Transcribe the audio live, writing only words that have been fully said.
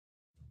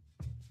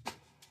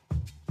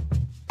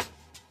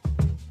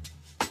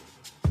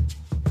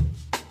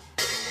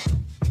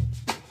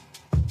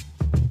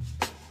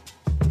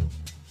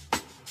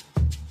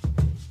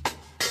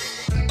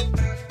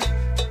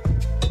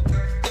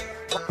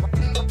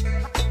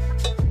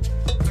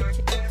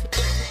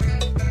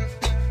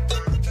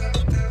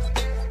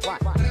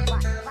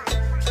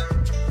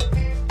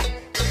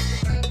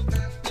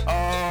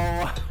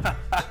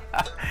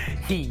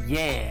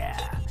Yeah.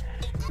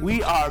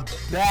 We are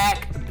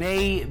back,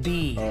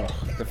 baby.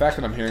 The fact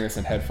that I'm hearing this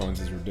in headphones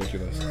is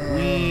ridiculous.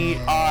 We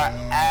are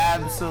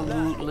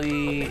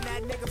absolutely,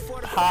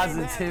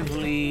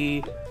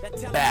 positively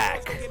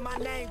back.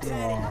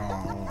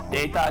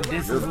 They thought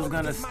this was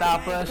gonna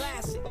stop us,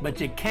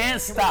 but you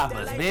can't stop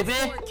us, baby.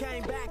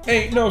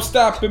 Ain't no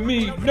stopping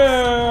me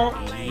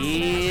now.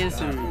 Yes,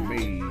 sir.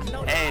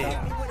 Hey,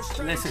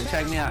 listen,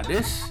 check me out.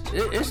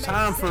 It's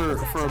time for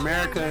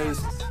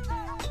America's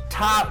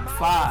top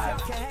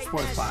 5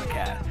 sports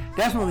podcast.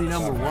 Definitely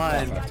number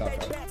one. Top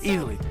five.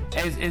 Easily.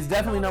 It's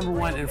definitely number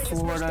 1 in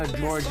Florida,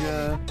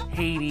 Georgia,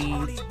 Haiti,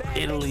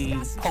 Italy,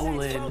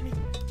 Poland,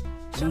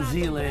 New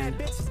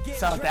Zealand,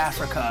 South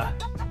Africa.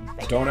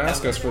 Don't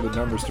ask us for the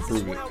numbers to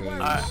prove it,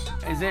 cause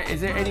Is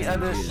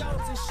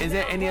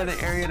there any other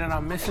area that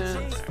I'm missing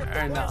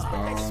or no?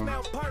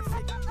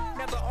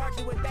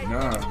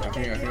 nah, I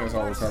think that's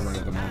all we're covering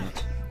at the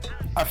moment.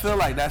 I feel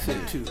like that's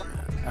it too.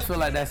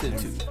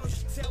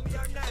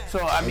 So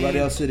I mean, Everybody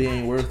else city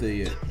ain't worth it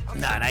yet.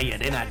 nah, not yet.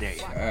 They're not there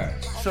yet.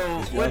 Facts. So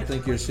If y'all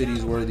think your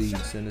city's worthy,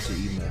 send us an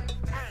email.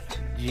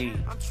 Gee,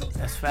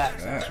 that's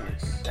facts. Actually.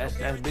 Facts.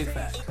 That's big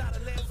facts.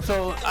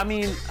 So I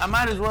mean, I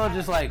might as well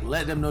just like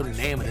let them know the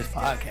name of this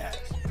podcast.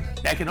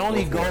 That can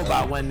only go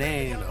by one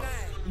name, though.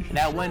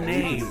 That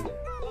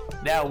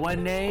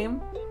one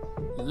name,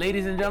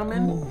 ladies and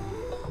gentlemen,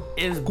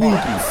 is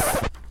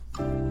Boss.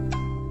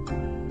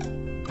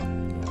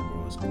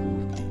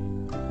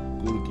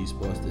 Kulki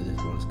Sports de this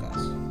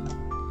podcast.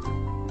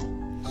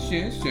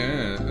 Shit.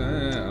 I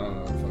don't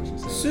know what the fuck she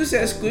said.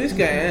 Success quiz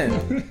game.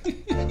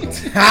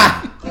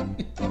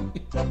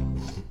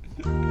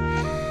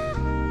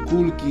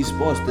 Kulki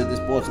Sports de this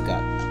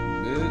podcast.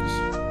 Bitch.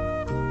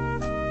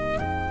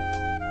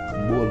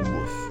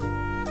 Bolbos.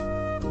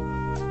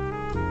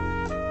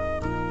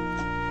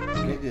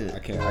 Nigga,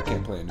 I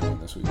can't play a new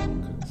one this week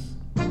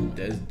because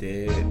that's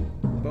dead.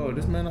 Bro,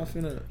 this man not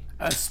finna.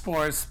 A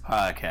sports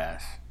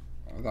podcast.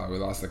 I thought we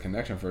lost the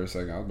connection for a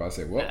second. I was about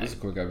to say, well, this is a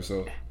quick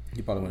episode.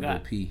 He probably went to go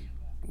pee.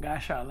 Got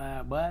shot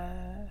loud, boy.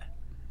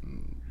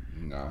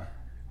 Nah.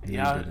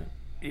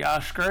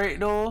 Y'all straight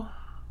though?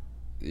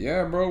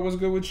 Yeah, bro, what's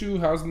good with you?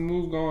 How's the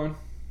move going?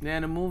 Yeah,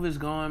 the move is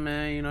going,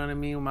 man. You know what I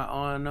mean? With my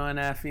all-knowing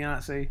ass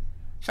fiance.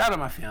 Shout out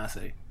my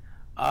fiance.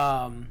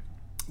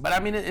 But I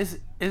mean, it's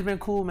been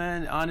cool,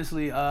 man.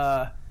 Honestly,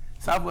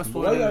 Southwest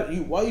Florida.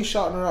 Why you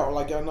shouting her out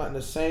like y'all not in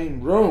the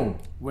same room?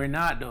 We're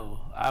not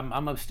though.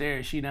 I'm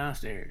upstairs. She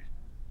downstairs.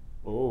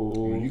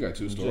 Oh, you got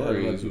two Let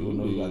stories. people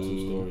know you got 2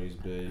 stories,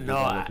 babe.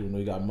 No, Let people know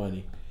you got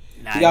money.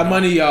 Nah, You got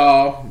money,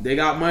 y'all. They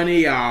got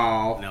money,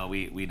 y'all. No,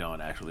 we don't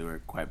actually. We're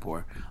quite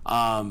poor.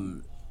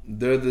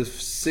 They're the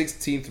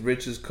 16th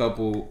richest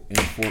couple in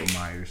Fort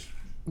Myers.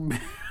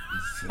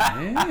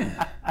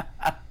 Damn.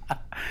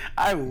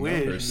 I wish.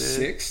 Number man.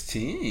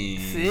 16.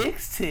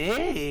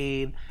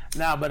 16.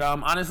 Nah, but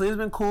honestly, it's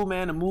been cool,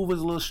 man. The move was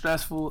a little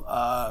stressful.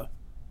 I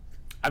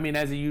mean,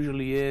 as it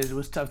usually is. It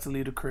was tough to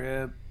leave the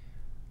crib.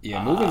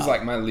 Yeah, moving's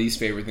like my least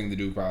favorite thing to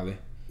do, probably.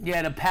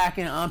 Yeah, the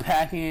packing,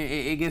 unpacking,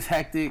 it gets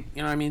hectic.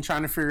 You know what I mean?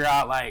 Trying to figure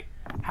out like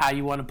how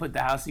you want to put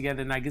the house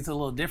together, and like it's a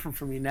little different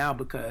for me now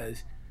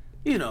because,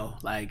 you know,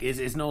 like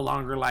it's no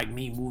longer like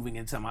me moving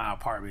into my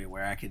apartment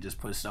where I could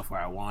just put stuff where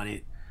I want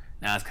it.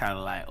 Now it's kind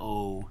of like,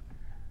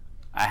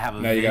 I have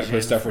a Now you got to vision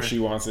put stuff where for- she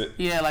wants it.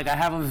 Yeah, like I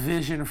have a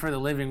vision for the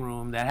living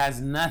room that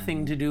has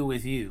nothing to do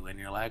with you, and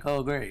you're like,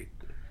 oh great.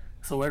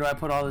 So where do I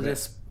put all of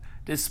this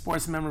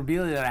sports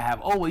memorabilia that I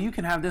have? Oh well, you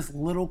can have this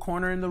little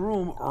corner in the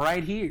room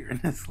right here, and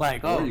it's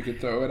like, Or you could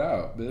throw it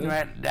out, bitch.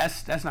 right,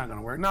 that's not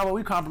gonna work. No, but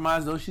we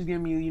compromised though. She's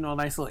giving me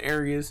nice little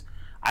areas.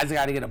 I just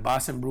got to get a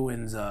Boston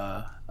Bruins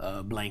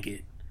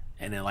blanket,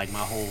 and then like my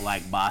whole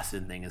like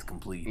Boston thing is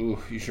complete. Ooh,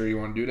 you sure you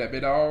want to do that,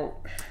 big dog?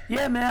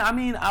 Yeah, man. I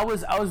mean, I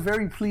was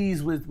very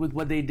pleased with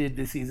what they did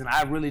this season.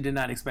 I really did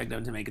not expect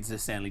them to make it to the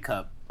Stanley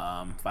Cup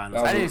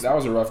finals. That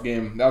was a rough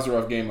game. That was a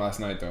rough game last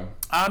night, though.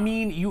 I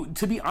mean,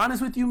 to be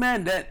honest with you,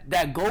 man, that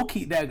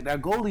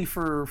goalie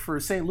for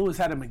St. Louis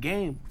had him a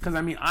game. Because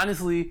I mean,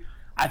 honestly,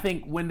 I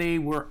think when they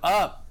were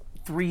up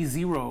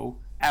 3-0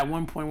 at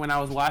one point when I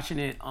was watching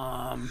it,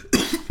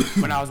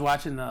 when I was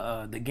watching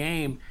the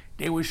game,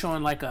 they were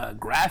showing like a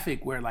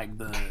graphic where like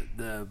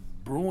the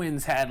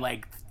Bruins had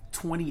like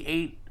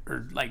 28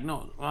 or like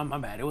no, my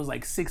bad. It was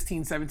like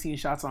 16, 17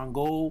 shots on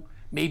goal,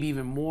 maybe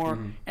even more,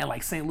 and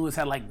like St. Louis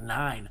had like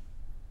 9.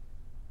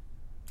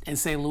 And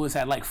St. Louis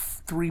had like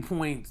 3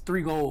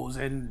 goals,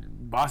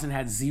 and Boston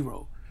had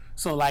 0.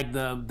 So like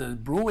the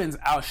Bruins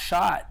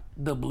outshot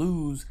the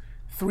Blues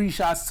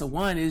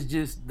 3-1. Is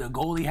just the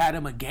goalie had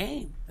him a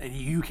game, and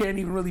you can't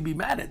even really be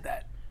mad at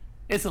that.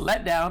 It's a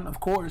letdown, of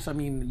course. I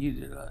mean,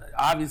 you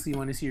obviously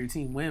want to see your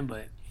team win,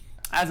 but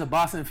as a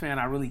Boston fan,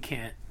 I really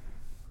can't.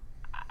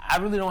 I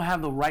really don't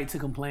have the right to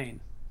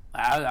complain.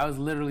 I was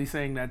literally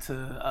saying that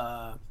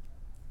to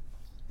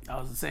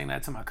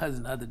my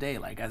cousin the other day.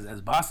 Like as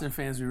Boston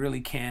fans, we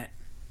really can't.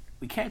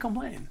 We can't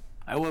complain.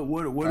 Like,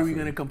 what are we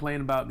gonna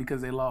complain about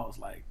because they lost?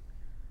 Like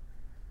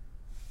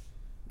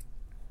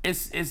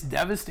it's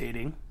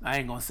devastating. I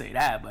ain't gonna say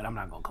that, but I'm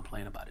not gonna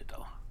complain about it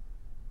though.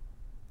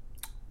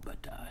 But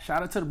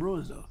shout out to the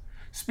Bruins though.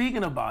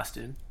 Speaking of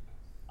Boston,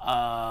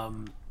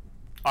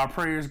 our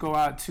prayers go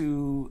out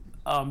to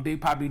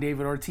Big Papi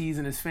David Ortiz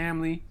and his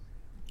family.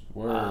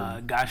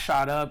 Got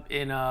shot up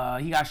in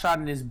he got shot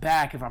in his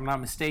back, if I'm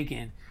not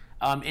mistaken,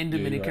 in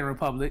Dominican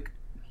Republic.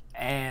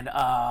 And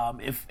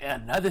if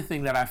another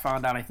thing that I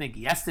found out, I think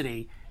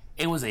yesterday,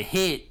 it was a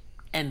hit,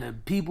 and the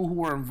people who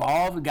were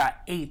involved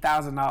got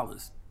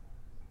 $8,000.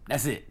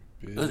 That's it.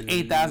 It was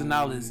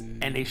 $8,000,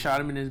 and they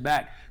shot him in his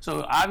back.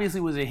 So obviously,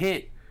 it was a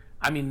hit.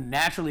 I mean,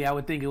 naturally, I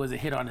would think it was a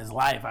hit on his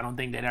life. I don't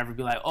think they'd ever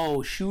be like,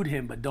 "Oh, shoot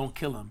him, but don't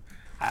kill him."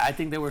 I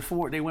think they went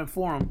for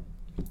him.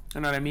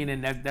 You know what I mean?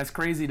 And that's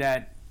crazy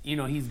that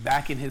he's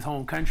back in his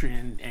home country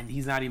and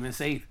he's not even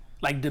safe.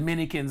 Like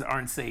Dominicans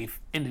aren't safe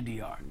in the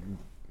DR.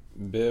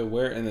 Bill,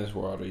 where in this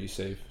world are you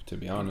safe? To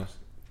be honest.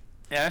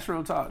 Yeah, that's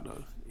real talk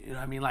though. You know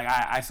what I mean? Like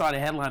I saw the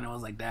headline and I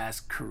was like, that's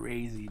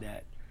crazy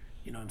that,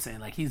 you know what I'm saying?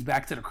 Like he's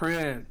back to the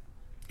crib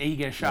and he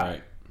gets shot.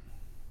 Right.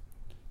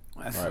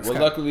 Right. Well,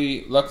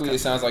 luckily, it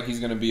sounds like he's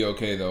gonna be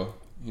okay though.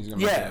 He's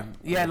gonna.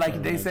 Yeah.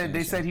 Like they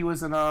said he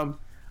was in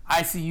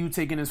ICU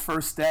taking his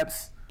first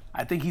steps.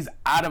 I think he's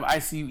out of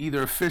ICU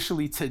either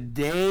officially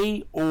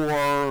today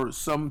or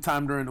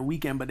sometime during the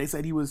weekend. But they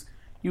said he was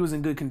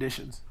in good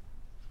conditions.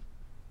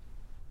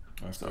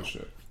 That's good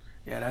shit.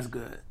 Yeah, that's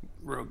good.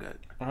 Real good.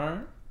 All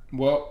right.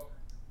 Well,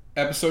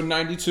 episode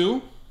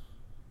 92.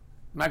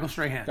 Michael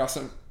Strahan. Got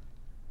some.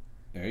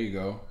 There you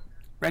go.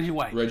 Reggie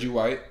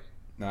White.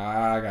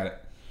 Nah, I got it.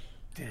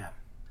 Damn.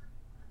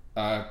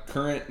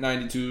 Current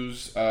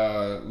 92's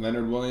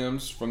Leonard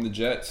Williams from the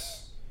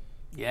Jets.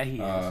 Yeah, he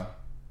is.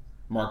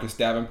 Marcus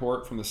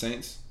Davenport from the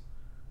Saints.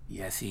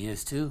 Yes, he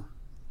is too.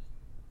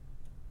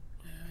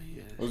 Yeah, he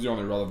is. Those are the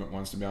only relevant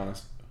ones, to be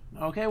honest.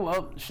 Okay,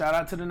 well, shout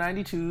out to the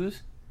 92s.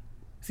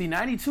 See,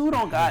 92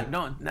 don't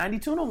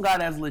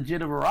got as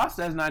legit of a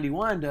roster as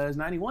 91 does.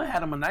 91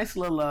 had him a nice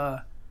little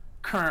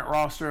current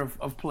roster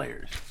of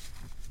players.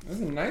 That's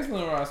a nice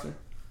little roster.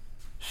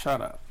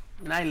 Shut up.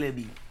 Night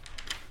Libby.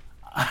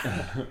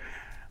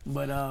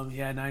 But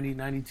yeah,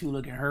 92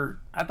 looking hurt.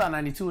 I thought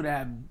 92 would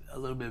have a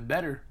little bit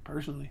better,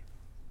 personally.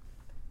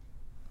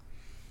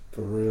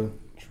 For real.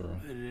 True.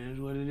 It is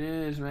what it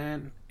is,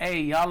 man.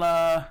 Hey,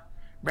 y'all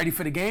ready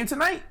for the game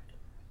tonight?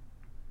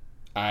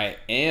 I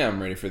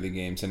am ready for the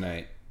game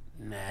tonight.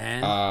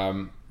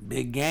 Man.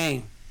 Big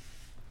game.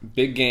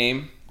 Big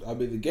game. I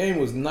mean, the game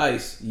was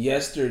nice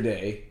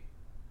yesterday,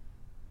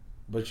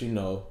 but the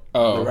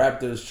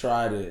Raptors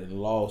tried it and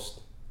lost.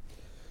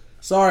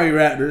 Sorry,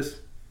 Raptors.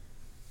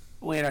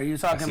 Wait, are you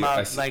talking about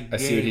I see what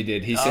he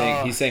did. He's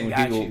saying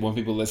when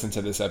people listen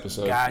to this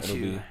episode. Got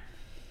you.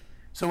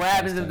 So what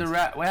happens if the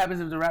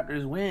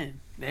Raptors win?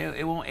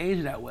 It won't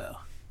age that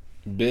well.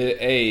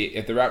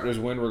 If the Raptors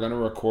win, we're gonna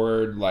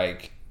record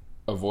like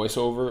a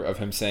voiceover of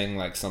him saying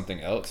like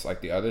something else, like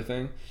the other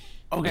thing.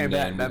 Okay,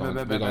 we're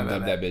gonna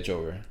dub that bitch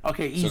over.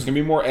 Okay, easy. So it's gonna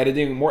be more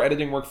editing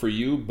work for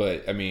you,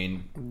 but I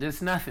mean,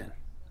 just nothing.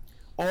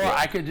 Or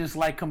I could just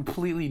like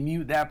completely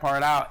mute that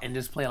part out and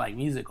just play like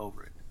music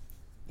over it.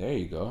 There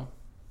you go.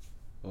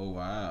 Oh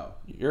wow,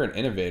 you're an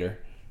innovator.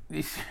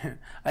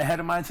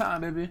 Ahead of my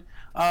time, baby.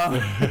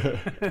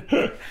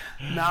 I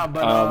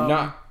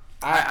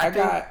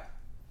got.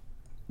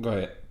 Go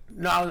ahead.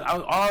 No,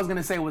 all I was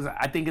gonna say was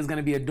I think it's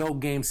gonna be a dope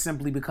game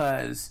simply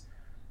because,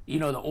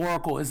 the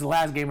Oracle is the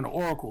last game in the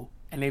Oracle,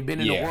 and they've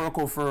been in the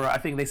Oracle for I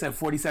think they said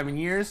 47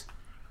 years.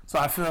 So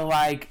I feel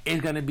like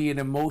it's gonna be an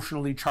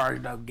emotionally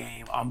charged up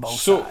game on both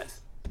sides.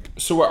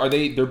 So what,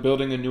 they're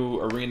building a new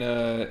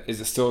arena?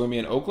 Is it still gonna be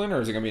in Oakland or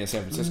is it gonna be in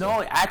San Francisco?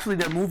 No, actually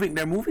they're moving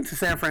to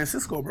San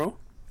Francisco, bro.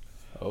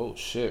 Oh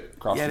shit!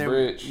 Across the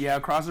bridge. Yeah,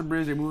 across the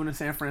bridge. They're moving to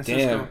San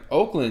Francisco. Damn,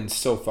 Oakland's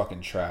so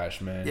fucking trash,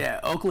 man. Yeah,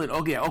 Oakland.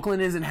 Okay,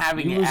 Oakland isn't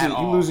having it at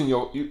all.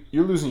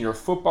 You're losing your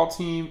football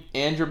team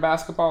and your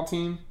basketball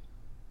team.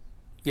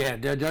 Yeah,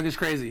 the jug is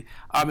crazy.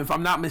 If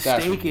I'm not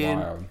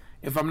mistaken,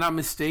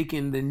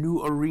 the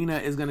new arena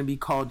is going to be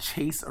called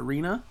Chase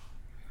Arena.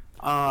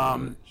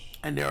 And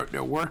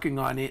they're working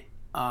on it.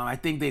 I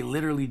think they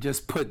literally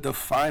just put the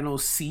final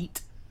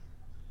seat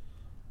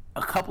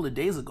a couple of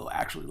days ago,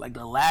 actually. Like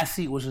the last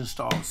seat was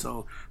installed.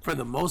 So for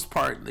the most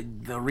part,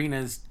 the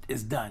arena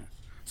is done.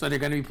 So they're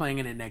going to be playing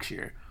in it next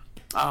year.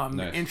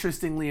 Nice.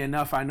 Interestingly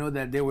enough, I know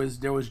that there was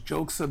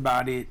jokes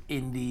about it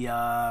in the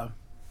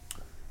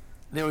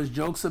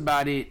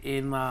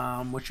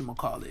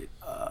whatchamacallit,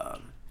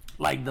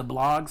 like the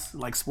blogs,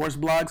 like sports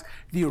blogs.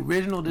 The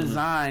original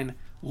design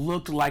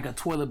looked like a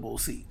toilet bowl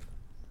seat.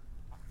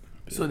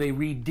 So they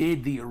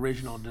redid the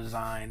original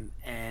design,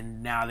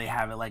 and now they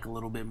have it like a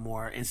little bit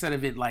more. Instead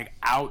of it like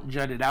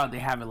jutted out, they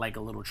have it like a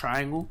little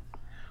triangle.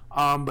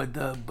 But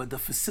the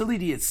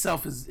facility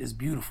itself is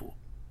beautiful.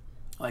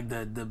 Like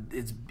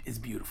it's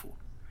beautiful.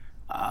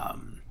 I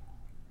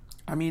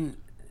mean,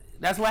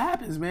 that's what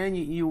happens, man.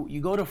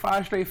 You go to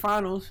 5 straight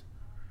finals.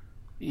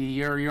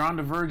 You're on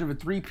the verge of a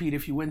three-peat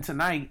if you win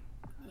tonight.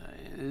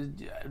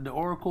 The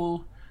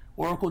Oracle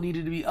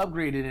needed to be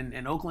upgraded,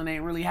 and Oakland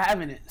ain't really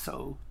having it.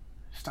 So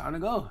it's time to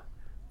go.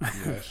 Yeah,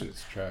 that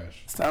shit's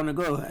trash. It's time to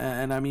go.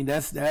 And I mean,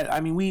 that's that.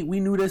 I mean, we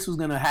knew this was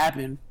gonna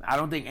happen. I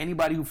don't think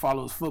anybody who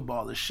follows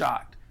football is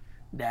shocked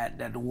that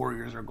the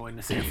Warriors are going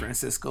to San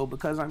Francisco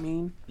because I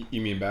mean,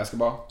 you mean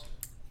basketball?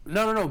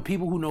 No.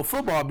 People who know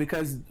football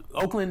because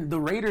the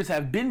Raiders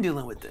have been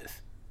dealing with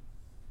this.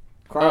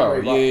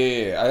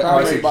 Yeah.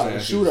 I see about the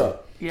shoot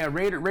up. Yeah,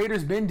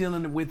 Raiders been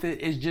dealing with it.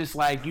 It's just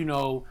like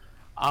the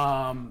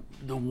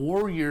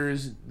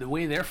Warriors, the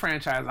way their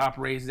franchise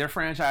operates, their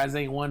franchise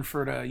ain't one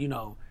for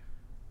the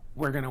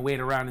we're gonna wait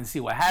around and see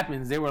what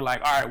happens. They were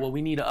like, all right, well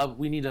we need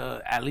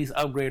to at least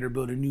upgrade or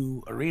build a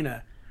new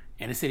arena,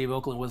 and the city of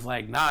Oakland was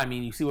like, nah. I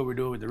mean, you see what we're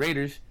doing with the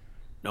Raiders.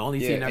 The only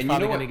team that's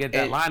probably gonna get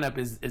that lineup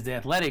is the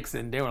Athletics,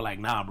 and they were like,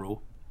 nah,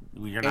 bro,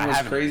 you're not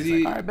having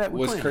crazy. It. Like, all right, bet,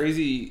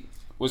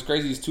 what's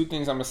crazy is two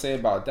things I'm gonna say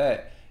about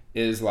that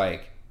is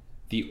like.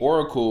 The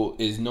Oracle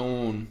is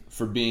known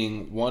for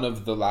being one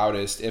of the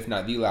loudest, if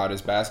not the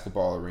loudest,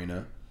 basketball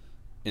arena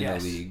in the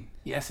league.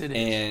 Yes, it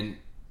is.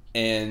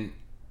 And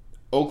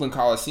Oakland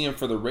Coliseum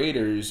for the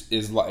Raiders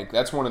is like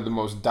that's one of the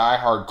most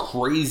diehard,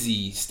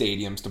 crazy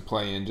stadiums to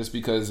play in, just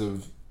because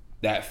of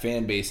that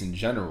fan base in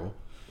general.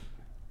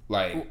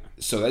 Like,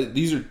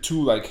 these are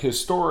two like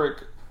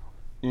historic,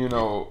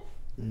 venues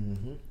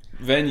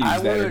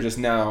that are just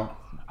now.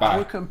 I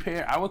would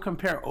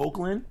compare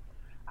Oakland.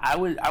 I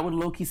would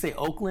low-key say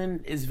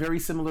Oakland is very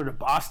similar to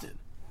Boston,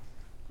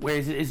 where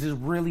it's this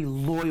really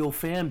loyal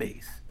fan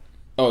base.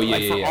 Oh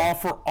yeah,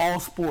 for all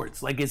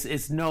sports. Like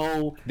it's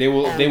no. They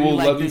will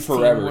love you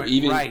forever.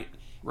 Even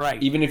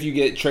right. Even if you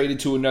get traded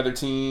to another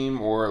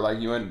team or like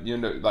you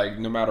end up, like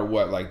no matter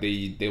what, like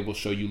they will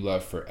show you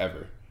love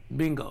forever.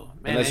 Bingo.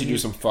 Unless you do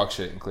some fuck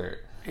shit and clear it.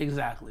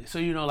 Exactly. So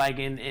like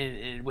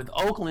in with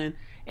Oakland,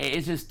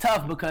 it's just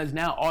tough because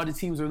now all the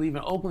teams are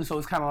leaving Oakland. So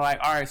it's kind of like,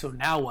 all right, so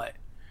now what?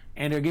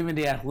 And they're giving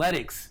the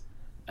Athletics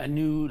a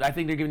new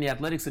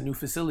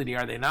facility,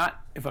 are they not?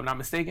 If I'm not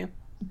mistaken.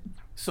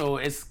 So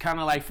it's kind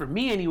of like, for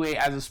me anyway,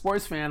 as a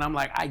sports fan, I'm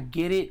like, I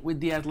get it with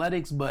the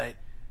Athletics, but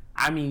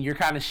I mean, you're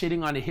kind of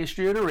shitting on the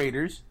history of the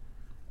Raiders,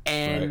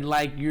 and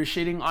like you're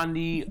shitting on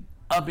the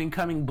up and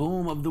coming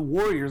boom of the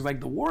Warriors. Like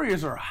the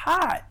Warriors are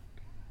hot,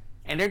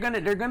 and they're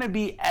gonna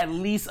be at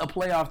least a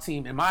playoff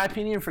team, in my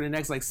opinion, for the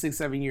next like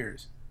 6-7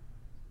 years.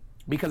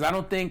 Because I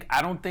don't think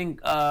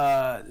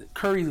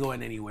Curry's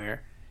going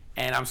anywhere.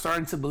 And I'm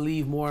starting to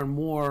believe more and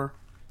more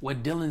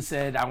what Dylan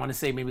said, I want to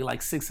say maybe like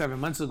 6-7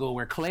 months ago,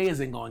 where Klay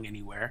isn't going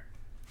anywhere.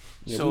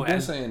 Yeah, so we've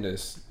been saying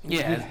this.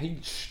 Yeah.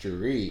 He's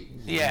straight.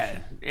 Yeah,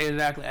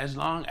 exactly. As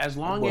long as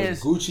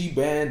Gucci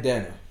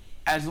bandana.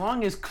 As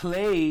long as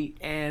Klay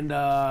and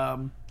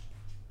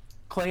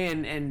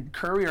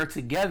Curry are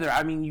together,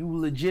 I mean, you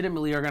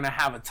legitimately are going to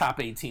have a top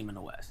 8 team in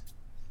the West.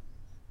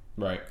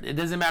 Right. It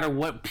doesn't matter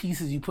what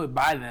pieces you put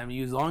by them.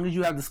 As long as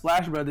you have the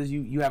Splash Brothers,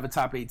 you have a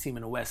top 8 team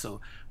in the West.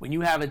 So when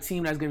you have a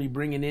team that's going to be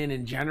bringing in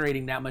and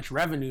generating that much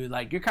revenue,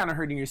 like you're kind of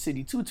hurting your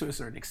city too, to a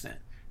certain extent.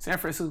 San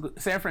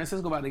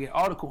Francisco about to get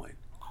all the coin.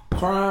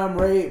 Crime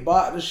rate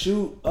about to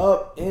shoot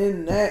up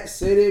in that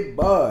city,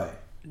 boy.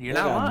 You're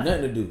not lying.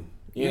 Nothing to do.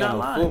 You ain't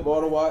got no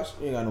football to watch.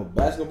 You ain't got no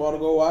basketball to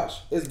go watch.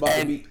 It's about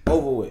to be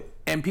over with.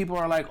 And people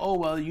are like, oh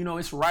well,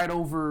 it's right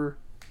over.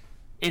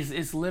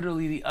 It's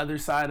literally the other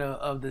side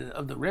of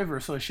the river,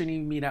 so it shouldn't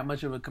even be that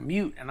much of a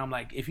commute. And I'm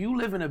like, if you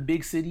live in a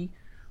big city,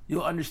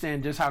 you'll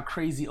understand just how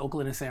crazy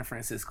Oakland and San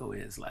Francisco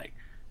is. Like,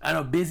 on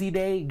a busy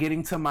day,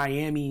 getting to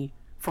Miami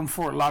from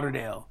Fort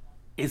Lauderdale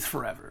is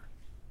forever.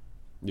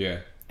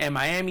 Yeah. And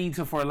Miami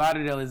to Fort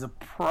Lauderdale is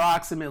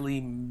approximately,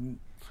 I'm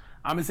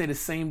gonna say the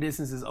same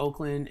distance as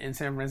Oakland and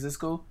San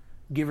Francisco,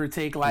 give or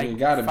take like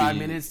 5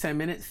 minutes, 10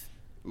 minutes.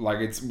 Like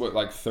it's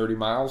like 30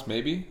 miles,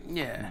 maybe.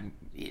 Yeah.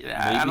 Maybe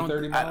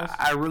 30 miles.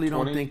 I really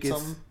don't think it's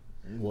something?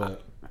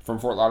 What from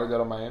Fort Lauderdale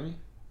to Miami.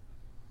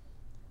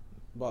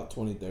 About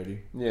 20-30.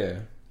 Yeah.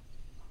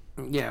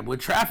 Yeah, with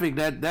traffic,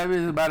 that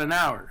is about an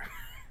hour.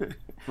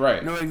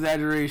 Right. No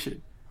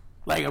exaggeration.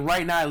 Like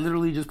right now, I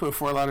literally just put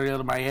Fort Lauderdale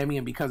to Miami,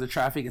 and because of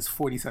traffic, it's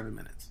 47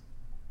 minutes.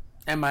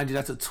 And mind you,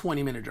 that's a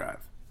 20-minute drive.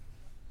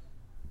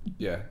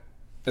 Yeah,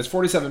 that's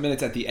 47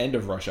 minutes at the end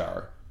of rush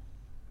hour.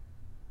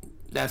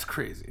 That's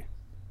crazy.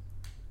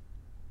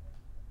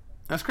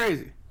 That's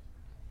crazy.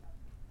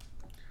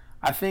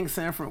 I think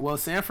San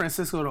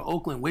Francisco to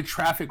Oakland with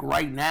traffic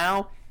right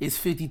now is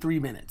 53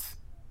 minutes.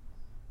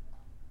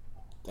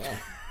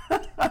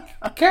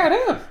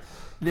 Goddamn.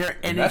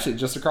 And that shit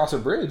just across a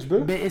bridge,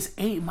 bro. But it's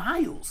 8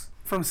 miles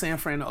from San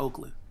Fran to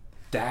Oakland.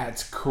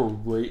 That's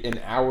great.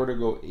 An hour to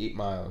go 8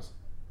 miles.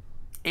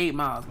 8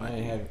 miles,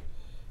 man.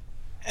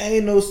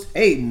 Ain't no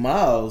 8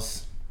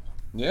 miles.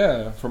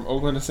 Yeah, from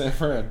Oakland to San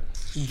Fran.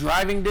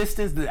 Driving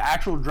distance, the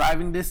actual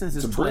driving distance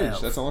is 12.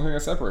 Bridge. That's the only thing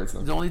that separates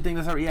them. The only thing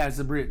it's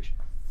the bridge.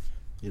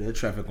 Yeah, that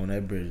traffic on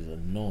that bridge is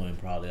annoying.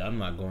 Probably, I'm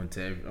not going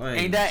to.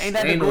 Ain't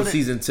that no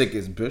season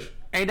tickets, bitch.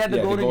 Ain't that the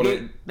Golden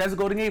Gate? That's the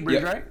Golden Gate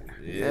Bridge, right?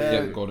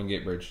 Yeah, Golden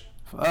Gate Bridge.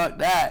 Fuck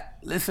that.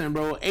 Listen,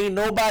 bro. Ain't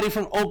nobody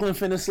from Oakland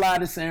finna slide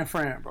to San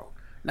Fran, bro.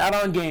 Not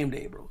on game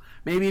day, bro.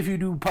 Maybe if you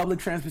do public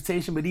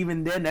transportation, but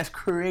even then, that's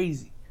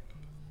crazy.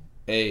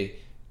 Hey,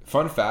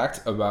 Fun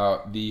fact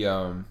about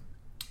the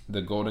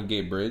Golden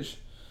Gate Bridge: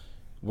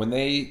 when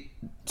they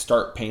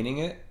start painting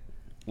it,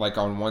 like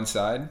on one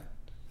side,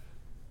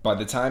 by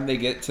the time they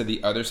get to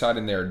the other side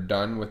and they're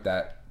done with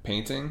that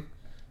painting,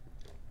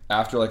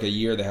 after like a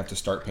year, they have to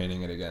start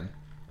painting it again.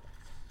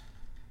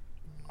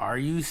 Are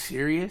you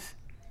serious?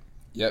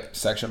 Yep,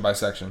 section by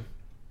section.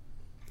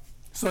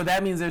 So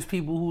that means there's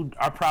people who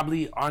are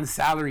probably on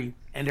salary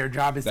and their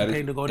job is to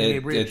paint the Golden Gate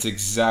Bridge. That's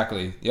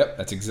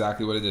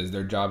exactly what it is.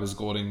 Their job is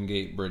Golden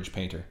Gate Bridge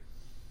painter.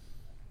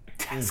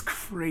 That's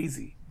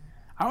crazy.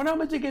 I don't know how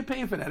much they get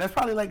paid for that. That's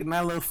probably like a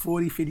little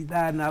 $40,000,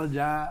 $50,000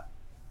 job.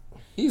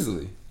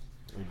 Easily.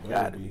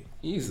 Gotta be.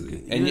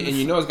 Easily. And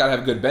you know it's got to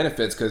have good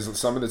benefits because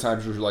some of the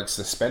times you're like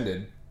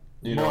suspended,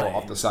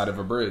 off the side of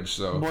a bridge.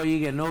 So boy, you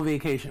get no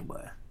vacation,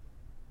 boy.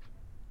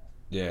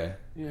 Yeah.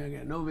 You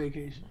get no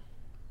vacation.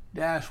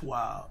 That's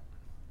wild.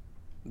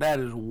 That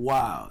is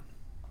wild.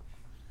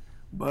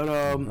 But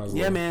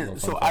yeah, man.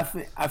 So I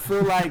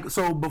feel like,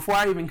 so before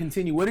I even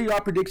continue, what are your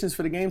predictions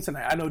for the game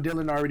tonight? I know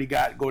Dylan already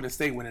got Golden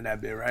State winning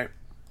that bit, right?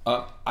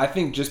 I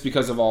think just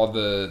because of all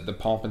the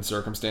pomp and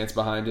circumstance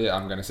behind it,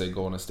 I'm gonna say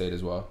Golden State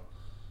as well.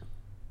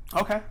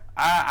 Okay,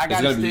 I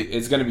got to stick.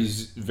 It's gonna be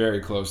very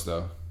close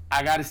though.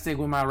 I got to stick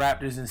with my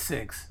Raptors in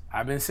 6.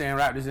 I've been saying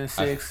Raptors in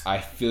 6. I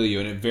feel you,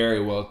 and it very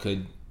well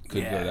could go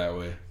that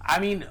way. I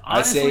mean,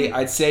 honestly,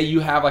 I'd say you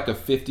have like a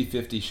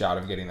 50-50 shot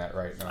of getting that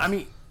right now. I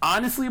mean,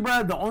 honestly,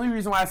 bro, the only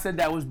reason why I said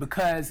that was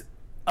because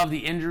of the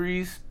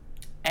injuries.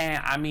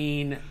 And, I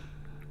mean,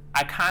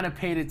 I kind of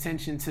paid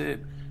attention to,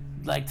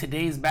 like,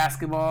 today's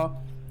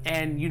basketball.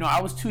 And,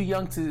 I was too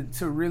young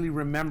to really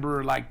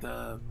remember, like,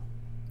 the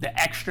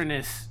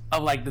extraness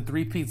of, like, the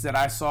three-peats that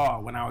I saw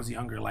when I was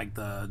younger. Like,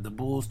 the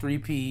Bulls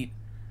three-peat,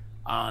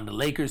 the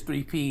Lakers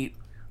three-peat.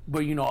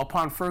 But,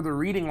 upon further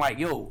reading, like,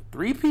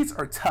 three-peats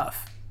are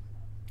tough.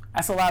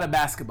 That's a lot of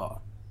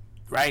basketball,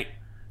 right?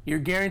 You're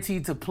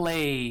guaranteed to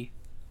play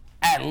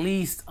at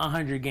least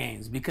 100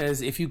 games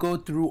because if you go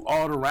through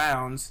all the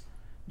rounds,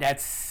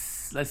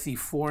 that's,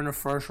 4 in the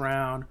first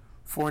round,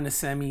 4 in the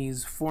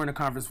semis, 4 in the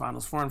conference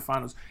finals, 4 in the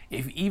finals.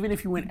 Even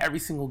if you win every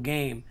single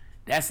game,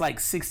 that's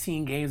like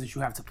 16 games that you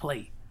have to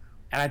play.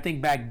 And I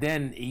think back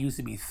then it used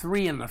to be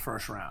 3 in the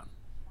first round.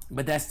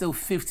 But that's still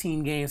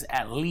 15 games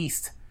at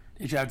least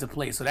that you have to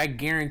play. So that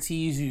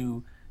guarantees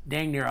you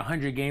dang near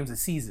 100 games a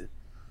season.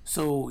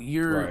 So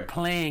you're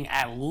playing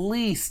at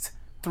least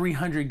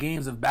 300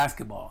 games of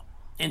basketball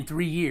in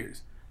 3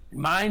 years.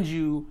 Mind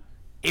you,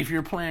 if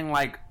you're playing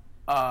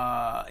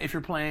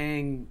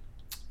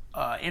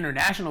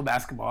international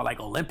basketball,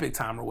 like Olympic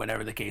time or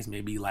whatever the case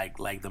may be, like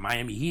the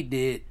Miami Heat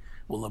did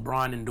with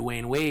LeBron and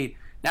Dwayne Wade,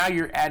 now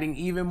you're adding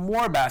even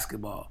more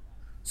basketball.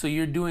 So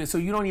you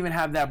don't even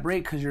have that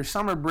break because your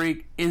summer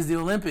break is the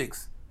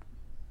Olympics.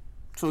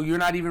 So you're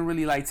not even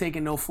really like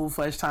taking no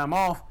full-fledged time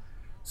off.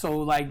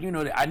 So I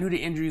knew the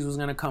injuries was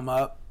gonna come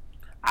up.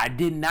 I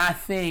did not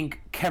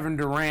think Kevin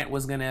Durant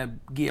was gonna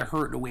get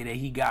hurt the way that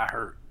he got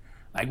hurt.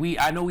 I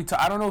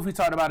don't know if we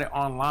talked about it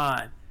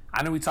online.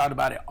 I know we talked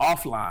about it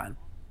offline,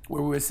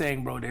 where we were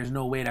saying, bro, there's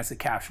no way that's a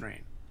calf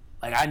strain.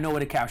 Like, I know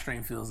what a calf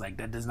strain feels like.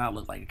 That does not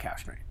look like a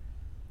calf strain.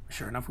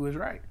 Sure enough, we was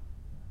right.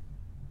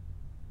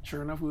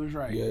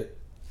 Yeah,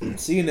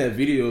 seeing that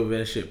video of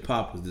that shit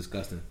pop was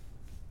disgusting.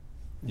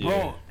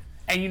 Bro,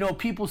 and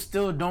people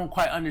still don't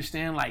quite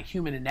understand like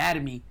human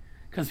anatomy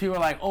because people are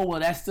like, oh, well,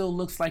 that still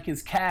looks like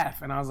his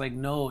calf. And I was like,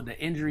 no, the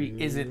injury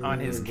isn't on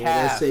his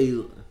calf.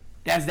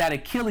 That's that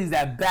Achilles,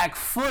 that back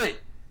foot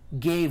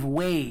gave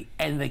way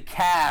and the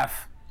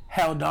calf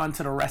held on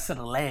to the rest of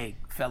the leg,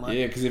 fella.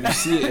 Yeah, because if you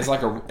see it, it's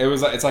like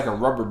a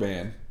rubber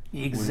band.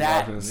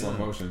 Exactly. In slow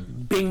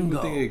motion.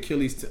 Bingo. People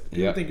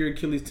think your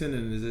Achilles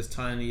tendon is this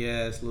tiny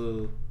ass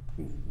little.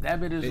 That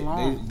bit is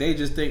long. They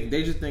just think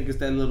it's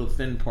that little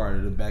thin part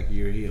of the back of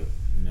your heel.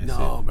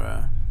 No,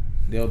 bro.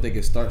 They don't think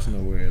it starts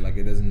nowhere. Like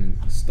it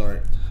doesn't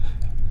start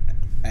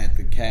at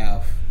the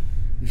calf.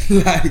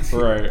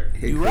 Right.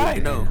 You're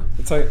right though.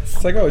 It's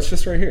like oh, it's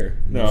just right here.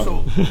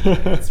 No.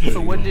 So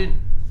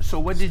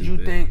what did you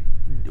think?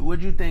 What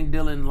did you think,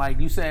 Dylan? Like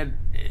you said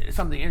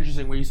something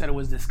interesting where you said it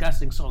was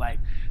disgusting. So like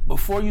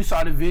before you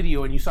saw the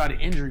video and you saw the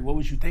injury, what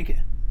was you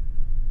thinking?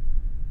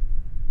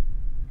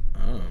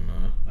 I don't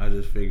know. I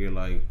just figured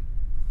like,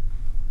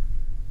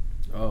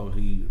 oh,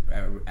 he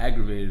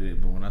aggravated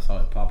it. But when I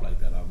saw it pop like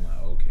that, I'm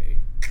like, okay,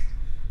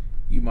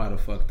 you might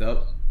have fucked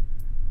up.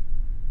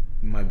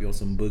 You might be on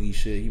some boogie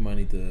shit. You might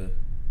need to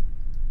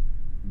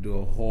do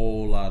a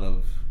whole lot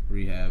of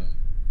rehab.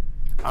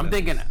 I'm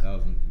thinking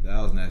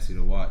that was nasty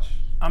to watch.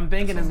 I'm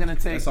thinking it's gonna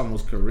take. That's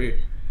almost career.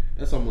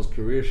 That's almost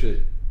career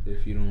shit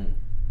if you don't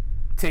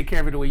take care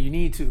of it the way you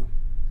need to.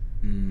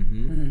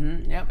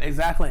 Yep,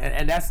 exactly.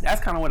 And that's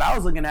kind of what I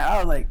was looking at. I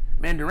was like,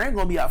 man, Durant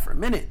gonna be out for a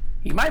minute.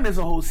 He might miss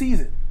a whole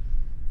season.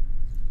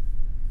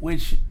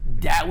 Which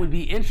that would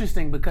be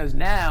interesting because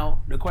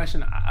now the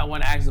question I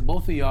want to ask the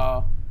both of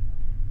y'all: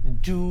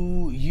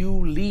 do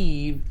you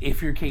leave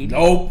if you're KD?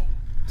 Nope.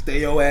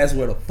 Stay your ass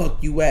where the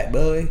fuck you at,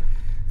 boy.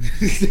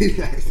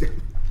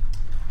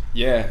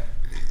 Yeah.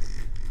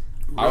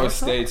 I would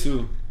stay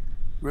too.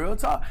 Real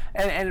talk.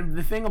 And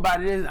the thing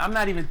about it is, I'm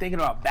not even thinking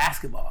about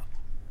basketball.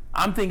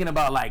 I'm thinking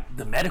about like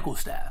the medical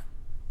staff.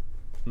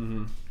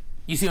 Mm-hmm.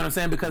 You see what I'm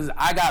saying? Because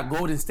I got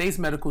Golden State's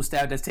medical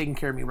staff that's taking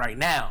care of me right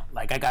now.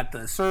 Like I got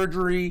the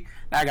surgery,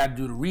 I got to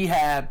do the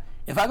rehab.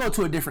 If I go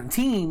to a different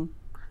team,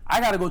 I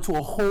got to go to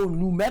a whole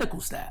new medical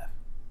staff.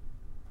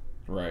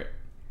 Right.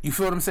 You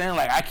feel what I'm saying?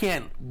 Like I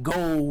can't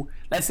go.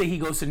 Let's say he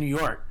goes to New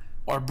York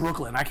or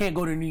Brooklyn. I can't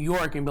go to New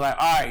York and be like,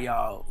 all right,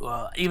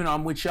 y'all. Even though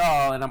I'm with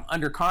y'all and I'm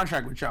under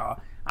contract with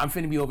y'all, I'm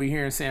finna be over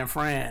here in San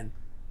Fran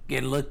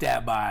getting looked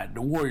at by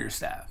the Warriors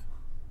staff.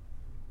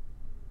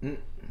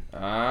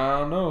 I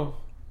don't know.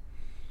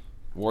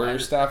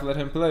 Warriors staff let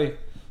him play.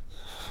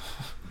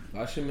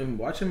 Watch him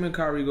and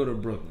Kyrie go to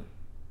Brooklyn.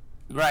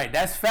 Right,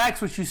 that's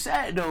facts. What you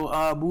said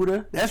though,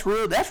 Buddha. That's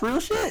real. That's real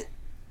shit.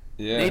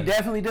 Yeah. They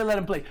definitely did let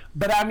him play.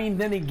 But I mean,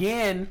 then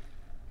again,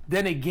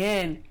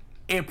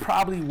 it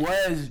probably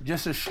was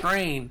just a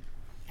strain.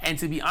 And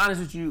to be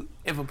honest with you,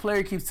 if a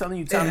player keeps telling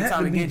you time and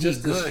time again he's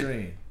good,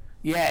 strain.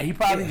 Yeah, he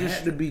probably It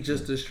had to be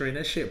just a strain.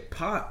 That shit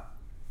pop.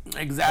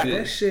 Exactly.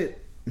 That shit.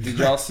 Did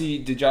y'all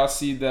see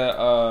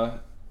the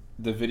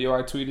video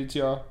I tweeted to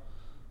y'all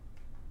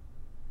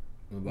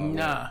About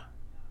Nah.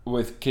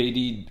 with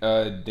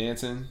KD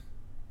dancing?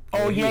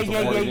 Oh he yeah, was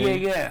yeah, before yeah, the yeah,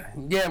 game? yeah.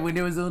 Yeah, when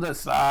it was on the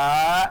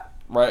side.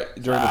 Right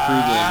during the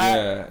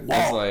pregame, yeah.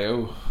 I was like,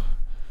 oh.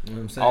 You know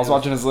what I'm saying? I was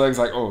watching his legs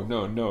like, oh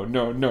no.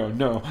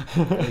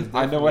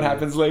 I know what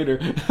happens later.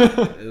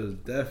 It was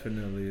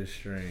definitely a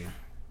strain.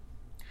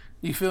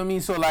 You feel me?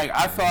 So like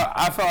I thought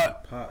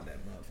Pop that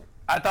motherfucker.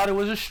 I thought it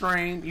was a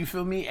strain, you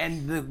feel me?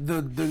 And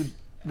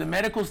the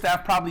medical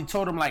staff probably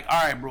told him like,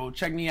 all right, bro,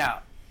 check me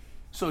out.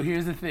 So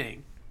here's the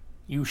thing.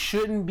 You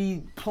shouldn't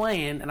be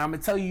playing, and I'm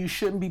going to tell you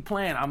shouldn't be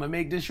playing. I'm going to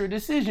make this your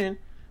decision,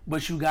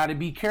 but you got to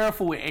be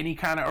careful with any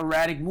kind of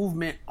erratic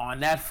movement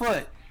on that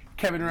foot.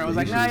 Kevin Durant was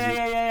like, nah,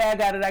 yeah, I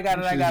got it.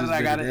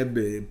 That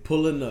bit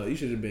pulling up. You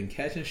should have been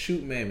catch and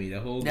shoot Mammy the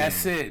whole game.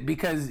 That's it,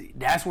 because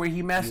that's where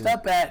he messed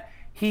up at.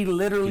 He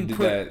literally He did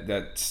put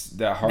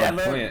that hard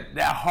plant.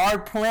 That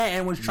hard plant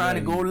and was trying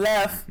to go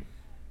left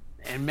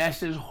and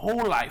messed his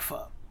whole life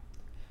up.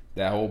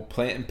 That whole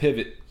plant and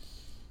pivot.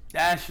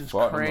 That's just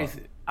Fought him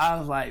crazy. I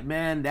was like,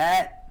 man,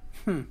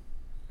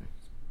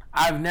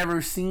 I've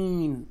never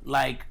seen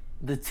like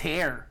the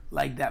tear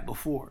like that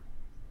before.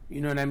 You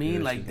know what I mean?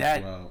 Yeah, like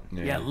that. wild.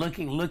 Yeah,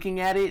 looking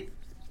at it,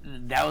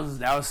 that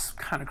was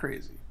kind of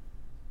crazy.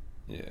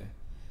 Yeah.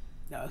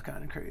 That was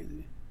kind of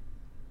crazy.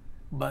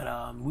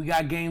 But we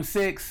got Game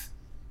 6.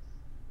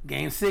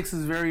 Game 6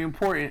 is very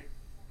important.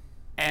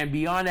 And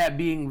beyond that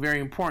being very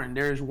important,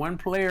 there's one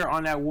player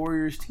on that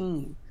Warriors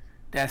team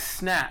that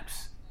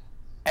snaps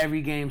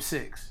every Game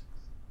 6.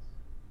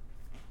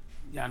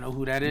 Y'all know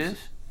who that is?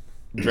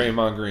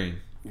 Draymond Green.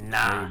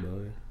 Nah. Hey,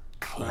 boy.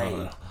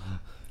 Clay.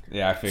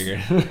 Yeah, I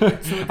figured.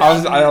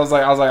 I was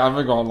like, I'm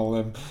gonna go on the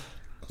limb.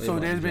 So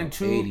there's been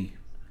two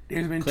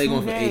Clay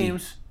going for 80.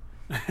 games.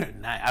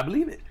 I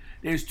believe it.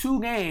 There's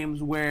 2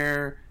 games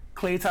where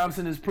Klay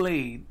Thompson has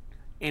played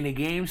in a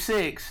Game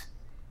 6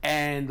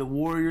 and the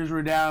Warriors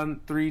were down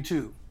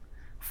 3-2.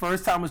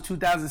 First time was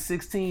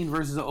 2016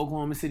 versus the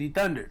Oklahoma City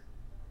Thunder.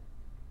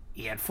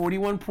 He had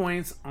 41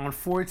 points on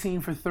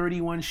 14 for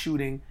 31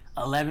 shooting,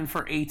 11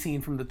 for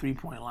 18 from the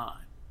 3-point line.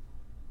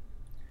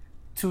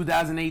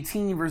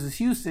 2018 versus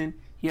Houston,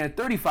 he had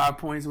 35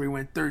 points where he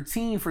went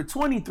 13 for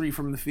 23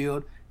 from the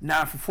field,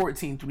 9 for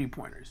 14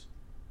 3-pointers.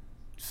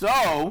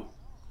 So,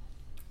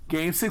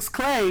 Game 6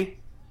 Klay,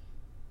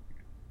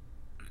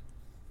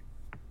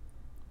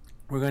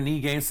 we're going to need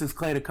Game 6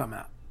 Klay to come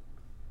out.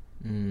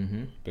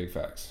 Mm-hmm. Big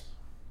facts.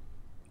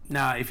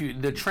 Now,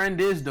 the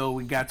trend is, though,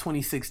 we got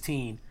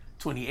 2016,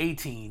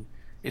 2018,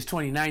 it's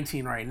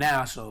 2019 right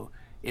now, so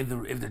if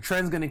the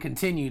trend's going to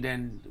continue,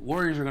 then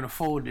Warriors are going to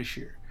fold this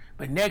year.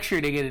 But next year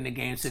they get into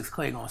Game 6,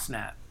 Klay gonna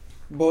snap.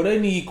 Boy, they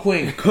need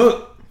Quinn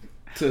Cook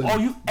to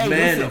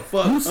man the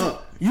fuck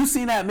up. You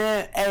seen that,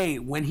 man? Hey,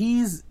 when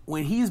he's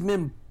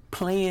been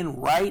playing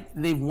right,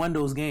 they've won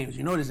those games.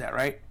 You notice that,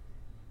 right?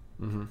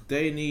 Mm-hmm.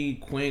 They need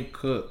Quinn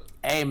Cook.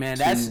 Hey, man,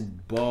 that's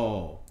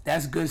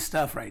good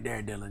stuff right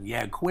there, Dylan.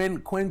 Yeah,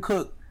 Quinn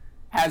Cook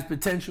has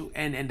potential,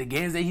 and the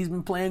games that he's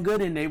been playing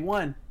good in, they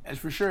won. That's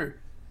for sure.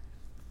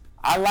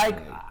 I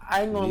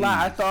ain't gonna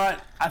lie.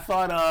 I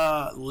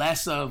thought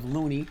less of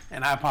Looney,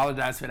 and I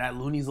apologize for that.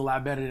 Looney's a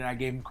lot better than I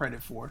gave him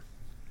credit for.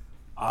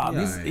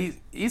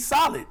 He's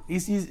solid.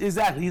 He's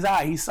exactly. He's all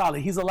right. He's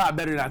solid. He's a lot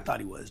better than I thought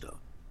he was, though.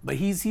 But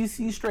he's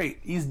straight.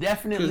 He's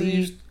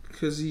definitely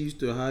because he used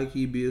to high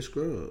key be a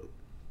scrub.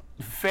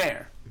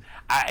 Fair.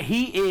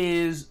 He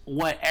is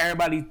what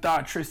everybody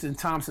thought Tristan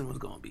Thompson was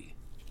gonna be.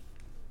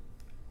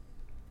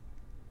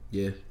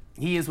 Yeah.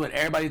 He is what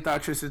everybody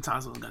thought Tristan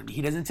Thompson was gonna be.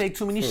 He doesn't take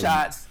too many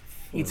shots.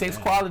 He takes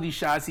quality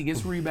shots. He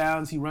gets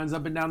rebounds. He runs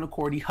up and down the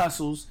court. He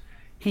hustles.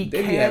 They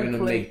be having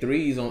him make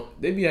threes on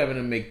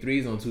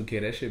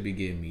 2K. That should be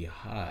getting me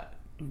hot.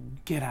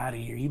 Get out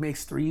of here. He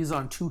makes threes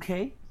on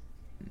 2K?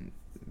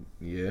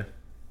 Yeah.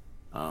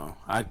 Oh,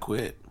 I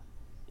quit.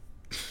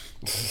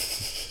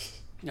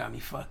 Got me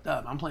fucked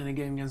up. I'm playing a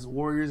game against the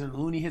Warriors and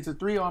Looney hits a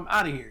 3. I'm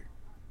out of here.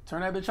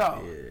 Turn that bitch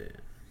off.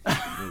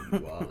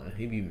 Yeah.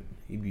 he be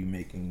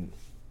making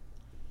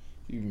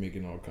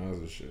all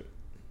kinds of shit.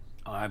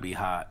 Oh, I'd be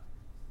hot.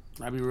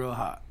 I'd be real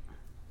hot.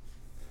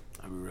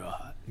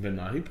 But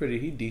no,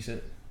 he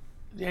decent.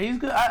 Yeah, he's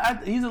good.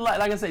 He's a lot.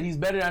 Like I said, he's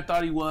better than I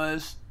thought he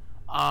was.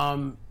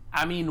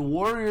 I mean, the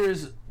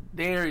Warriors,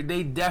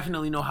 they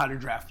definitely know how to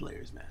draft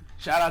players, man.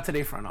 Shout out to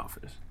their front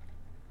office.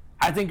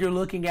 I think you're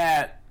looking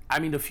at. I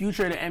mean, the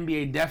future of the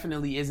NBA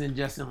definitely isn't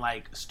just in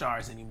like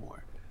stars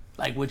anymore.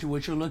 Like what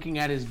you're looking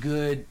at is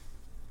good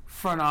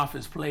front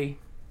office play,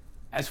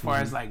 as far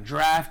as like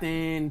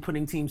drafting,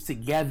 putting teams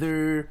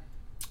together.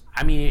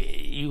 I mean,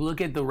 you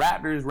look at the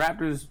Raptors.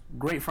 Raptors,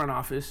 great front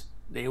office.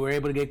 They were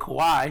able to get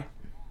Kawhi,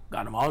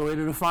 got him all the way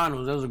to the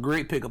finals. That was a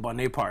great pickup on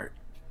their part.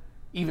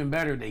 Even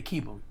better, they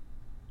keep him.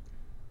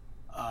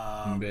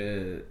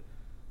 The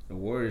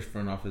Warriors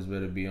front office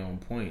better be on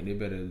point. They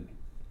better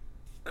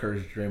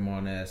curse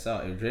Draymond ass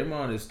out. If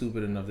Draymond is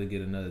stupid enough to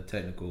get another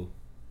technical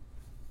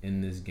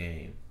in this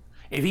game,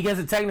 if he gets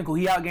a technical,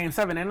 he out game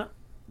 7, ain't it?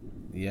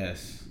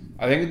 yes.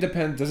 I think it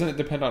depends. Doesn't it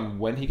depend on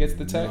when he gets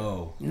the tech?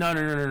 No.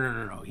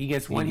 He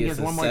gets one gets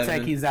more 7.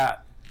 tech, he's out.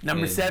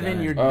 Number 7,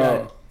 done. you're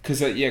done.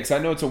 Because I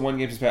know it's a 1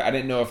 game suspension. I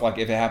didn't know if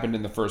it happened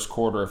in the first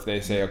quarter, if they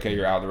say, okay,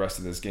 you're out the rest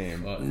of this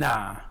game.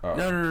 Nah.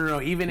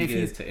 No. Even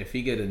if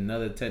he get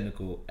another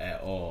technical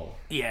at all,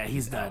 yeah,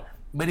 he's done.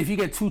 But if you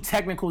get 2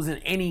 technicals in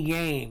any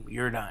game,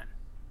 you're done.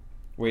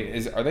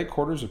 Wait, are they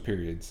quarters or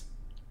periods?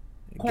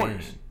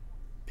 Quarters.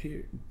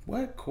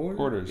 What quarters?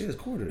 Quarters. Yeah, it's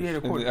quarters. Yeah,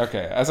 the quarters.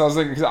 Okay, as I was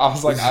thinking, 'cause I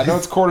was like, I know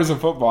it's quarters in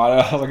football. I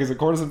was like, is it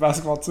quarters in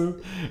basketball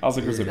too? I was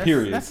like, there's a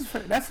period. That's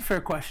a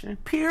fair question.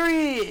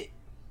 Period.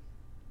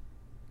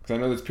 Because I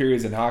know there's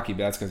periods in hockey, but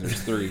that's because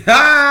there's 3.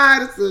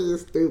 This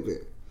is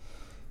stupid.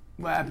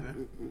 What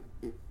happened?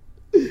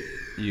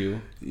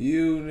 You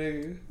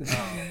nigga.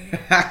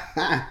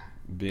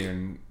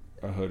 being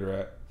a hood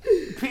rat.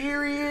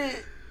 Period.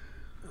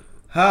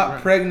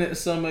 Hot pregnant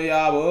some of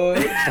y'all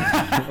boys.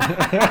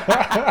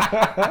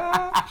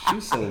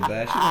 She's so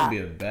bad. She's gonna be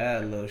a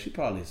bad little. She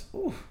probably.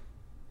 Oof.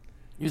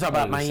 You talk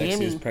about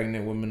Miami? Sexiest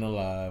pregnant woman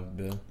alive,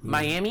 Bill.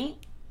 Miami?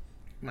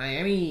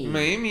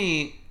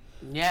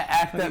 Yeah,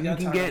 act up. You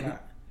can get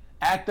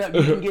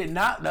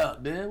knocked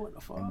up, dude. What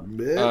the fuck?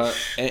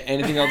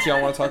 Anything else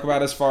y'all want to talk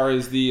about as far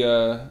as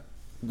the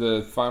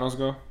finals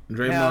go?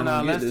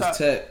 Draymond, get this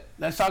tech.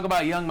 Let's talk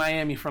about young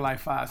Miami for like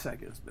 5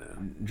 seconds,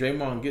 man.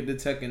 Draymond, get the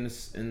tech in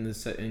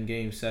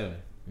game 7.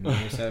 In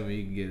game 7,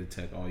 you can get a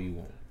tech all you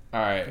want.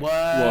 All right.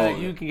 Well,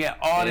 you can get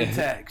all the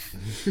techs.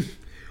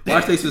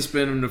 Watch they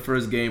suspend him the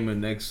first game of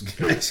next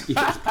year. No,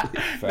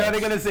 they're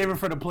gonna save it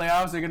for the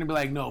playoffs. They're gonna be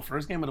like, no,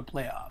 first game of the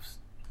playoffs.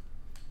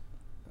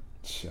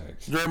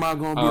 Checks. Draymond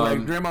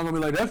gonna be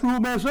like, that's rule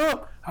mess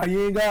up. How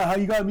you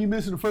got me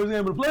missing the first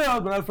game of the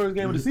playoffs, but not the first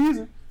game of the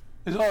season?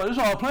 It's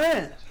all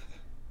plans.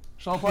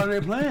 It's all part of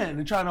their plan.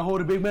 They're trying to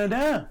hold a big man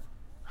down.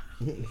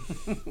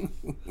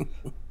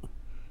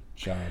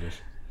 Childish.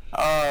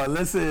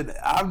 Listen,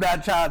 I'm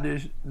not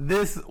childish.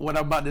 What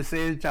I'm about to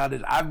say is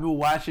childish. I've been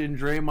watching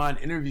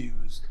Draymond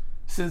interviews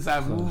since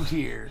I moved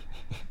here.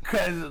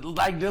 Cause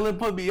like Dylan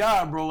put me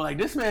on, bro. Like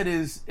this man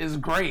is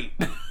great.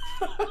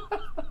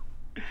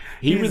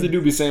 He really do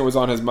be saying what's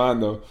on his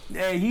mind though.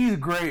 Yeah, he's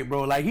great,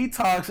 bro. Like he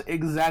talks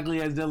exactly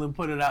as Dylan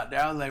put it out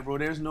there. I was like, bro,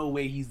 there's no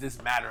way he's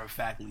this matter of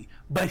factly,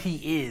 but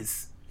he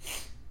is.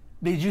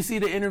 Did you see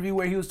the interview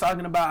where he was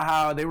talking about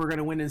how they were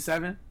gonna win in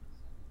 7?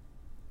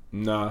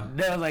 Nah.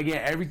 They was like,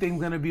 yeah,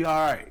 everything's gonna be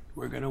all right.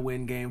 We're gonna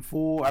win game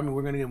 4. I mean,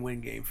 we're gonna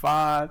win game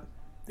 5.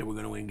 Then we're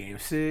gonna win game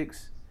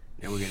 6.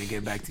 Then we're gonna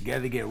get back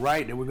together, get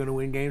right. Then we're gonna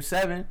win game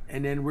 7,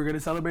 and then we're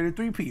gonna celebrate a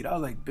 3-peat. I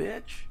was like,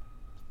 bitch.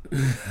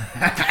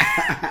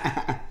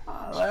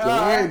 Like, all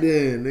right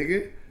then,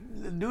 nigga.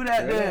 Do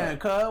that then,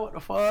 cuz. What the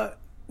fuck?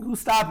 Who's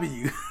stopping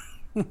you?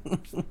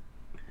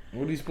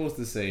 What are you supposed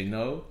to say?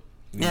 No.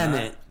 Yeah,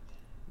 man.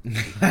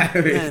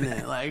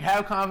 Like,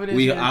 have confidence.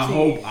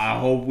 I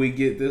hope we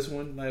get this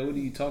one. Like, what are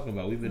you talking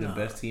about? We've been the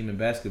best team in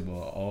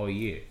basketball all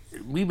year.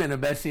 We've been the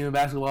best team in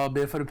basketball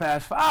been for the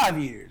past 5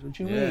 years. What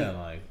you mean? Yeah,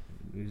 like,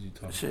 what are you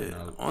talking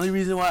about? Only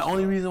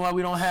reason why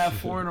we don't have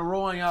 4 in a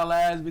row on y'all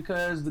ass is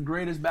because the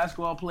greatest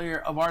basketball player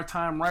of our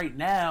time right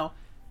now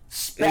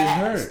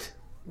spazzed.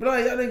 But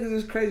like, y'all niggas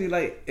is crazy.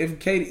 Like, if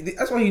KD,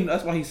 that's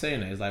why he's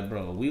saying that. It's like,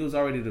 bro, we was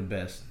already the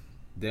best.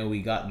 Then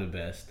we got the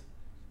best.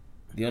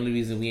 The only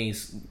reason we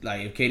ain't,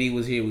 like, if KD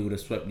was here, we would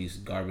have swept these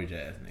garbage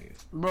ass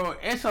niggas. Bro,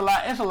 it's a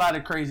lot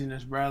of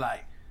craziness, bro.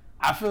 Like,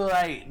 I feel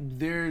like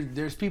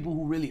there's people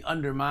who really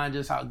undermine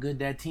just how good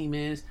that team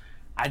is.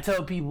 I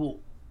tell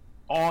people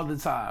all the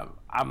time,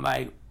 I'm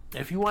like,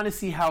 if you want to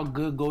see how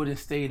good Golden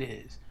State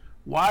is,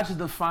 watch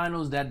the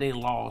finals that they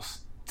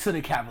lost to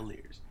the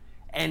Cavaliers.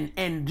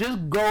 And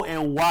just go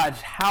and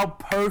watch how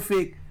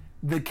perfect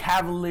the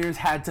Cavaliers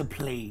had to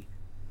play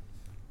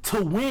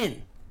to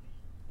win.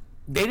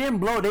 They didn't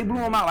blow. They blew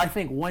them out, I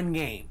think, 1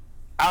 game.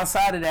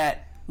 Outside of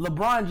that,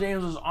 LeBron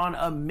James was on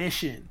a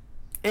mission.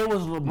 It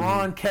was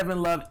LeBron, Kevin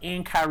Love,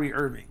 and Kyrie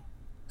Irving.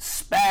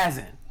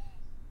 Spazzing.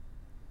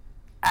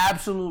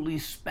 absolutely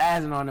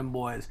spazzing on them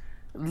boys.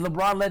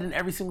 LeBron led in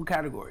every single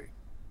category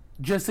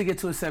just to get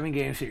to a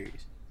 7-game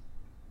series.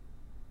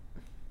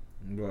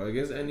 Bro, I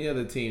guess any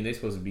other team, they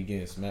supposed to be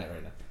getting smacked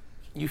right now.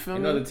 You feel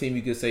Another me? team,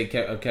 you could say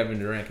Kevin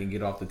Durant can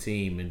get off the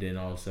team, and then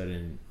all of a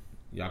sudden,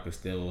 y'all could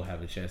still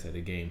have a chance at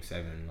a Game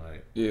 7.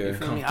 Like, Yeah. You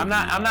feel me? I'm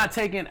not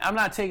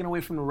taking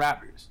away from the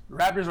Raptors. The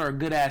Raptors are a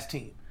good ass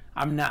team.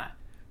 I'm not.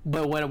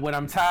 But what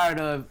I'm tired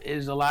of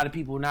is a lot of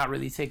people not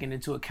really taking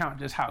into account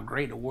just how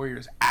great the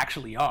Warriors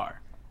actually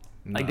are.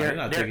 Like they're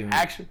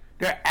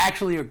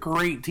actually a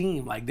great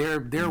team. Like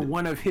they're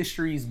one of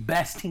history's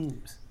best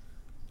teams.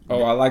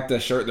 Oh, I like the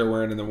shirt they're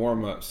wearing in the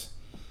warm-ups.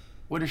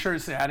 What did the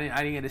shirt say? I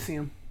didn't get to see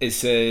him. It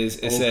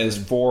says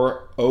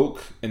for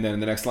Oak, and then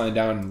the next line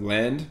down,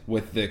 Land,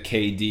 with the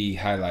KD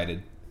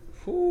highlighted.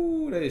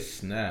 Ooh, they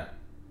snap.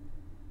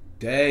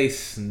 They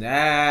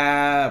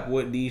snap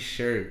with these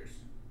shirts.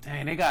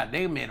 Dang,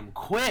 they made them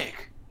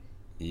quick.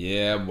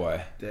 Yeah,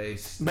 boy. They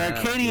snap.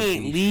 But KD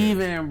ain't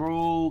leaving,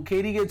 bro.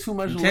 KD get too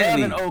much love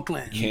in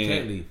Oakland.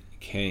 Can't leave.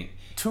 Can't.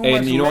 Too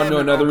And much you want love to know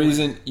in another Oakland.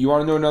 reason? You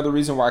want to know another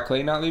reason why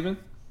Klay not leaving?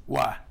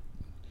 Why?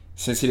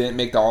 Since he didn't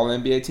make the All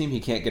NBA team, he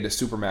can't get a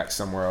Supermax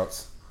somewhere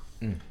else.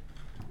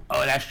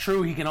 Oh, that's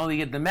true. He can only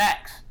get the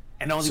max.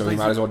 And only So he place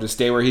might as well just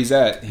stay where he's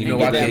at. He You can know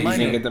get why the, that he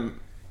money- can get them.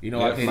 You know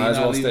Yeah, why KD might as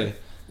not well leaving?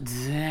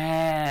 stay.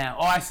 Damn.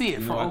 Oh, I see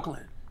it for know what?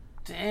 Oakland.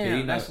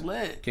 Damn, that's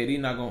lit. KD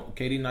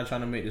not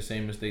trying to make the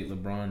same mistake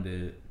LeBron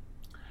did.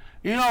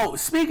 You know,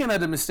 speaking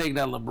of the mistake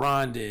that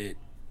LeBron did,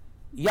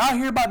 y'all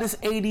hear about this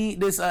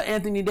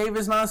Anthony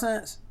Davis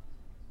nonsense?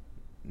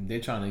 They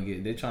trying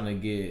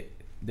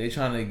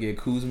to get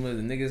Kuzma.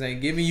 The niggas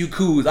ain't giving you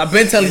Kuz. I've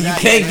been telling you, you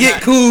can't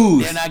get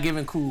Kuz. They're not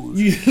giving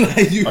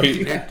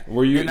Kuz.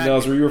 Were you not-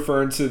 Nels? Were you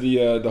referring to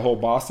the whole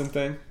Boston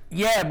thing?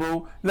 Yeah,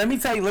 bro. Let me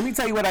tell you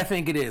what I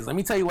think it is. Let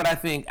me tell you what I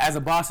think as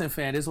a Boston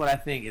fan. This is what I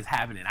think is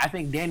happening. I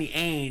think Danny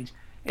Ainge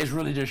is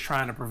really just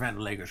trying to prevent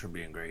the Lakers from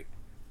being great.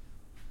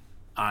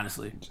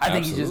 Honestly, I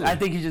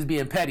think he's just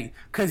being petty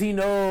because he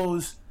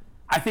knows.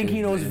 I think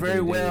he knows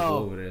very well.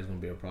 Over there is gonna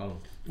be a problem.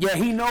 Yeah,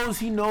 he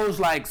knows.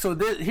 Like, so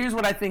here's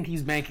what I think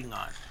he's banking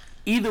on.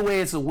 Either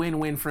way, it's a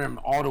win-win for him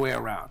all the way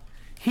around.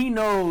 He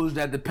knows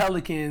that the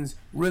Pelicans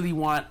really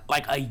want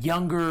like a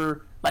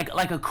younger, like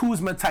a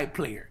Kuzma type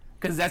player,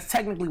 because that's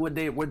technically what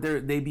they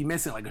be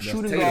missing, like a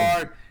shooting Tatum.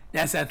 guard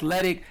that's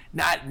athletic.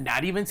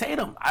 Not even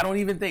Tatum. I don't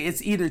even think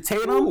it's either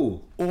Tatum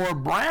Ooh. or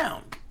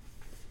Brown.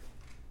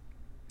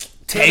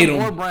 Tatum.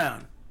 or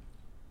Brown.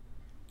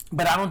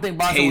 But I don't think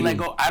Boston will let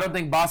go. I don't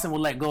think Boston will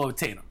let go of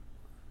Tatum.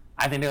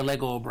 I think they'll let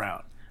go of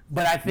Brown.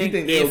 But I You think,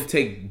 think they'll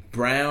take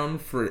Brown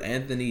for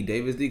Anthony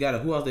Davis? They got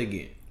who else they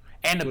get?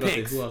 and the Who else?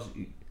 picks. Who else?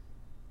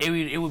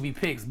 It would be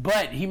picks.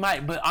 But he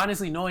might. But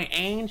honestly, knowing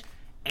Ainge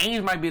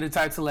might be the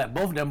type to let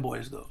both of them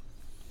boys go.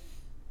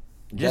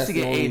 Just to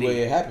get AD.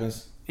 it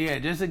happens. Yeah,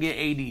 just to get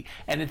AD.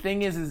 And the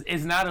thing is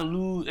it's not a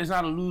lose. It's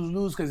not a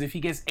lose because if he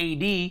gets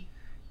AD,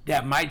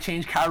 that might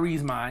change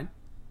Kyrie's mind.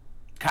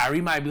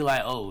 Kyrie might be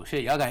like, "Oh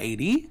shit, y'all got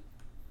AD?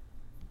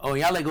 Oh,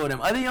 y'all let go of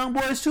them other young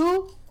boys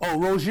too? Oh,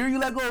 Rozier, you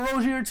let go of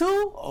Rozier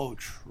too? Oh,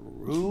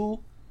 true.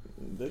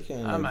 They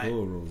can't I let might-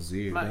 go of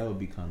Rozier. might- That would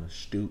be kind of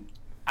stupid.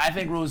 I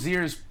think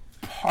Rozier is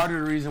part of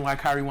the reason why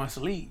Kyrie wants to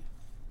leave.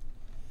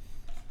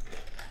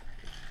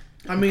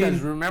 I Because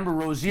mean, remember,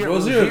 Rozier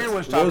Rozier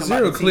was talking Rozier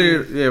about the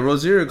cleared. team. Yeah,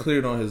 Rozier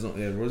cleared on his own.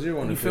 Yeah, Rozier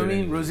wanted You to feel clear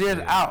me? it. Rozier's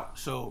Yeah. out.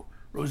 So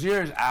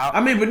Rozier's out.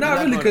 I mean, but not He's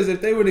really, gonna- because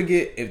if they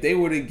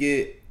were to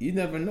get, you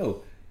never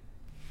know.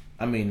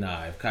 I mean,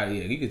 nah. If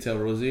Kyrie, you could tell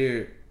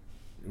Rozier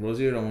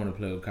don't want to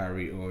play with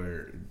Kyrie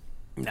or.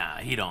 Nah,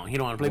 he don't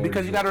want to play Or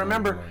because you got to or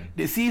remember Warren.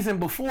 the season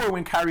before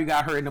when Kyrie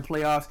got hurt in the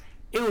playoffs,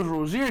 it was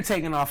Rozier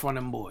taking off on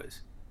them boys.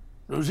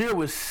 Rozier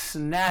was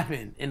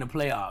snapping in the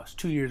playoffs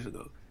 2 years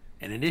ago,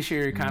 and then this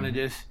year he kind of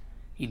just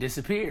he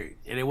disappeared,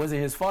 and it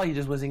wasn't his fault. He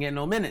just wasn't getting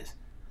no minutes.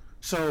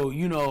 So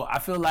I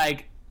feel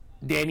like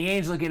Danny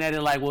Ainge looking at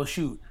it like, well,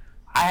 shoot,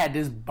 I had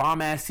this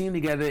bomb ass team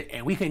together,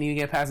 and we couldn't even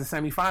get past the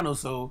semifinals,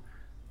 so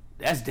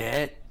that's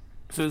dead.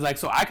 So it's like,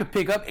 so I could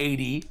pick up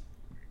AD,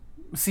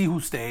 see who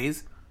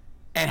stays,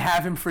 and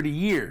have him for the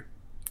year.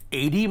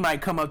 AD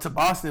might come up to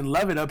Boston,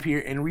 love it up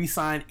here, and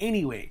re-sign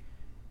anyway.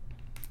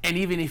 And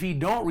even if he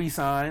don't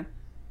re-sign,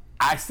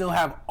 I still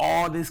have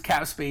all this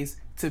cap space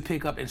to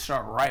pick up and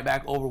start right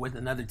back over with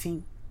another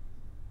team.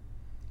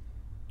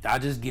 I'll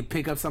just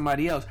pick up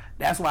somebody else.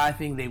 That's why I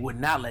think they would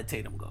not let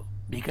Tatum go.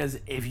 Because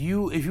if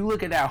you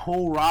look at that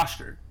whole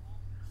roster,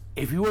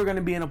 if you are going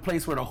to be in a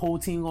place where the whole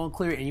team going to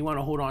clear and you want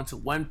to hold on to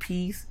one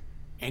piece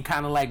and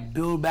kind of like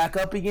build back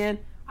up again,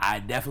 I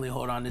definitely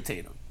hold on to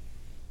Tatum.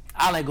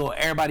 I let go of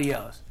everybody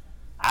else.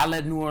 I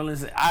let New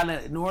Orleans,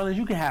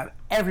 you can have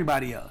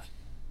everybody else.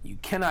 You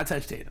cannot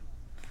touch Tatum.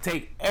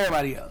 Take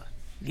everybody else.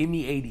 Give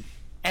me 80.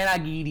 And I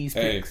give you these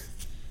Hey, picks.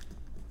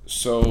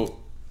 so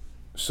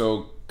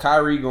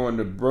Kyrie going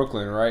to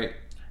Brooklyn, right?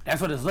 That's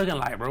what it's looking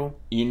like, bro.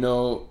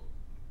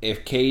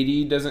 If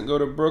KD doesn't go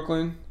to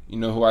Brooklyn, you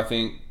know who I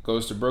think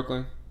goes to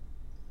Brooklyn?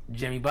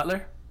 Jimmy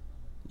Butler.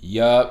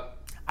 Yup.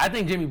 I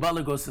think Jimmy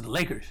Butler goes to the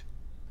Lakers.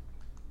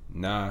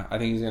 Nah, I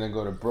think he's gonna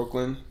go to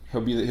Brooklyn.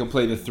 He'll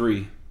play the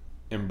 3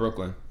 in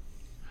Brooklyn.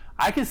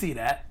 I can see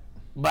that,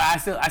 but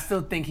I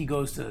still think he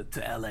goes to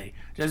LA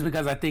just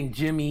because I think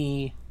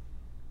Jimmy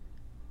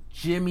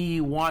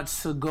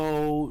wants to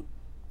go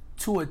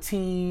to a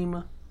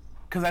team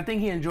because I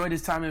think he enjoyed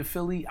his time in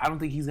Philly. I don't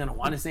think he's gonna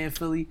want to stay in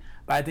Philly,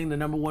 but I think the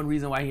number one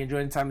reason why he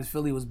enjoyed his time in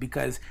Philly was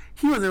because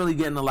he wasn't really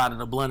getting a lot of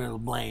the blunt of the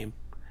blame.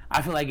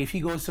 I feel like if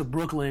he goes to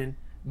Brooklyn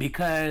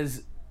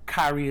because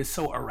Kyrie is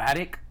so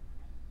erratic,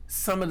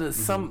 some of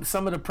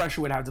the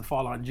pressure would have to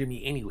fall on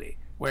Jimmy anyway.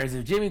 Whereas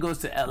if Jimmy goes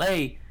to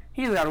LA,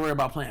 he doesn't got to worry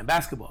about playing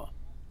basketball.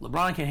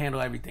 LeBron can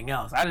handle everything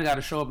else. I just got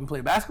to show up and play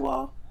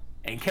basketball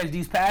and catch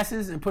these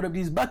passes and put up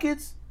these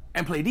buckets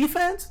and play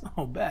defense.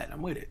 Oh, bet.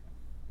 I'm with it.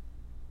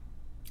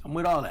 I'm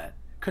with all that.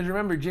 Because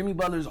remember, Jimmy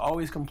Butler's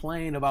always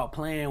complained about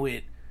playing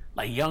with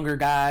like younger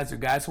guys or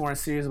guys who aren't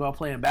serious about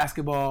playing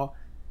basketball.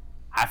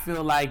 I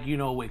feel like,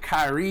 with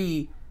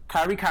Kyrie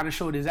kind of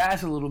showed his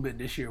ass a little bit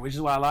this year, which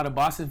is why a lot of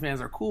Boston fans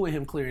are cool with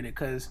him clearing it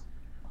because,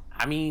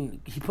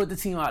 he put the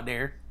team out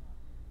there.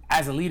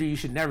 As a leader, you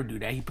should never do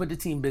that. He put the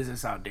team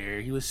business out there.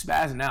 He was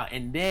spazzing out.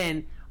 And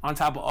then, on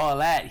top of all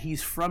that,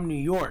 he's from New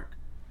York.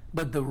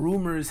 But the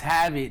rumors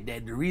have it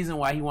that the reason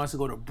why he wants to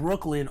go to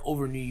Brooklyn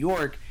over New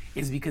York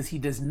is because he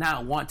does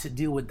not want to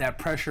deal with that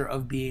pressure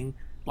of being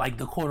like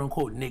the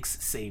quote-unquote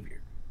Knicks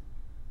savior.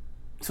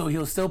 So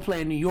he'll still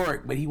play in New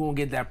York, but he won't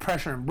get that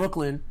pressure in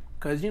Brooklyn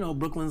because,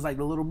 Brooklyn's like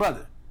the little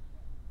brother.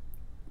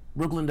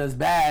 Brooklyn does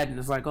bad, and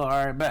it's like, oh,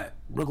 all right, bet.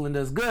 Brooklyn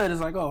does good, it's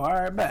like, oh, all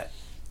right, bet.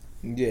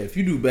 Yeah, if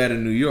you do bad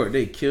in New York,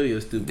 they kill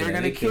your stupid. They're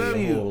gonna kill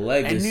you. Whole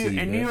legacy,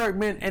 and New York,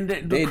 man, and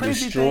the they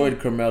crazy destroyed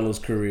thing, Carmelo's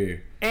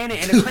career. And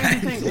the crazy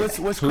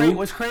thing,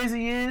 what's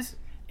crazy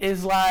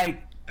is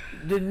like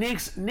the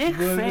Knicks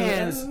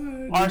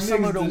fans are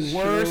some of the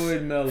worst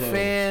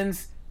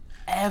fans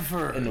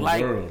ever. In the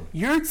like world.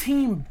 Your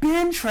team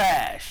been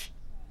trash.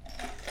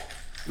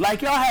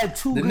 Like y'all had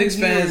two. The good Knicks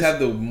years.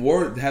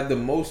 fans have the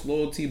most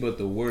loyalty, but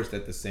the worst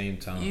at the same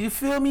time. You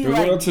feel me? They're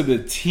like loyal to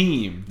the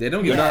team. They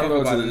don't give a fuck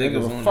about the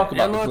niggas on fuck it. about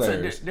they're the loyal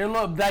players. to, they're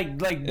loyal, like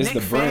It's Knicks the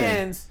brand.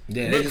 fans.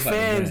 Yeah, Knicks just like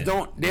fans the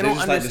don't They're don't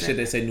just understand. like the shit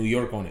that say New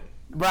York on it.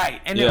 Right,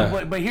 and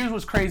Yeah. but here's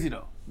what's crazy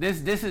though.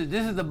 This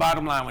is the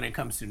bottom line when it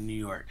comes to New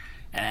York,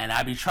 and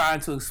I be trying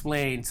to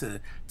explain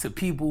to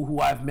people who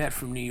I've met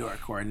from New York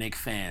who are Knicks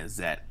fans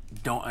that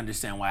don't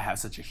understand why I have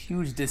such a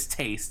huge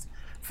distaste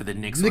for the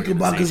Knicks.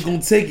 Knickerbocker's organization.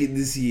 gonna take it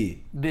this year.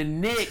 The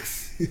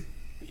Knicks,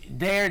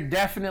 they're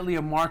definitely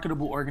a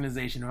marketable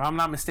organization. If I'm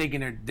not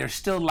mistaken, they're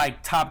still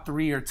like top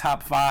 3 or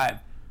top 5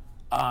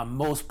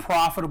 most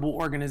profitable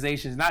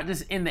organizations, not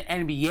just in the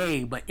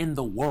NBA but in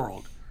the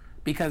world.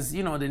 Because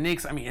the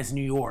Knicks, it's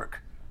New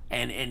York,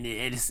 and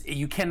it's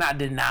you cannot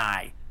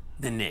deny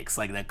the Knicks.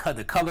 Like the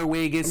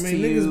colorway gets to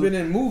you. Niggas been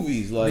in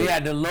movies like Yeah,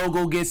 the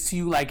logo gets to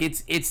you. Like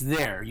it's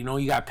there.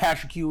 You got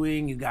Patrick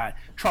Ewing, you got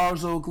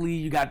Charles Oakley,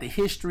 you got the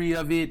history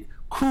of it.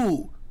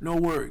 Cool, no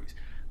worries.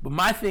 But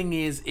my thing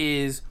is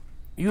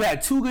you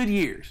had 2 good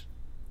years.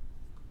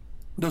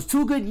 Those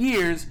 2 good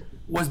years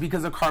was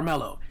because of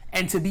Carmelo.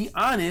 And to be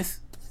honest,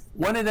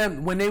 one of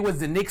them, when they was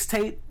the Knicks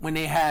tape, when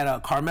they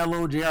had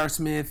Carmelo, J.R.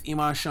 Smith,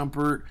 Iman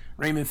Shumpert,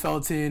 Raymond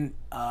Felton,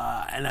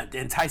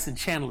 and Tyson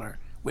Chandler,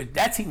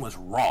 that team was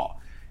raw.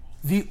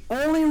 The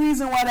only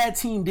reason why that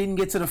team didn't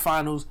get to the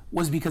finals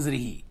was because of the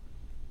Heat.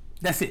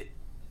 That's it.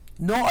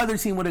 No other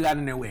team would have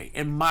gotten in their way,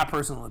 in my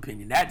personal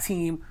opinion. That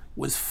team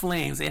was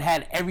flames. It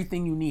had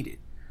everything you needed.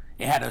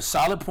 It had a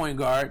solid point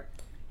guard.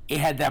 It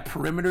had that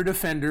perimeter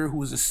defender who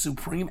was a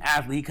supreme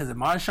athlete because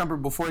Iman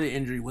Shumpert, before the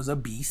injury, was a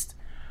beast.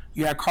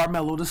 You had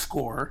Carmelo, the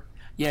scorer.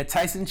 You had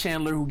Tyson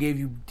Chandler, who gave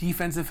you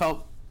defensive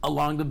help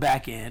along the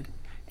back end.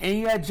 And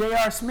you had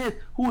J.R. Smith,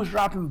 who was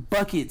dropping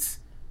buckets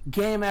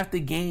game after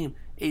game.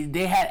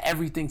 They had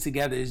everything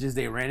together. It's just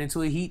they ran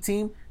into a Heat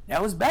team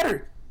that was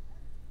better.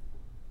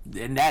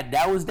 And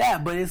that was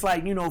that. But it's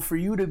like, for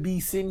you to be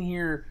sitting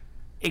here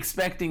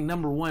expecting,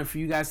 number one, for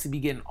you guys to be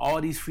getting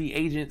all these free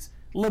agents.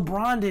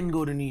 LeBron didn't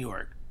go to New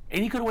York.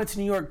 And he could have went to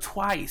New York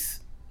twice.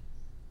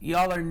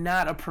 Y'all are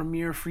not a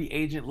premier free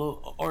agent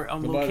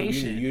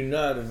location. You're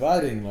not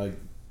inviting like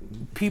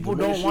People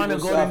don't want to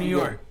go to New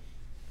York.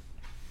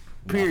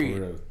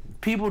 Period.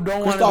 People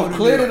don't want to go to New York. Kristaps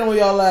cleared it on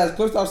y'all last.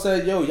 Kristaps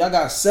said, "Yo, y'all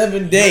got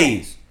 7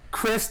 days.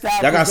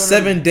 Kristaps, Y'all got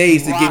 7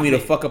 days to get me the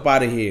fuck up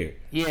out of here,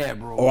 Yeah,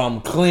 bro. or I'm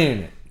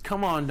clearing it.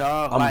 Come on,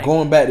 dog. I'm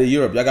going back to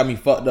Europe. Y'all got me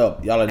fucked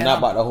up. Y'all are not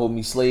about to hold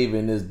me slave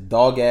in this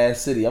dog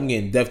ass city. I'm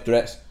getting death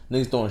threats.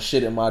 Niggas throwing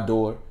shit at my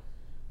door.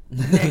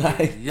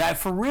 Yeah,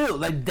 for real.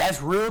 Like,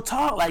 that's real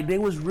talk. Like, they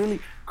was really...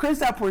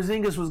 Kristaps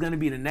Porzingis was going to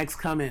be the next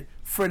coming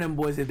for them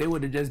boys if they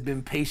would have just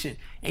been patient.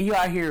 And you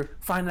out here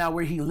finding out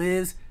where he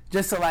lives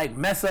just to, like,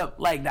 mess up,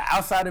 like, the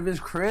outside of his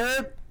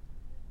crib.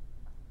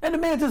 And the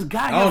man just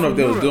got I don't know if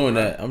they was Europe, doing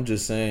bro. that. I'm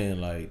just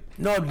saying, like...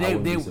 No, I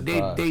wouldn't be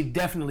surprised. they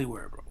definitely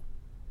were, bro.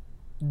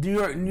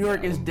 New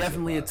York is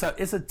definitely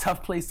it's a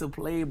tough place to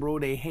play, bro.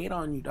 They hate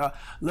on you, dog.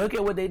 Look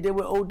at what they did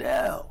with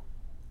Odell.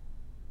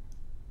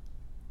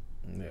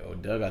 Yeah,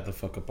 Odell got the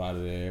fuck up out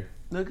of there.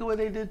 Look at what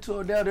they did to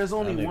Odell. There's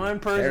only That nigga one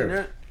person.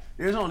 terrible.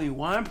 There's only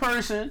one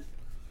person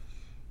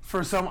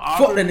for some Fuck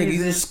awkward that nigga.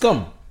 He's a reason.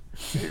 scum.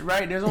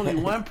 Right? There's only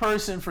one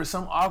person for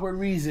some awkward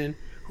reason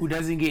who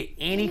doesn't get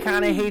any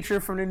kind of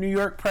hatred from the New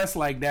York press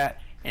like that,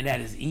 and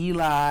that is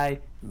Eli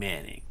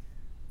Manning.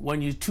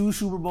 Won you 2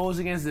 Super Bowls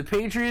against the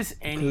Patriots,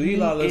 and he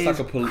Eli looks is,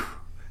 like a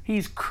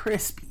he's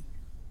crispy,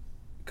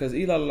 Because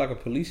Eli look like a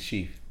police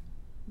chief.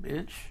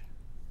 bitch.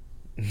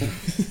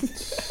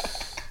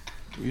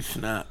 You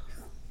snap.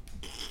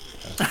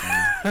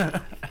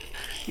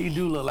 He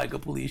do look like a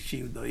police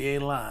chief, though. You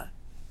ain't lying.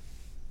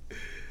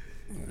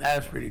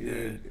 That's pretty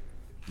good.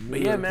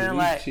 But yeah, man, police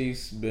like,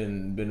 chief's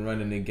been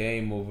running the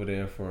game over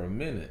there for a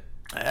minute.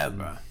 yeah,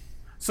 bro.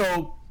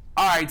 So,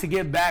 all right, to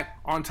get back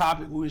on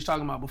topic, we was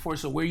talking about before.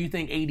 So, where you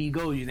think AD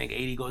goes? You think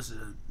AD goes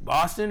to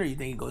Boston, or you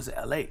think he goes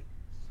to LA?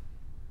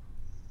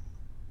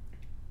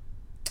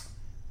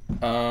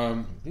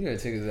 You gotta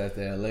take us out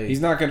to LA. He's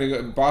not gonna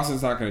go.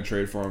 Boston's not gonna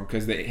trade for him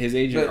because his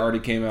agent But- already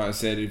came out and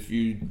said if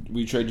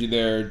we trade you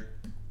there,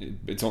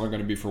 it's only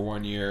gonna be for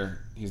 1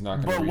 year. He's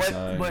not gonna But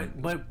resign.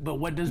 but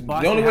what does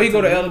Boston? only have way he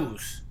go to LA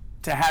lose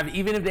to have,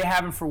 even if they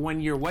have him for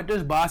 1 year, what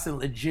does Boston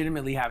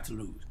legitimately have to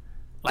lose?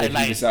 if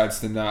he decides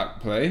to not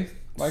play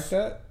like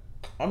that,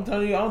 I'm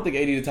telling you, I don't think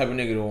AD the type of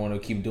nigga that want to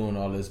keep doing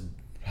all this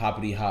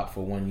hoppity hop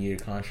for 1 year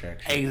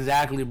contract shit.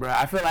 Exactly, bro.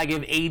 I feel like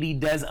if AD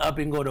does up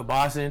and go to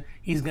Boston,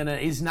 he's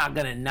not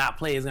gonna not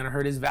play. It's gonna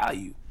hurt his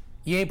value.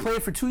 You ain't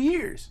played for 2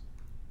 years.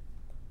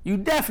 You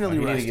definitely He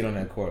need to rushed get it. on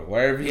that court.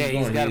 Wherever he's Yeah, he's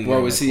going, he gotta need to play. get well,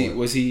 on was that he court.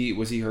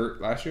 was he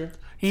hurt last year?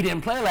 He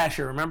didn't play last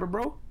year. Remember,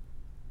 bro?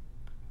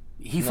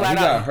 He No, flat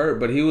he out got hurt,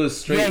 but he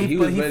was straight. Yeah, he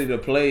but was ready to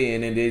play,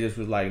 and then they just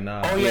was like,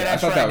 nah. Oh, yeah,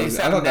 that's I thought right. that They was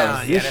sat I him thought that down.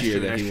 was Yeah, this that's year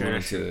true, that that's he true, wanted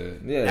that's true.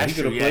 to. Yeah, That's he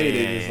could have true. played.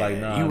 Yeah, They just like,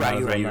 nah. You might right. as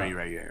You well right. not. You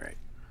right. You right.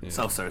 Yeah.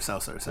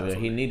 Self-serve. Yeah,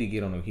 he need to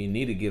get on. He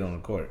need to get on the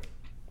court.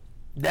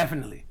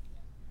 Definitely.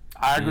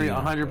 I agree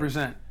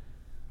 100%.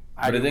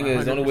 But the thing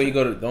is, the only way he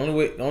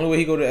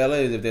go to LA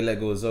is if they let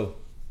go of Zoe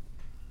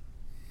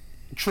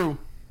True.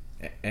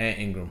 and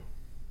Ingram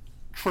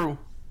True.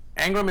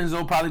 Ingram and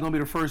Zoe probably gonna be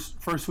the first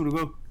two to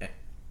go.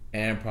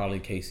 and probably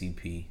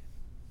KCP.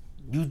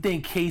 You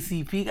think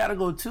KCP gotta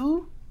go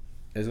too?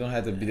 It's gonna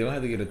have to be. They're gonna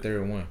have to get a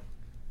third one.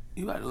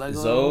 You gotta let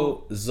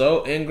go.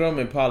 Zoe, Ingram,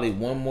 and probably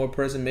one more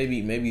person.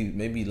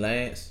 Maybe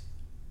Lance.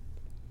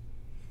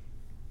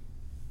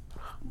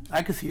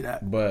 I can see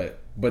that. But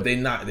they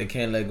not. They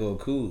can't let go of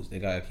Kuz. They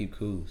gotta keep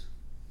Kuz.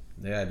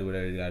 They gotta do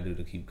whatever they gotta do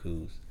to keep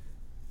Kuz.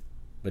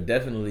 But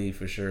definitely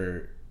for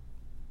sure,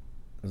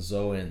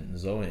 Zoe and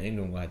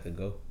Ingram gonna have to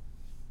go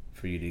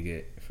for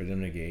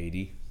them to get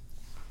AD.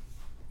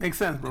 Makes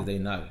sense, bro.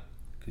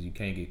 Because you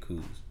can't get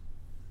Kuz.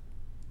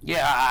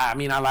 Yeah, I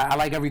mean, I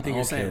like everything I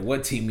you're don't care saying.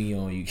 what team you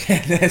on, you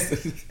can't.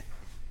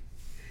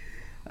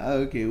 I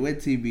don't care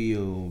what team you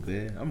on,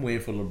 man. I'm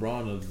waiting for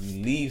LeBron to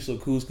leave so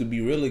Kuz could be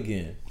real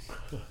again.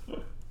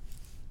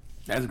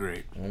 That's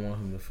great. I don't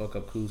want him to fuck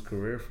up Kuz's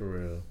career for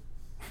real.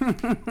 I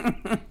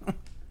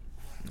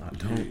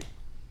don't.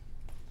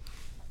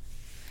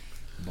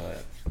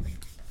 But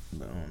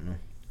I don't know.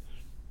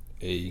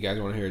 Hey, you guys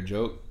want to hear a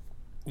joke?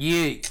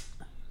 Yeah.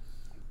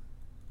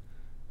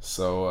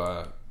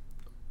 So,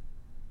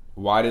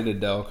 why did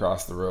Adele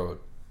cross the road?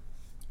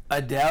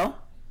 Adele?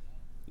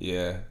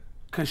 Yeah.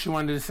 Because she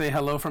wanted to say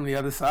hello from the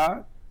other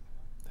side?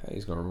 Hey,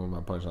 he's gonna ruin my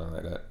punchline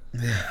like that.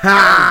 Is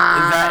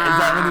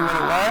that really what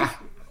it was?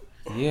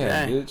 Yeah,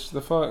 Dang. bitch.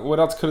 The fuck? What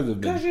else could it have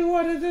been? She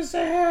wanted to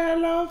say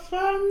hello from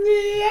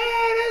the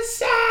other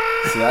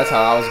side. See, that's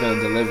how I was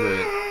gonna deliver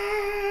it.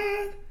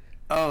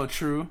 Oh,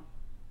 true.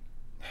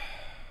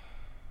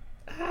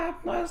 I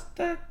must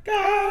have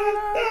got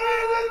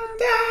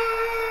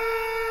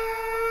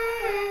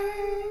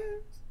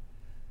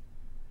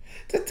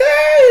to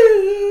tell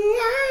you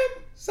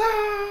I'm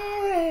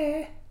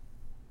sorry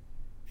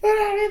for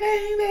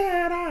everything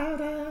that I've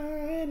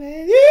done,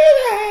 and you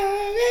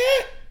love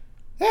it.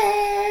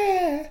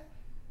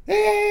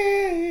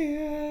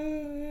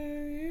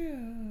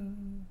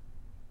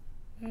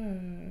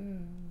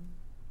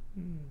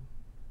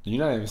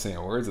 You're not even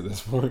saying words at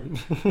this point.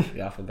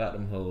 Yeah, I forgot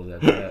them hoes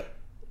after that.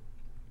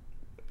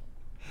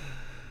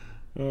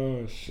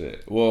 Oh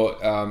shit. Well,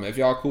 if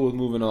y'all cool with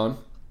moving on.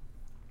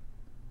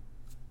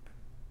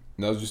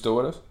 Nose, you still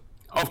with us?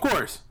 Of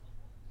course.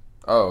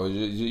 Oh,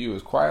 you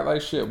was quiet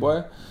like shit,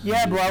 boy.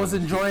 Yeah, bro. I was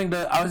enjoying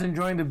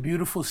the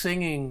beautiful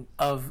singing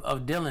of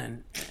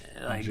Dylan.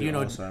 Like, you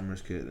know,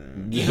 Alzheimer's kid.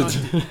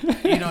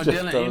 Dylan.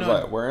 I was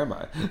like, where am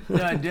I?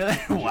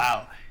 Dylan.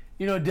 Wow.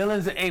 You know,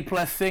 Dylan's an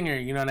A+ singer.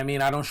 You know what I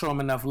mean? I don't show him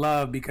enough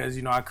love because,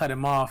 you know, I cut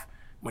him off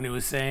when he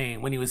was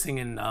singing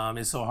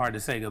It's So Hard to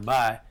Say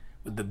Goodbye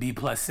with the B+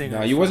 singer.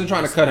 No, you wasn't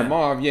trying to cut him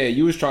off. Yeah,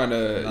 you was trying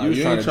to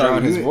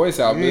drown his voice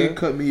out, You man. ain't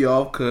cut me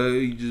off because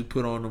you just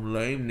put on them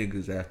lame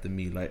niggas after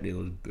me like they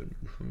was good.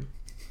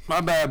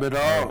 My bad, but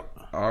dog.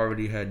 I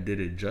already did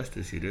it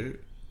justice, you did.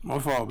 My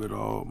fault, but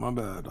dog. My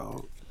bad,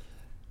 dog.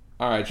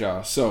 All right,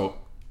 y'all. So,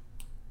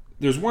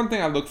 there's one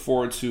thing I look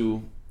forward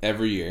to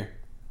every year,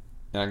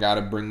 and I got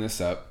to bring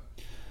this up.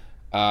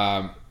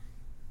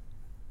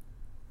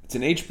 It's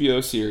an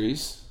HBO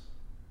series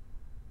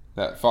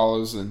that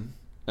follows an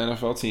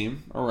NFL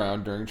team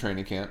around during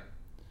training camp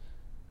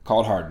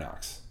called Hard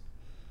Knocks.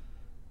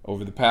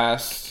 Over the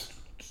past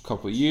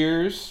couple of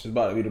years, It's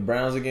about to be the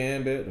Browns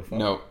again, bitch. The fuck?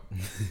 no.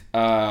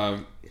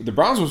 The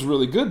Browns was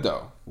really good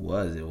though. It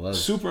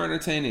was Super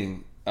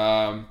entertaining.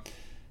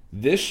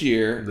 This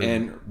year, the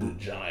and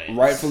Giants.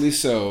 rightfully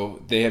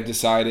so, they have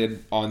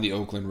decided on the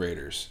Oakland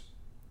Raiders.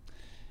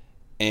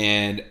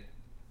 And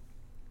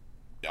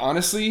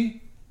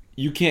honestly,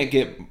 you can't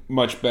get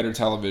much better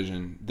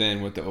television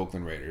than with the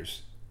Oakland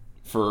Raiders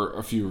for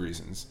a few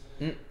reasons.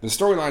 The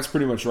storylines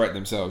pretty much write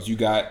themselves. You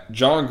got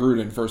John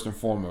Gruden, first and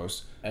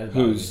foremost, That's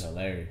who's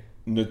hilarious.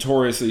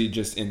 notoriously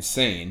just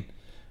insane.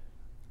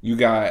 You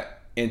got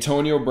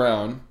Antonio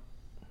Brown,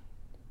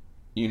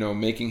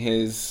 making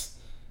his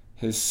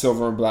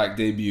silver and black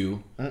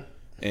debut,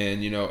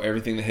 and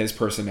everything that his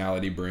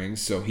personality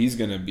brings. So he's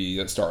gonna be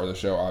the star of the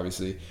show,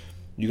 obviously.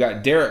 You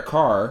got Derek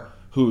Carr,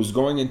 who's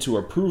going into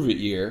a prove it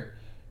year,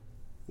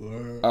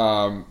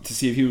 to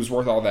see if he was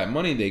worth all that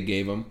money they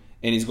gave him,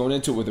 and he's going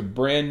into it with a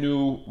brand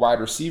new wide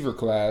receiver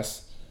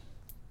class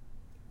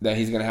that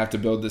he's gonna have to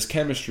build this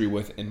chemistry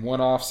with in one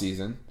off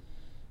season.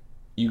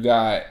 You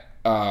got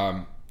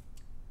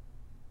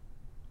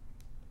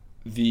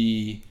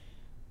the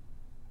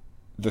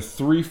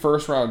 3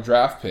 first-round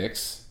draft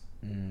picks,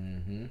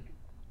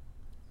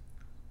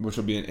 which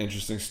will be an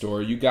interesting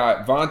story. You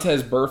got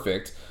Vontaze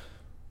Burfict,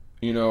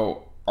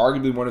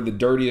 arguably one of the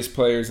dirtiest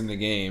players in the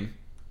game.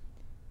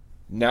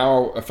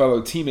 Now a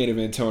fellow teammate of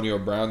Antonio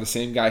Brown, the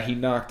same guy he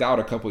knocked out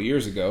a couple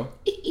years ago.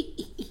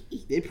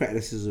 Their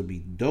practices will be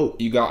dope.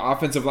 You got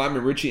offensive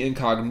lineman Richie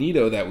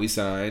Incognito that we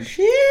signed,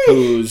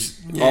 who's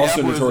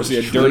also notoriously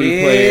a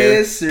dirty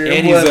player. Sir.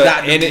 And Boy, he's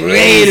got the a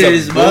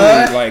Raiders, bully.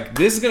 bud. Like,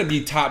 this is going to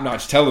be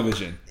top-notch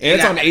television. And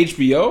it's on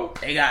HBO.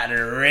 They got the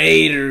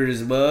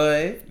Raiders,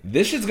 boy.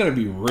 This shit's going to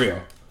be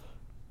real.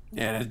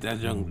 Yeah, that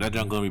junk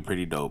gonna be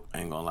pretty dope. I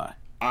ain't gonna lie.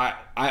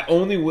 I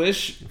only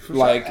wish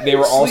they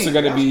were also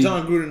going to be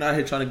John Gruden out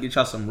here trying to get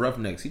y'all some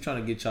roughnecks. He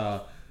trying to get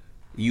y'all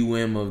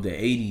of the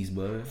 80s,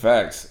 bud.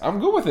 facts. I'm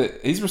good with it.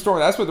 He's restoring.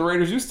 That's what the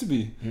Raiders used to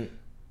be.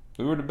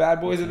 We were the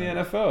bad boys of the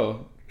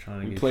NFL.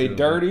 We played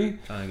dirty.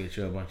 Trying to get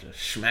you a bunch of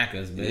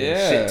schmackers, man.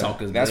 Yeah, Shit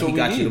talkers, that's man. what He we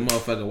got you need. the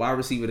motherfucking wide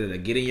receiver that'll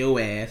get in your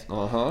ass. The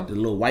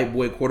little white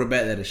boy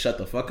quarterback that'll shut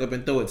the fuck up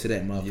and throw it to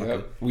that motherfucker.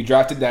 Yep. We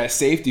drafted that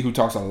safety who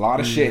talks a lot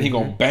of shit. And he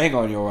gonna bang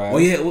on your ass. Oh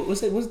yeah,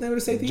 what's the name of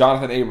the safety?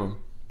 Jonathan Abram.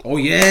 Oh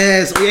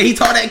yes, oh yeah, he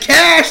taught that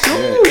cash too.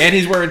 Yeah. And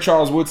he's wearing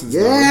Charles Woodson's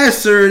number. Yes,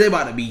 sir. They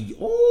about to be.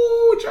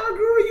 Oh, John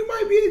Gruden, you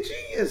might be a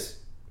genius.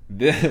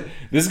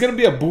 This is gonna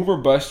be a boomer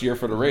bust year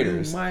for the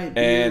Raiders. might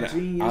be and a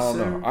genius, I don't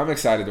sir. know. I'm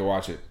excited to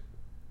watch it.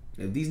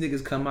 If these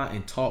niggas come out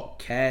and talk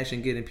cash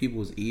and get in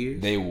people's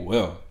ears, They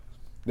will.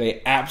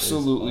 They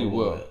absolutely it's over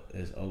will. with.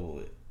 It's over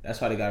with.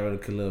 That's why they got rid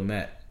of Khalil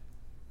Mack.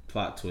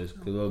 Plot twist.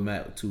 Khalil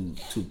Mack too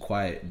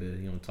quiet, but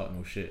he don't talk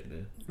no shit,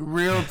 man.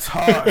 Real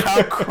talk.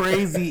 How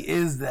crazy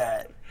is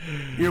that?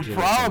 You're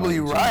probably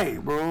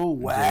right, bro.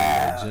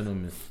 Wow.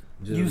 Gentlemen.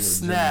 You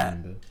snap.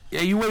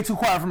 Yeah, you way too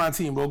quiet for my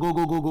team, bro. Go.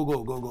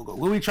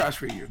 What we trash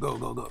for you?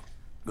 Go.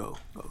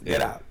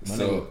 Get out.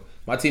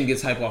 My team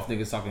gets hype off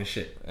niggas talking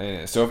shit.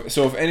 Yeah, so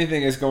if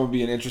anything, it's going to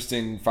be an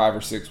interesting 5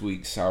 or 6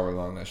 weeks, however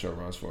long that show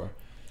runs for.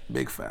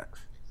 Big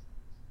facts.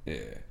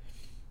 Yeah.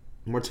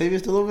 Martavius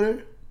still over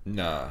there?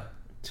 Nah.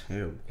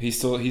 Terrible. He's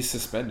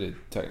suspended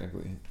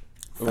technically.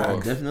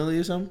 Definitely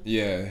or something?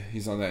 Yeah,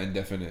 he's on that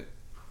indefinite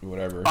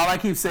whatever. All I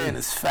keep saying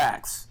is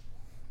facts.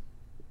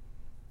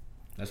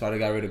 That's why they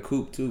got rid of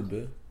Coop too,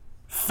 bitch. Yeah,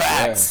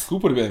 Facts.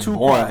 Coop would have been Too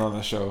boring quiet. on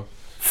the show. Coop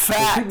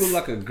Facts. look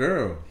like a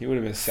girl. He would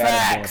have been sad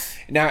and boring. Facts.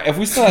 Now, if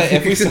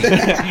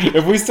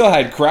we still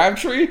had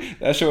Crabtree,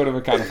 that show would have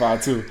been kind of fun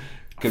too,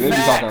 because they'd be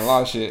talking a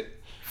lot of shit.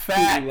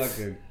 Facts. Like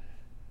a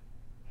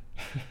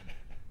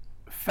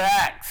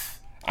Facts.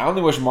 I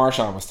only wish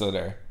Marshawn was still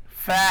there,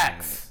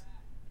 Facts.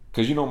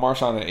 because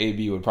Marshawn and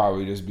AB would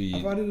probably just be.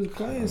 I thought he was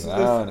playing.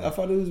 I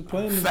thought he was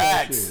playing. This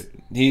Facts. shit.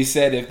 He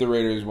said if the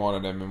Raiders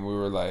wanted him, and we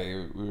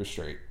were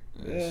straight.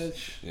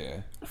 Bitch.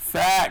 Yeah,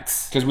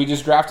 Facts. because we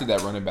just drafted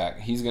that running back.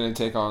 He's gonna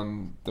take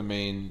on the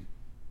main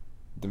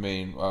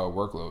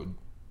workload.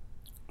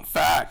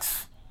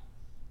 Facts.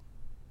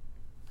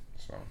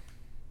 So,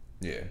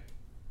 yeah.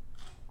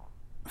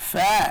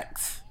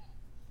 Facts.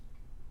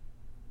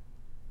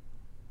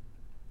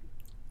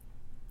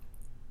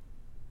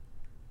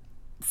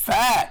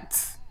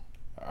 Facts.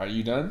 Are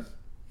you done?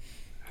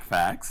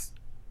 Facts.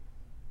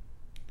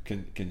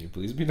 Can you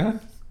please be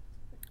done?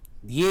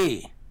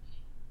 Yeah.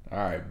 All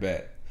right,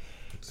 bet.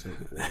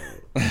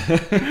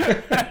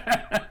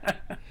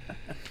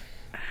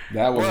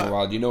 That wasn't What?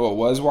 wild. You know what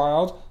was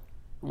wild?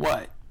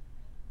 What?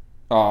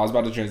 Oh, I was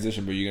about to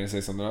transition, but you gonna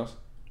say something else?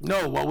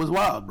 No, what was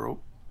wild, bro?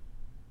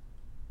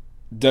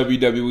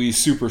 WWE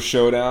Super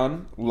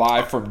Showdown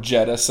live from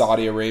Jeddah,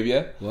 Saudi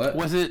Arabia. What?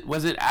 Was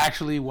it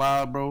actually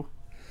wild, bro?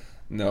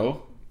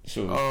 No,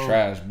 shit was Oh.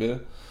 trash,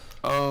 Bill.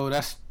 Oh,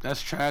 that's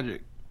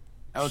tragic.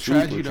 That was Super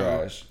tragedy, though.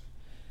 trash.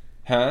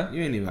 Huh?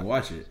 You ain't even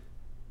watch it.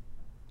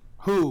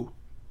 Who?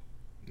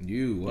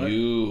 You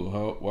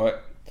what?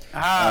 What?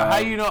 How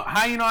you know?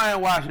 How you know I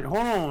ain't watch it?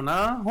 Hold on,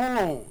 nah. Hold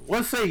on.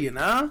 What say you,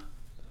 nah?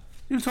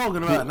 You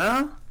talking about,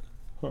 nah?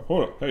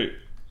 Hold up, hey,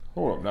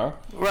 hold up now.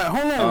 Right,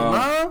 hold on,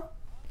 nah.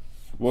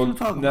 Well,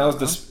 talking now,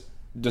 about,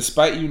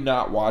 despite you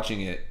not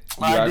watching it,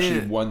 you I actually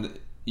did. won.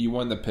 You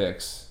won the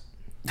picks.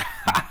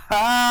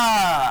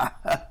 Ah.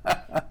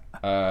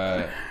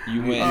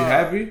 You went. You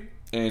happy?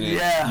 And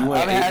Yeah, you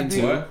went I'm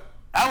 8-2. happy.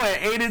 I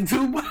went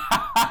 8-2.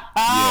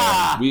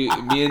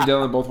 Yeah, me and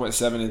Dylan both went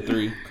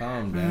 7-3.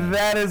 Calm down.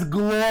 That is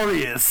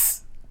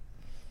glorious.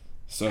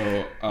 So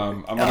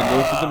I'm gonna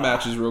go through the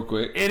matches real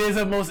quick. It is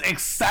the most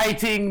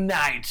exciting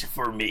night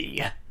for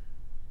me.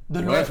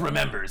 The North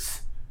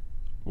remembers.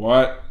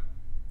 What?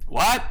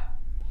 What?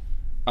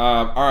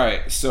 All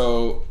right.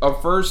 So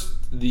up first,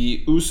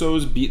 the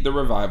Usos beat the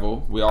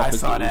Revival. We all picked the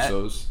saw that.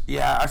 Usos.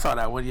 Yeah, I saw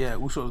that one. Yeah,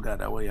 Usos got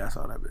that one. Yeah, I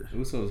saw that bitch.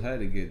 Usos had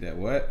to get that.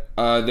 What?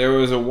 There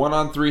was a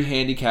 1-on-3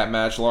 handicap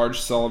match. Lars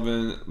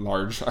Sullivan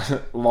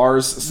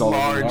versus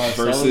Sullivan?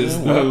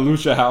 the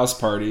Lucha House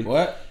Party.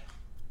 What?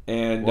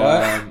 And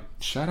What?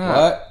 shut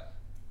up.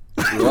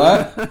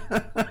 What?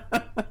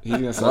 He's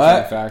gonna start What?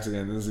 saying facts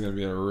again. This is gonna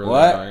be a really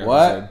annoying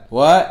episode.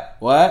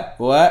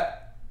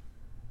 What?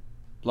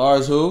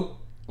 Lars who?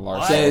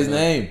 Lars Say his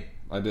Sullivan. name.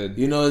 I did.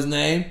 You know his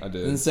name? I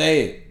did. Then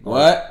say it.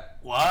 Lars. What?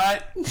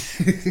 What?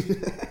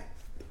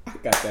 I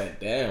got that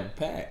damn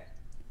pack.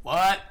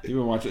 What? He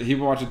been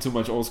watching too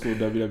much old school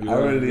WWE. I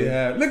really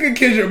have. Look at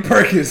Kendrick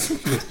Perkins.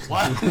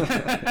 What?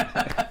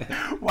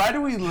 Why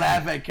do we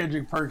laugh at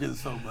Kendrick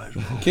Perkins so much,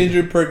 bro?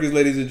 Kendrick Perkins,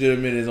 ladies and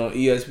gentlemen, is on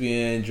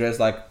ESPN dressed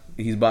like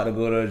he's about to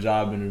go to a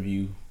job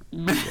interview.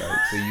 Right,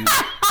 so you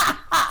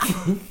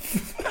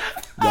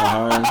Y'all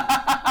hiring?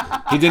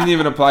 He didn't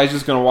even apply. He's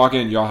just gonna walk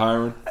in. Y'all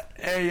hiring?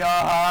 Hey, y'all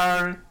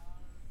hiring?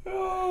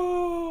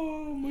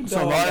 Oh, my So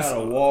dog Lars- got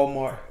a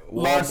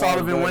Walmart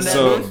Sullivan won that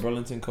So- bitch?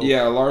 Burlington Coat.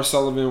 Yeah, Lars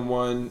Sullivan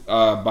won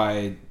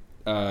by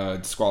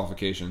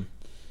disqualification.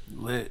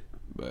 Lit.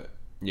 But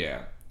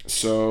yeah.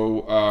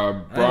 So I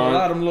ain't gonna Braun.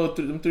 lie,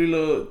 them three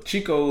little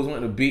Chicos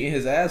went to beating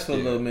his ass for a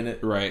little minute.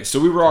 Right. So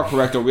we were all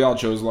correct. Though. We all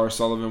chose Lars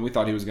Sullivan. We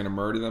thought he was going to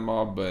murder them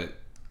all, but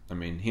I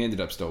mean, he ended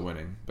up still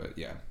winning. But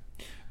yeah.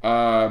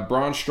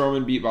 Braun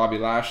Strowman beat Bobby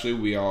Lashley.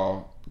 We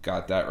all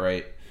got that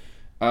right.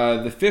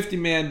 The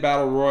 50-man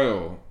battle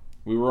royal.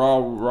 We were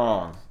all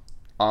wrong.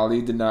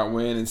 Ali did not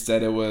win.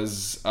 Instead, it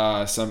was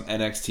some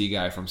NXT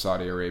guy from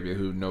Saudi Arabia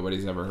who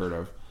nobody's ever heard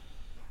of.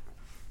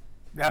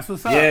 That's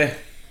what's up. Yeah,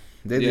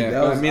 they did. Yeah,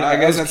 That but was, I mean, I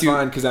guess was that's cute.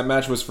 fine because that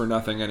match was for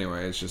nothing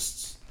anyway. It's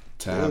just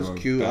to That have was a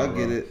cute. I battle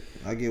get royal. it.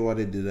 I get why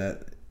they did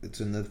that. It's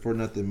a for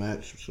nothing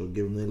match, so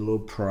give them a little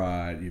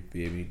pride. Pride, you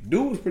feel me?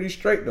 Dude was pretty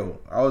straight though.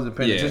 I wasn't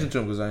paying Yeah. attention to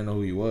him because I didn't know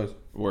who he was.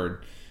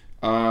 Word.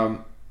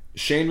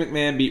 Shane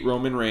McMahon beat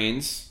Roman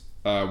Reigns.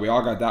 We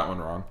all got that one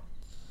wrong.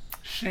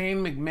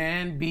 Shane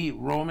McMahon beat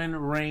Roman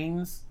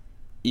Reigns.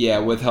 Yeah,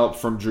 with help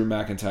from Drew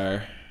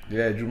McIntyre.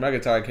 Yeah, Drew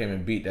McIntyre came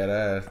and beat that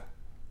ass.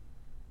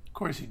 Of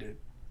course he did.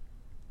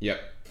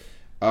 Yep.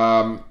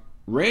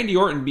 Randy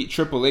Orton beat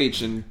Triple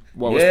H in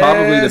what was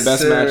probably the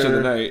best match of the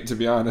sir. night, to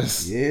be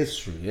honest. Yes,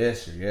 sir.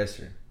 Yes, sir. Yes,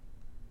 sir.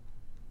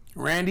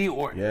 Randy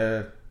Orton.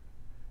 Yeah.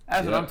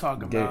 That's what Yep. I'm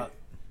talking Ga- about.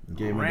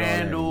 Gave my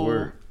Randall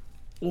word.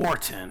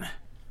 Orton.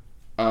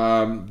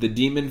 The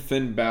Demon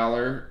Finn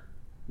Balor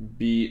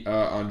beat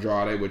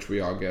Andrade, which we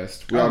all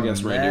guessed. We all I'm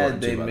guessed Randy mad Orton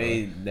they too, by the way.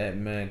 made that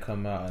man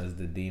come out as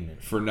the demon.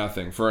 For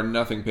a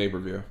nothing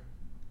pay-per-view.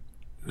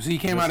 So he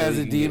came Just out so as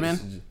he a can demon.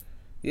 get-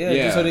 Yeah,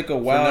 just so they could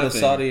wow the nothing.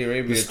 Saudi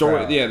Arabia The story,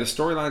 crowd. yeah, the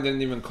storyline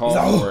didn't even call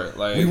Oh, for it.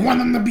 Like, we want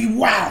them to be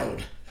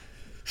wild.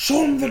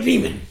 Show them the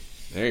demon.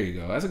 there you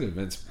go. That's a good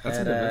Vince. That's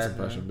a good Vince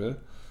impression, Bill.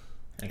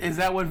 Is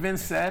that what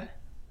Vince said?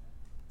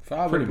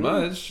 Probably. Pretty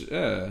much,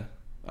 yeah.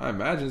 I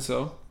imagine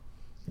so.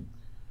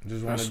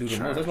 Just want to That's do the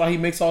trash. most. That's why he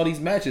makes all these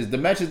matches. The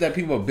matches that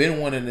people have been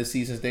wanting to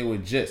see since they were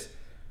just.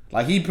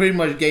 Like, he pretty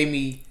much gave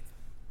me.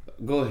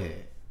 Go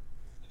ahead.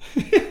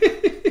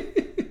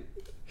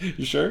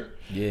 You sure?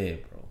 Yeah,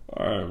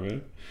 bro. All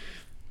right,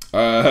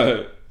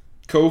 man.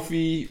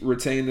 Kofi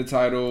retained the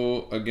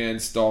title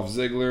against Dolph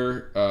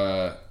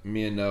Ziggler.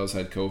 Me and Nels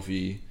had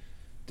Kofi.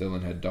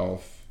 Dylan had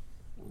Dolph.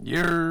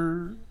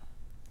 You're.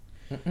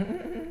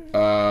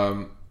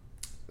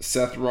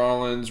 Seth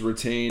Rollins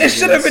retained. It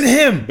should have been against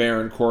him.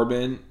 Baron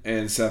Corbin,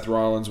 and Seth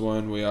Rollins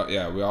won. We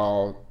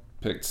all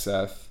picked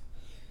Seth.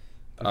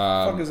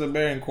 Fuck is a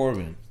Baron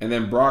Corbin? And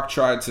then Brock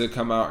tried to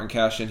come out and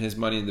cash in his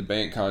Money in the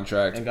Bank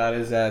contract. And got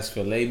his ass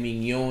filet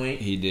mignon.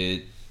 He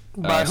did.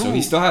 By So who?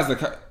 he still has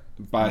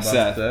by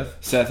Seth. Seth.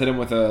 Seth hit him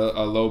with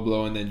a low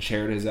blow and then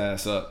chaired his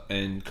ass up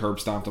and curb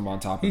stomped him on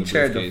top of He the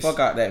chaired the briefcase. fuck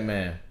out that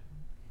man.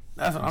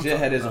 That's what I'm Jit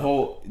talking had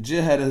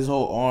his about.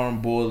 whole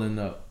arm boiling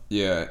up.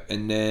 Yeah,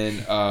 and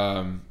then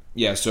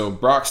so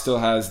Brock still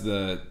has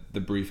the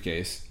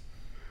briefcase.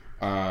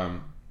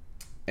 And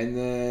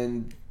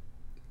then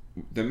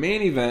the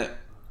main event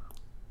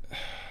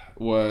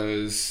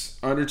was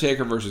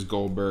Undertaker versus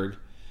Goldberg.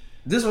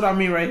 This is what I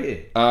mean right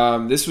here.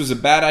 This was a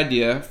bad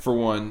idea, for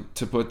one,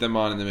 to put them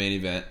on in the main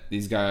event.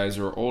 These guys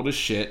are old as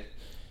shit.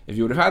 If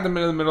you would have had them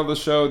in the middle of the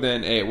show,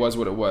 then hey, it was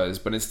what it was.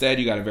 But instead,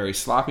 you got a very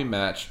sloppy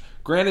match.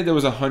 Granted, there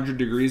was 100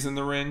 degrees in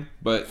the ring,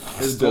 but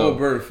It's still.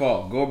 Goldberg's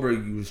fault.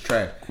 Goldberg was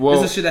trash. Well-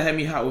 This is shit that had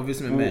me hot with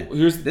Vince McMahon. Well,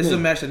 here's the this is a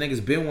thing. match that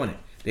niggas been wanting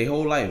their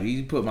whole life.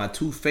 You put my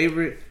two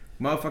favorite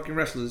motherfucking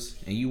wrestlers,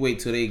 and you wait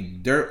till they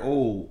dirt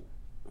old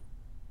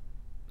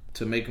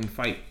to make them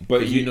fight. But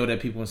But you- you know that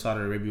people in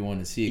Saudi Arabia want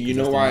to see it. 'cause You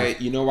know that's the why?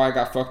 most- You know why I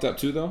got fucked up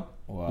too, though.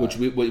 Why? Which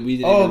we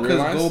didn't Oh, even because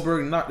realize.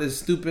 Goldberg knocked this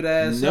stupid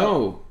ass. Up.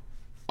 No,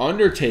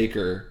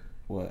 Undertaker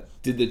What?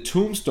 did the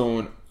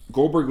tombstone.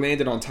 Goldberg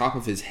landed on top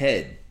of his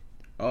head.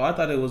 Oh, I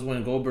thought it was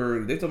when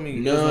Goldberg. They told me it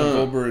was No. when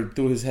Goldberg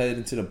threw his head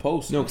into the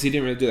post. No, because he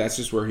didn't really do that. That's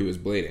just where he was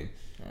blading.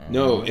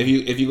 No, if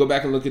you go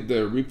back and look at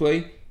the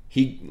replay,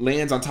 he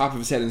lands on top of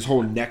his head and his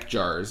whole neck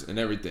jars and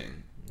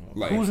everything.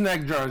 Like, Whose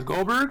neck jars?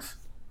 Goldberg's?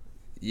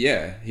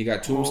 yeah, he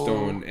got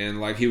tombstone and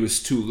like he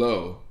was too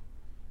low.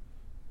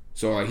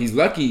 So like he's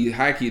lucky,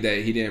 high key, that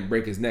he didn't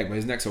break his neck, but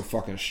his neck's so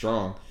fucking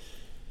strong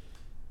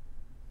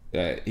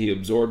that he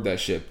absorbed that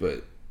shit.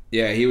 But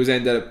yeah,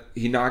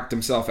 he knocked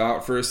himself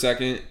out for a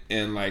second,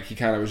 and like he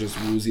kind of was just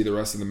woozy the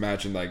rest of the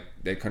match, and like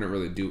they couldn't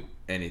really do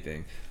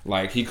anything.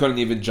 Like he couldn't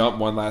even jump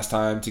one last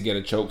time to get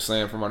a choke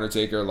slam from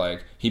Undertaker.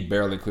 Like he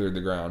barely cleared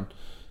the ground,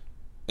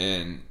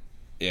 and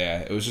yeah,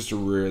 it was just a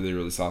really,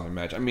 really solid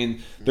match. I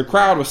mean, the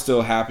crowd was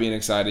still happy and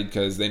excited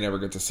because they never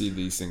get to see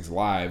these things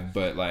live.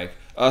 But like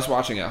us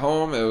watching at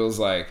home, it was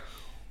like,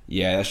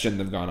 yeah, that shouldn't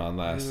have gone on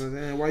last.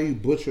 Man, why you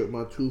butchered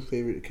my two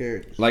favorite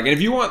characters? Like, and if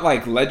you want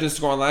like legends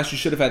to go on last, you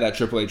should have had that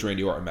Triple H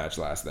Randy Orton match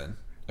last. Then,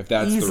 if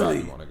that's the route Easily.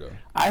 you want to go.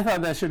 I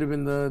thought that should have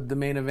been the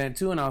main event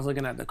too, and I was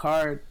looking at the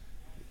card.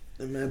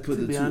 And man, put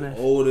the be two honest.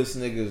 oldest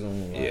niggas on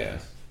the line. Yeah.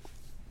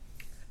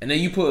 And then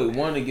you put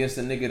one against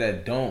a nigga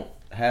that don't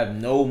have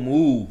no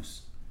moves.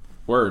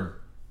 Word.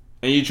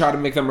 And you try to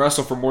make them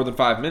wrestle for more than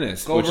 5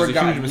 minutes, which is Goldberg a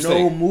got huge no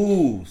mistake.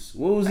 moves.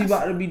 What was he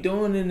about to be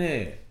doing in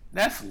there?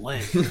 That's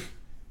lit.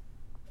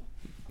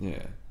 Yeah,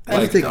 That's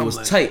Undertaker dumb was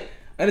lit. tight.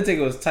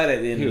 Undertaker was tight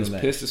at the end he of was the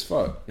match. pissed as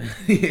fuck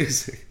He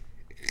was-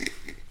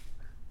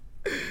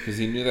 because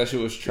he knew that shit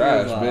was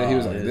trash. He was But he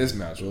was like, like, this "This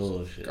match was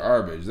bullshit.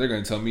 garbage. They're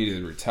gonna tell me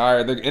to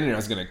retire. The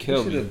internet's gonna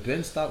kill should me." have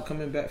been stopped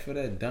coming back for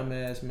that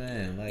dumbass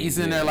man. Like He's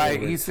in there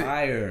like- he's in-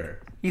 retire.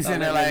 he's Stop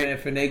in there letting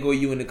like- that man finagle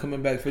you into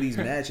coming back for these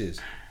matches.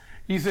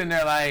 He's sitting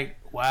there like,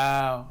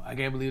 wow, I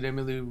can't believe they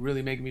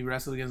really making me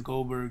wrestle against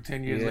Goldberg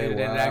 10 years later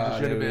than it actually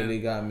should they have been. really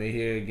got me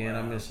here again.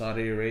 I'm in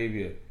Saudi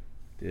Arabia.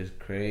 This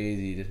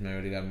crazy. This man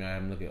really got me out.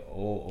 I'm looking.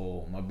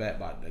 Oh, my back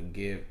about to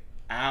give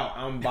out.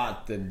 I'm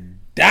about to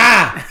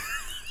die.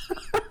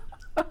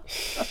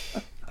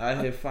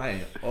 Out here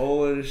fighting.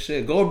 Oh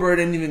shit. Goldberg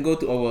didn't even go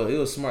through. Oh well, it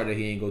was smart that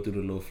he didn't go through the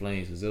little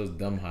flames because it was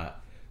dumb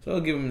hot. So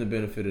I'll give him the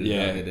benefit of the doubt.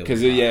 Yeah, that it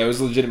because was hot. it was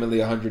legitimately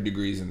 100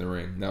 degrees in the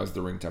ring. That was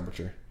the ring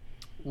temperature.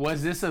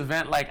 Was this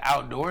event like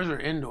outdoors or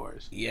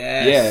indoors?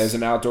 Yes. Yeah, it was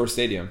an outdoor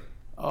stadium.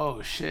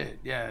 Oh shit!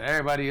 Yeah,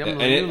 everybody.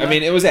 And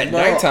it was at Bro,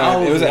 nighttime.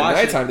 I It was was at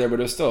watching- nighttime there, but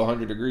it was still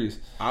 100 degrees.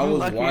 I you was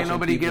lucky watching ain't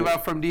nobody people, give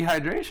out from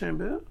dehydration,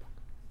 Bill.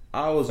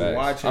 I was Facts.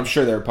 watching. I'm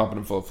sure they were pumping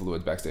him full of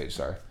fluids backstage.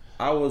 Sorry.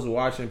 I was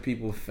watching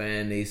people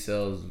fan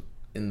themselves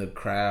in the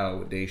crowd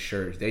with their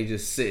shirts. They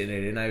just sitting there.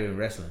 They're not even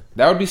wrestling.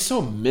 That would be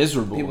so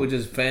miserable. People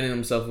just fanning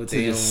themselves with To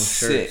their own just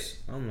shirts. sit.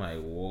 I'm like,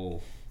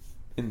 whoa.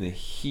 in the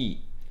heat.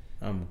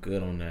 I'm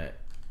good on that.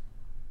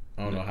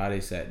 I don't know how they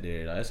sat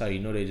there. Like, that's how you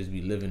know they just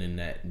be living in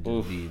that. And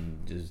Oof.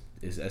 just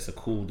being that's a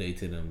cool day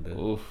to them, but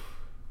Oof.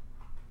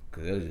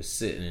 because they was just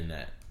sitting in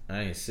that.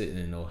 I ain't sitting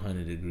in no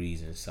 100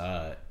 degrees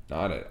inside.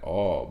 Not at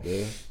all,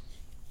 bitch.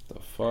 The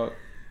fuck?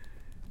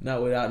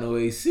 Not without no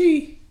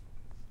AC.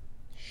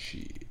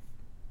 Shit.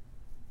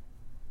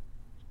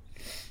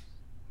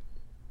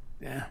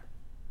 Yeah,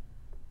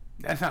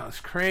 that sounds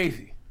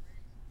crazy.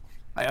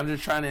 Like I'm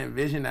just trying to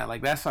envision that.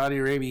 Like that Saudi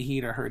Arabia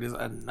heat I heard is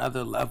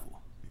another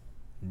level.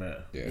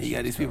 Bruh. Yeah, You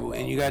got these people,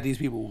 and you got these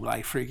people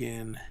like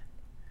freaking.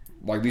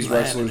 like these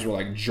wrestlers were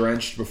like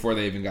drenched before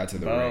they even got to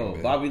the Bro, ring.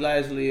 bitch. Bobby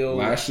Lashley,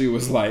 Lashley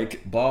was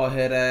like, bald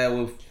head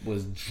ass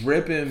was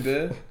dripping,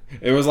 bitch.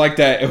 it was like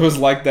that. It was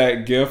like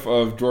that gif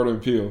of Jordan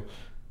Peele.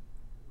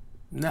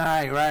 Nah,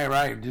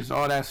 right. Just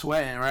all that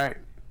sweating, right?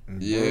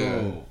 Yeah.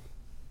 Bro,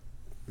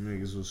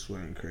 Niggas was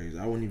sweating crazy.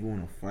 I wouldn't even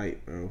want to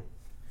fight, bro.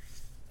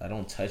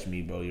 don't touch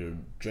me, bro. You're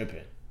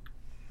dripping.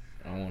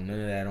 I don't want none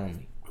of that on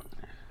me.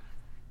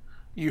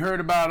 You heard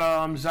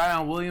about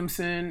Zion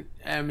Williamson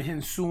and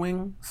him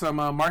suing some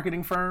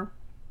marketing firm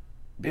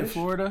in Bitch.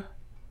 Florida?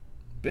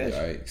 Bitch.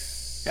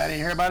 Yikes. Y'all didn't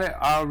hear about it?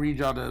 I'll read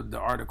y'all the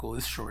article.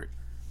 It's short.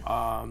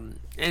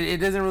 It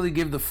doesn't really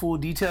give the full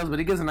details,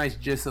 but it gives a nice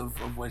gist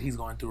of what he's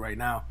going through right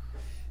now.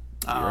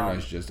 Very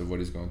nice gist of what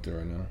he's going through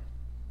right now.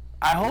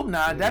 I hope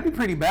not. That'd be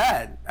pretty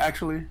bad,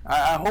 actually.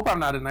 I hope I'm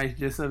not a nice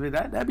gist of it.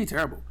 That'd be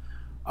terrible.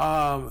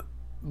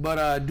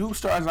 But Duke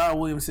star Zion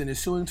Williamson is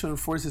suing to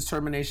enforce his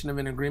termination of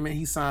an agreement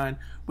he signed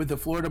with the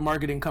Florida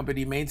marketing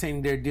company,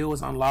 maintaining their deal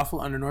was unlawful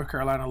under North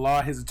Carolina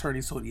law, his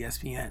attorney told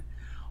ESPN.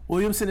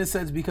 Williamson is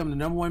set to become the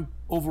number one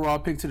overall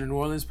pick to the New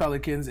Orleans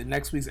Pelicans in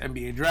next week's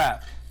NBA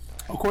draft.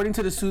 According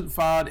to the suit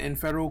filed in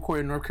federal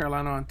court in North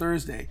Carolina on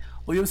Thursday,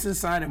 Williamson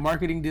signed a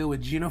marketing deal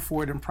with Gina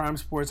Ford and Prime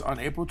Sports on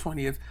April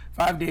 20th,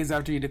 5 days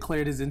after he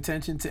declared his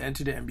intention to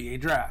enter the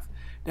NBA draft.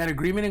 That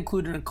agreement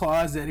included a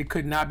clause that it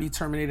could not be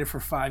terminated for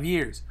 5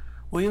 years.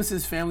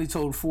 Williamson's family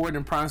told Ford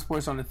and Prime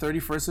Sports on the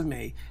 31st of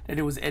May that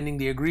it was ending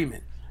the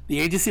agreement. The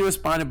agency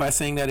responded by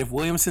saying that if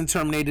Williamson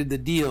terminated the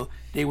deal,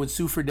 they would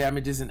sue for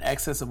damages in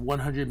excess of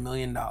 $100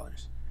 million.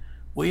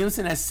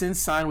 Williamson has since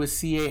signed with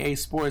CAA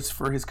Sports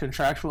for his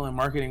contractual and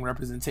marketing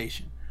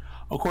representation.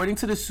 According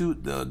to the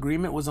suit, the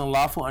agreement was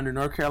unlawful under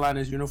North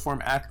Carolina's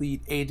Uniform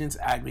Athlete Agents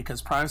Act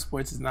because Prime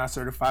Sports is not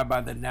certified by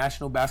the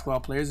National Basketball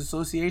Players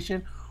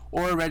Association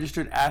or a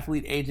registered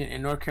athlete agent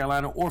in North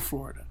Carolina or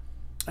Florida.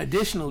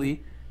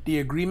 Additionally, the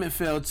agreement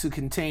failed to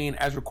contain,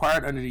 as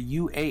required under the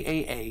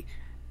UAAA,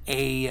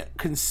 a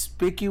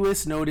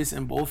conspicuous notice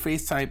in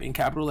boldface type in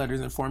capital letters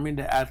informing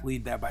the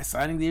athlete that by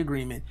signing the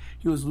agreement,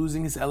 he was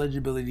losing his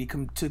eligibility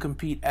to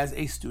compete as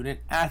a student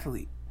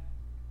athlete.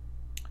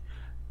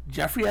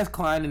 Jeffrey S.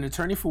 Klein, an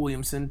attorney for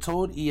Williamson,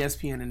 told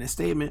ESPN in a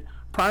statement,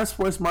 Prime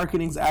Sports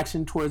Marketing's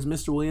action towards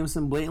Mr.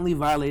 Williamson blatantly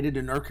violated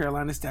the North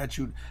Carolina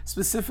statute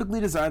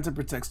specifically designed to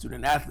protect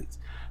student athletes.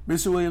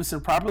 Mr.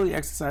 Williamson properly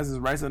exercised his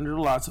rights under the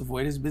law to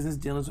avoid his business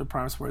dealings with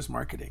Prime Sports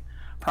Marketing.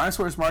 Prime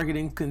Sports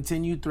Marketing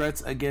continued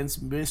threats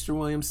against Mr.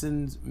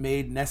 Williamson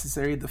made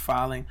necessary the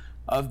filing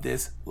of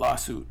this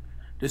lawsuit.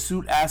 The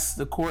suit asks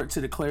the court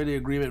to declare the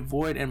agreement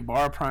void and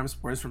bar Prime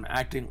Sports from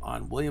acting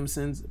on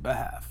Williamson's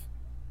behalf.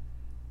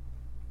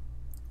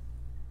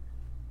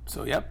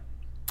 So, yep,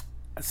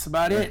 that's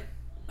about it.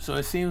 So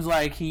it seems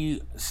like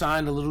he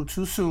signed a little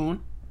too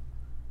soon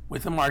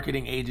with a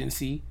marketing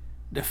agency.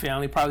 The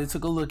family probably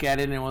took a look at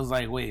it and was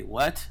like, wait,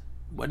 what?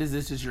 What is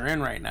this that you're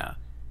in right now?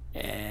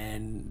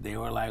 And they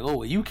were like, oh,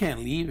 well, you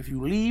can't leave. If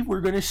you leave,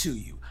 we're going to sue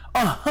you.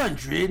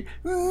 $100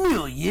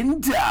 million.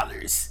 And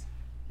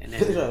They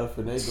then, try to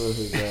finagle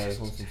his ass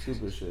on some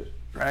stupid shit.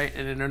 right?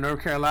 And then the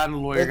North Carolina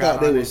lawyer They got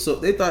thought they on was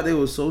it. they thought they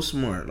was so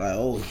smart. Like,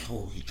 oh,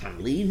 you trying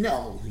to leave?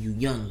 No, you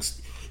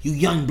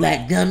young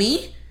black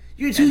dummy.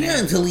 You're too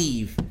young to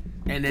leave.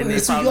 And then They they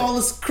sue you probably, all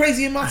this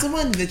crazy amounts of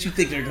money that you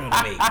think they're gonna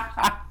make.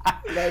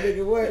 Like,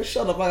 nigga, what?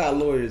 Shut up! I got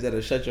lawyers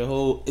that'll shut your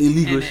whole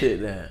illegal And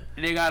shit down.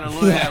 they got a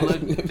lawyer that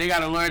looked. They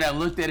got a lawyer that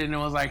looked at it and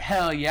was like,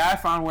 "Hell yeah! I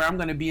found where I'm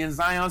going to be in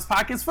Zion's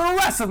pockets for the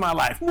rest of my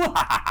life."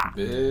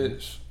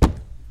 Bitch.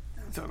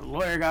 So the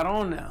lawyer got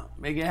on now.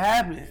 Make it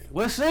happen.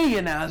 What say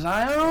you now,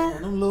 Zion?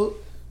 Man, them little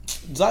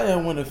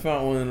Zion went and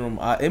found one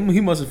of them. He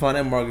must have found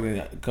that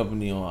marketing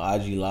company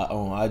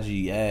on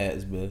IG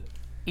ads, but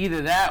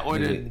Either that or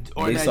they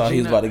that saw he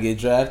was Gina. about to get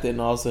drafted,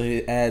 and also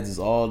his ads is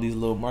all these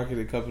little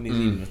marketing companies.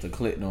 He must have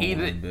clicked on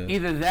one, but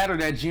Either that or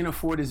that Gina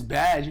Ford is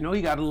bad. You know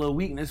he got a little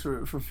weakness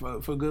for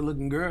good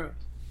looking girls.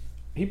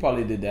 he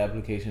probably did the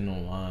application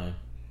online.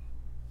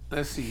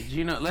 Let's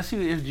see Let's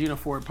see if Gina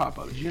Ford pop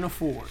up. Gina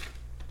Ford.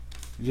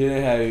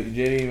 Jay didn't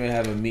even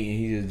have a meeting.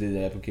 He just did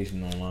the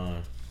application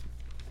online.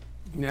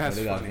 Yeah, that's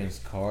They got funny. Vince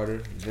Carter.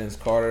 Vince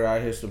Carter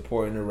out here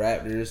supporting the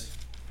Raptors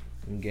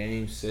in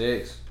Game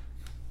 6.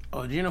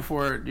 Oh, Gina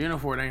Ford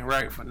ain't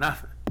right for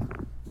nothing.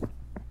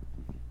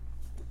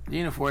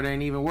 Gina Ford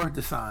ain't even worth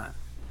the sign.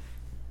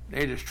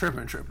 They just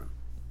tripping.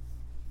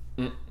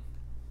 Mm.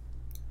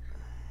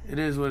 It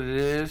is what it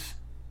is.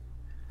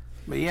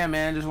 But yeah,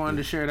 man, just wanted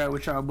to share that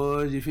with y'all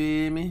boys. You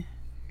feel me?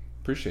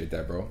 Appreciate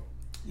that, bro.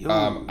 Yo,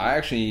 I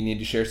actually need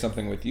to share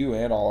something with you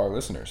and all our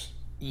listeners.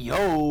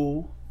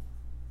 yo.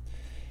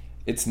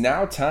 It's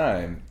now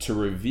time to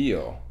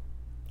reveal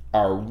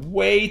our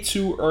way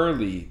too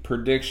early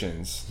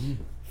predictions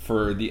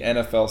for the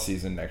NFL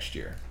season next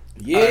year.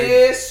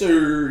 Yes,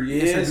 sir.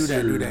 Yes, do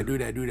sir. that.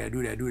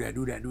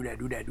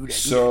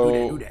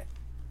 So-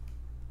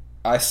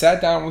 I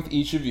sat down with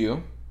each of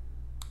you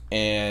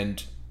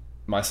and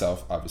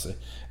myself, obviously.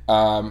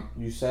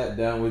 You sat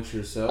down with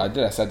yourself? I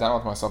did. I sat down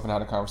with myself and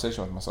had a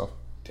conversation with myself.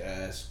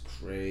 That's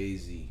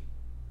crazy.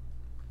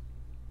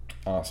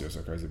 I don't see what's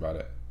so crazy about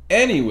it.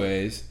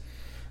 Anyways,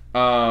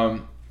 so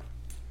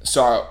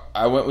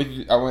I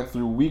went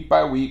through week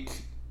by week,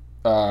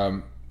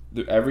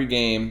 every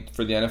game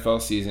for the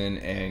NFL season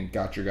and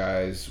got your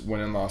guys' win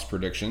and loss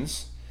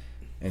predictions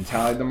and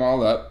tallied them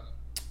all up,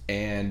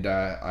 and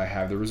I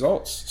have the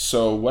results.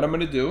 So what I'm going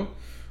to do,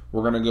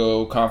 we're going to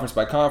go conference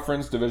by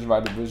conference, division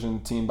by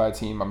division, team by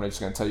team. I'm just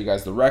going to tell you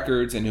guys the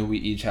records and who we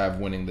each have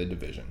winning the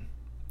division.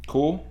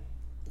 Cool?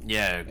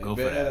 Yeah, go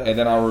for that. And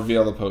then I'll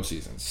reveal the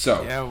postseason.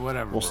 So Yeah,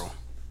 whatever, bro.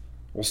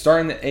 we'll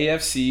start in the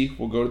AFC.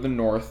 We'll go to the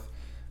North.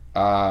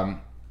 I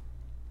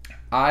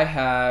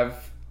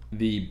have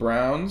the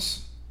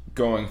Browns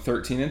going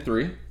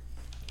 13-3.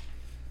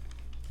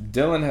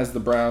 Dylan has the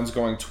Browns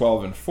going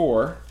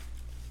 12-4.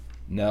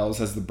 Nels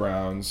has the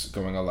Browns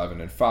going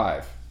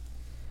 11-5.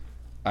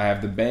 I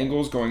have the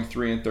Bengals going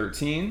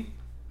 3-13.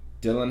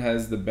 Dylan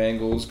has the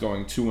Bengals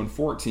going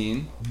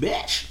 2-14.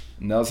 Bitch.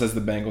 Nels has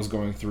the Bengals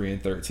going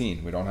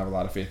 3-13. We don't have a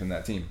lot of faith in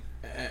that team.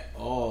 At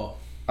all.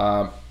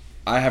 I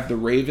have the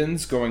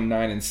Ravens going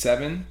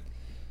 9-7.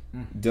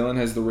 Dylan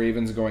has the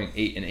Ravens going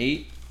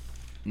 8-8.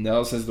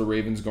 Nels has the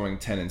Ravens going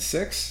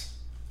 10-6.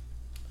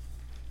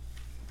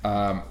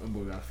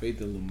 Boy, got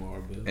faith in Lamar,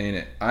 but Ain't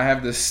it? I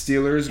have the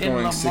Steelers In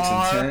going 6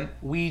 and 10.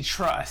 we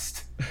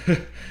trust.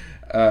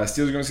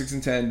 Steelers going 6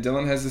 and 10.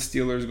 Dylan has the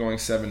Steelers going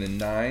 7 and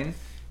 9,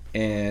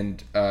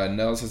 and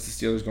Nels has the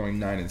Steelers going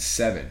 9 and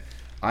 7.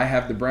 I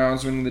have the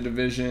Browns winning the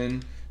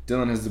division.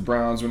 Dylan has the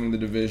Browns winning the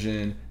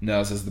division.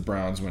 Nels has the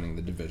Browns winning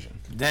the division.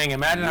 Dang,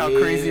 imagine how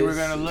crazy we're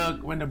gonna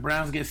look when the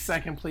Browns get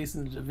second place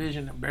in the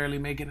division and barely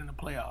make it in the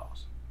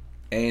playoffs.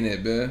 Ain't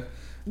it, man?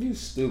 you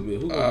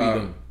stupid. Who gonna beat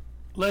them?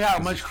 Look how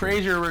much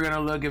crazier we're gonna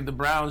look if the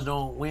Browns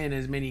don't win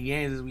as many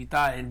games as we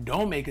thought and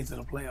don't make it to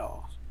the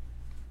playoffs.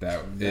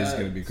 That is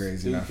going to be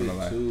crazy, not going to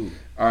lie. Too.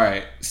 All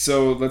right,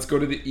 so let's go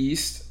to the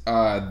East.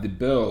 The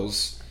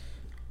Bills,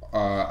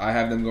 I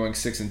have them going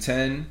 6 and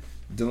 10.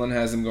 Dylan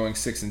has them going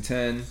 6 and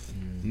 10.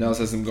 Nels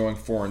has them going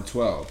 4 and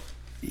 12.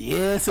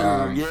 Yes,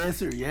 sir. Yes,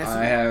 sir. Yes,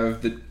 sir.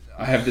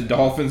 I have the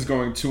Dolphins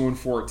going 2 and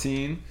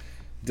 14.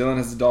 Dylan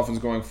has the Dolphins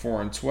going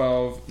 4 and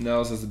 12.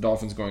 Nels has the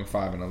Dolphins going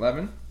 5 and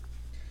 11.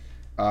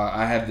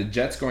 I have the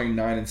Jets going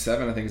 9 and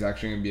 7. I think it's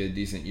actually going to be a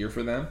decent year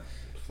for them.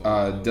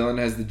 Dylan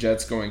has the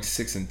Jets going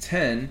 6 and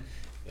 10.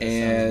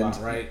 And sounds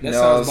about right. That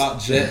sounds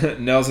about Jet.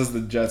 Nels has the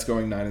Jets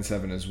going 9 and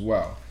 7 as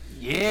well.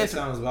 Yes. That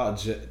sounds about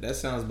Jet. That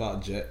sounds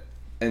about Jet.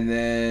 And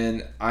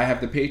then I have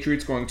the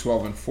Patriots going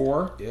 12 and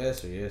 4.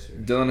 Yes, sir. Yes, sir.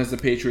 Dylan has the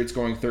Patriots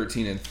going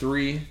 13 and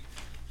 3.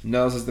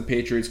 Nels has the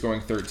Patriots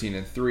going 13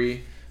 and 3.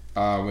 We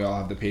all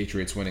have the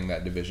Patriots winning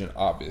that division,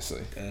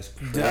 obviously. That's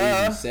crazy.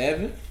 Duh.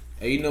 7.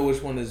 Hey, you know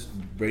which one is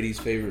Brady's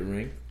favorite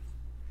ring?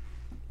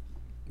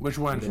 Which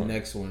one? The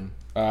next one.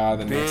 The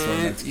next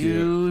one, that's cute.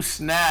 You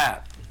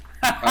snap.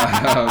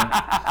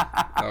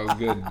 That was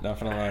good. Not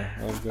gonna lie,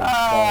 that was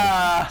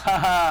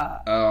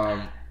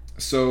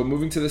good. So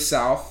moving to the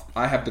South,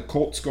 I have the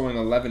Colts going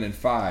 11 and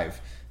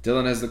 5.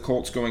 Dylan has the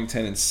Colts going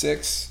 10 and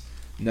 6.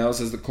 Nels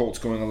has the Colts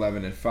going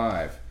 11 and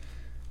 5.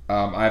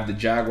 I have the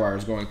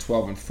Jaguars going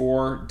 12 and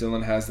 4.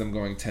 Dylan has them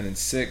going 10 and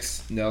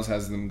 6. Nels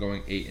has them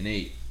going 8 and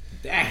 8.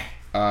 Dang.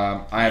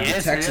 I have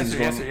the Texans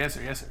going. Yes,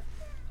 sir.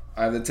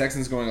 I have the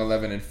Texans going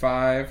 11 and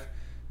 5.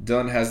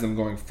 Dylan has them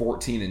going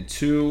 14 and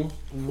 2.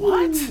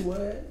 What?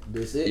 What?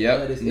 This it?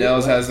 Yep. This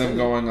Nels it? has them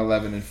going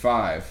 11 and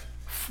 5.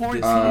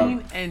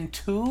 14 and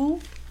 2?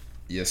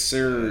 Yes,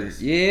 sir.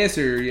 Yes,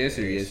 sir. Yes,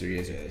 sir. Yes, sir.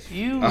 Yes, sir.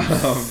 You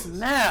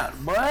snap,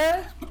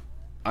 boy.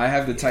 I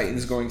have the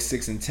Titans going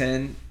 6 and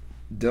 10.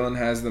 Dylan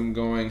has them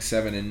going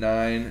 7 and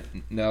 9.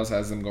 Nels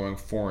has them going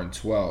 4 and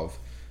 12.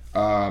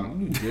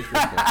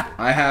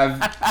 I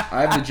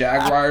have the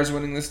Jaguars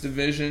winning this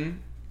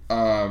division.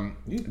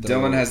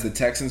 Dylan has the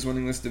Texans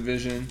winning this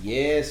division.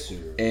 Yes, sir.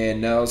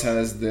 And Nels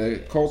has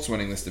the Colts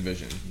winning this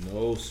division.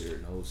 No, sir.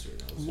 No, sir.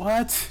 No, sir.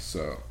 What?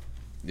 So,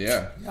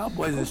 yeah. Y'all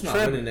boys is Colts not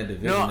winning tripping. that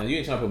division. No. Now, you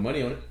ain't trying to put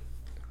money on it.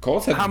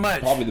 Colts have How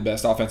much? probably the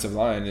best offensive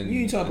line. And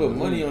You ain't trying to put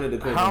money on it. The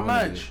Colts How don't win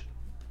that much? division.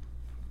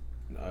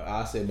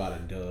 I'll say about a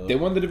dub. They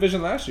won the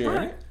division last year,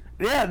 right?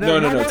 Yeah.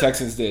 No.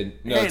 Texans did.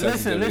 No, Hey,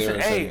 Texans listen. did. They were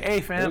Hey,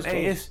 second. fam. was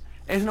Hey, close.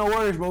 it's no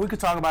worries, bro. We could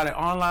talk about it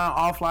online,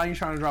 offline. You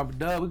trying to drop a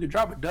dub? We could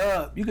drop a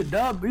dub. You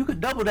could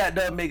double that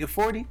dub, make it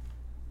 40.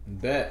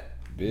 Bet.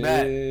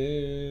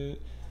 Bit.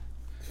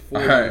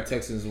 40 Alright. the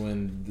Texans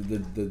win.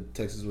 The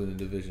Texans win the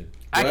division.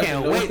 I Well,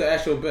 can't no, wait. What's the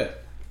actual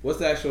bet? What's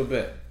the actual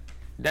bet?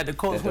 That the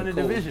Colts That the win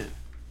the Colts- division.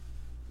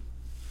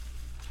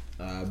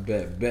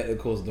 Bet the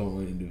Colts don't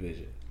win the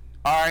division.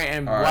 All right,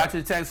 and All right. watch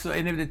the Texans.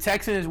 And if the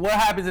Texans, what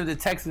happens if the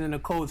Texans and the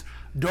Colts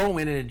don't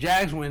win and the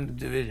Jags win the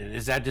division?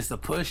 Is that just a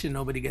push and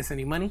nobody gets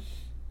any money?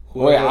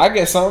 Wait, I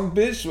get something,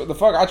 bitch. What the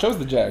fuck? I chose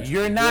the Jags.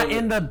 You're not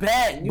in the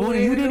bet, You Booty.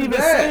 ain't You in didn't the even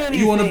bet. say anything.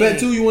 You want to bet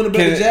too? You want to bet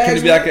Can the it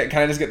Jags? be like?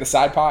 Can I just get the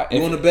side pot?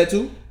 You want to bet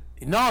too?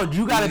 No, you gotta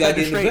You gotta bet get the in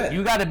the straight. bet.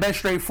 You gotta bet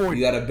straight 40.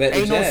 You gotta bet the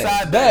Ain't no Jags.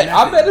 side Bet. bet.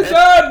 I bet the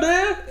job,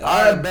 man.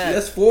 All right, bet.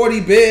 That's 40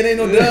 bid. Ain't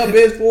no dub.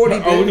 It's 40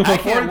 Oh, we bid. can I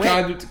put can't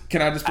 40.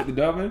 Can I just put the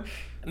dub in?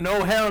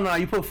 No, hell no.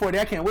 You put 40.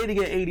 I can't wait to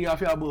get 80 off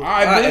y'all bulls. All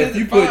right, Alright, man, if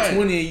you put fine.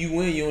 20 and you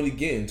win, you only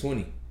getting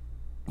 20.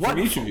 What? From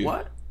each of you.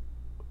 What?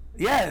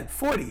 Yeah,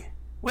 40.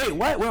 Wait,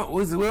 what? We're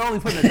only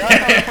putting the dub.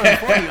 I'm putting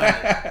 40 on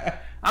it.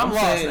 I'm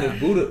lost saying now.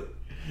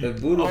 if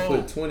Buddha Oh.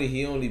 put 20,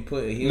 he only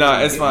put.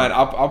 Nah, it's fine.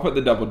 I'll put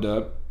the double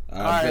dub.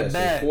 I bet.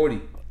 bet. So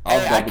 40. I'll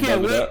Hey, I double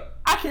can't dub it wait. up.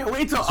 I can't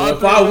wait till. So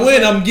if I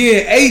win, I'm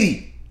getting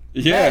 80.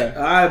 Yeah.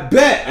 I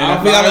bet. And I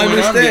if think I win, I'm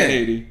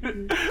understand.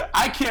 getting 80.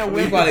 I can't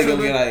We wait. probably until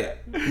gonna the- get like.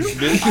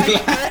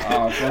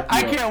 Oh, fuck I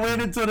you up. can't wait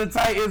until the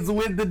Titans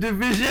win the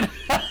division.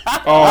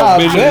 Oh,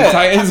 bitch, the bet.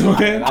 Titans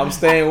win. I'm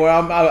staying where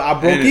I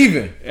broke Ain't it?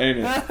 even. Ain't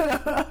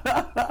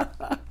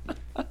it?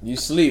 You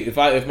sleep.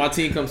 If my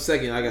team comes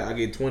second, I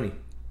get 20.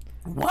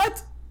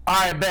 What? All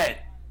right, bet.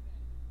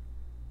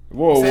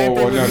 Whoa, Same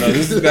whoa, whoa. thing No, with no. me.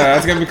 This is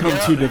that's gonna become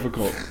Yeah. too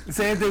difficult.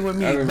 Same thing with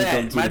me. That doesn't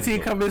become Bet. too My team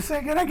difficult. come in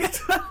second. I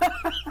get.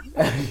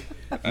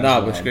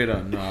 Nah, but straight up,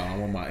 I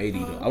want my 80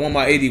 though. I want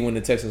my 80 when the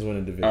Texans win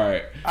the division. All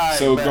right. All right,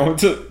 So bet.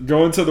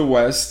 going to the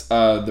West,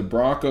 the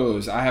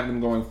Broncos. I have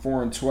them going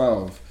 4 and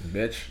 12.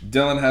 Bitch.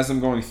 Dylan has them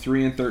going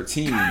 3 and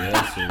 13.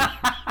 Yes,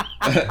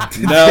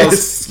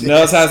 sir.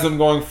 Nels has them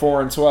going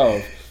 4 and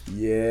 12.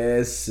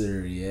 Yes,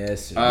 sir.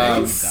 Yes, sir. They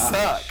Um,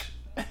 suck.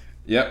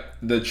 Yep.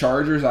 The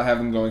Chargers, I have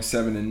them going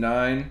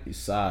 7-9. He's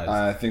size.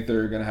 I think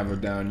they're gonna have a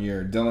down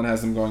year. Dylan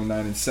has them going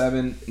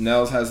 9-7.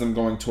 Nels has them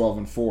going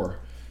 12-4.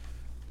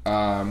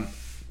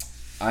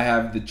 I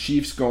have the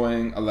Chiefs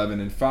going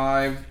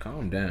 11-5.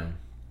 Calm down.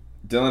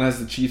 Dylan has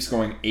the Chiefs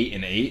going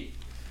 8-8.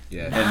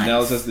 Yeah. And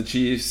Nels has the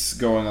Chiefs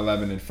going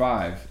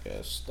 11-5.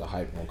 Yes, the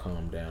hype will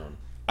calm down.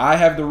 I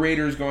have the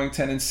Raiders going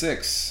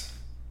 10-6.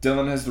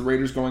 Dylan has the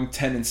Raiders going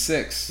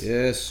 10-6.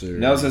 Yes, sir.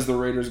 Nels has the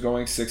Raiders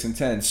going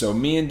 6-10. So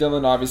me and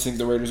Dylan obviously think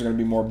the Raiders are going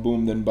to be more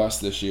boom than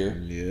bust this year.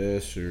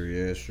 Yes, sir.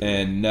 Yes, sir.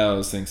 And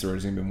Nels thinks the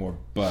Raiders are going to be more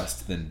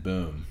bust than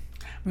boom.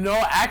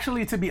 No,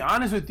 actually, to be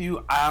honest with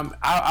you,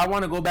 I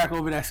want to go back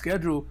over that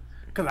schedule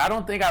because I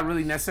don't think I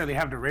really necessarily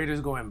have the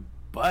Raiders going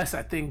bust.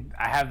 I think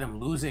I have them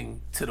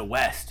losing to the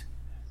West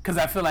because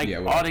I feel like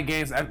all the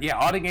games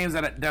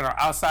that are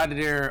outside of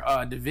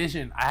their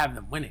division, I have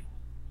them winning.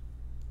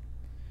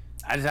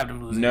 I just have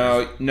them losing.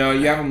 No,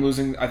 you have them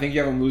losing. I think you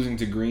have them losing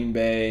to Green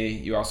Bay.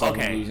 You also have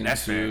them losing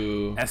that's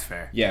to. Fair. That's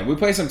fair. Yeah, we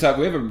play some tough.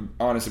 We have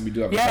honestly, we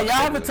do have. Yeah, y'all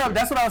have a tough.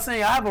 That's what I was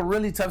saying. I have a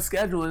really tough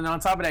schedule, and on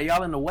top of that,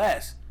 y'all in the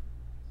West.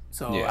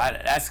 So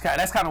that's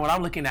kind of what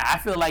I'm looking at. I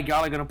feel like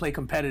y'all are gonna play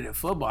competitive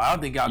football. I don't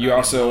think y'all gonna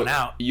get blown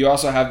out. You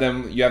also have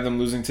them. You have them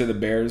losing to the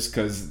Bears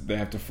because they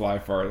have to fly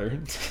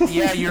farther.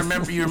 Yeah, you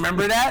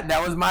remember that?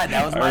 That was my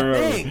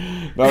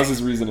thing. That was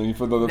his reasoning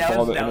for the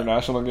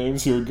international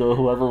games. He would go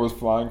whoever was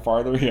flying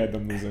farther. He had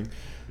them losing.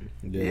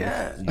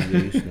 Yeah.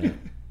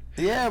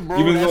 Yeah,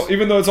 bro.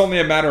 Even though it's only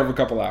a matter of a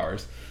couple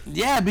hours.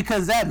 Yeah,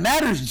 because that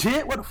matters,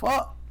 Jit. What the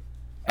fuck?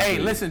 Hey,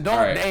 listen,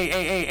 don't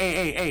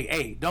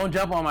hey, don't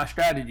jump on my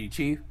strategy,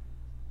 Chief.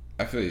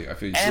 I feel you.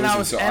 And I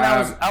was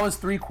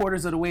 3/4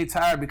 of the way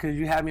tired because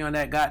you had me on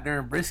that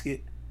goddamn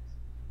brisket.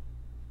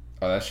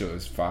 Oh, that shit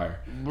was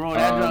fire, bro.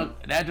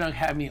 That drunk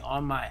had me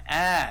on my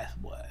ass,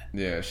 boy.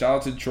 Yeah, shout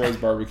out to Troy's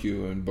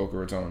Barbecue in Boca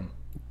Raton.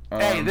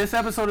 Hey, this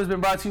episode has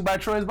been brought to you by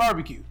Troy's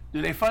Barbecue.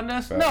 Do they fund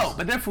us? Fast. No,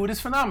 but their food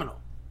is phenomenal.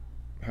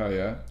 Hell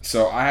yeah.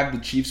 So I have the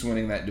Chiefs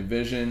winning that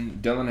division.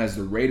 Dylan has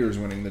the Raiders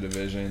winning the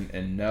division.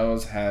 And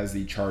Nels has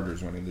the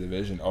Chargers winning the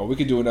division. Oh, we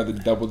could do another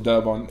double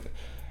dub on...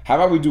 How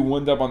about we do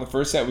one dub on the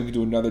first set? We could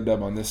do another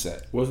dub on this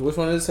set. Which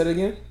one is the set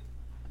again?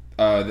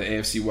 The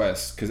AFC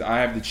West. Because I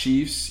have the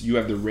Chiefs, you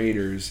have the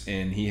Raiders,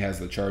 and he has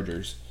the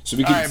Chargers. So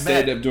we could,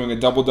 instead of doing a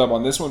double dub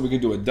on this one, we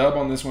could do a dub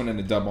on this one and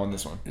a dub on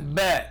this one.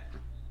 Bet.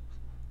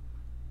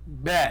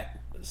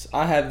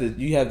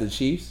 You have the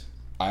Chiefs?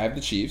 I have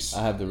the Chiefs.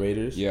 I have the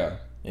Raiders. Yeah.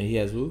 And he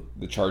has who?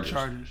 The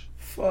Chargers.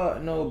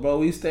 Fuck no, bro.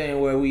 We staying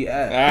where we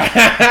at.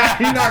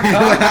 You're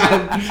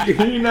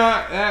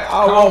not.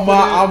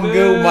 I'm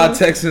good with my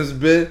Texans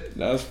bit.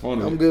 That's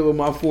funny. I'm good with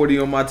my 40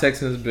 on my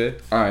Texans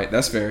bit. All right,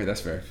 that's fair.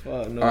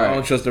 Fuck no, I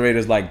don't trust the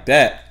Raiders like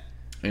that.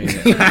 Me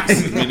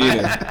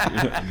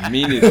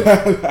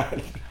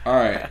neither. All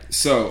right,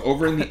 so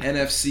over in the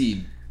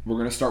NFC, we're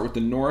gonna start with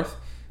the North.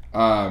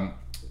 I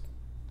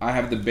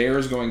have the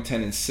Bears going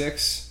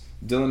 10-6.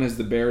 Dylan has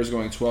the Bears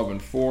going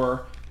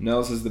 12-4.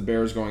 Nels has the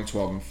Bears going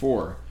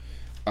 12-4.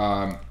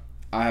 I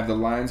have the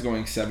Lions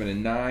going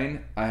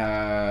 7-9.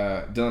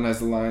 Dylan has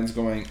the Lions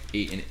going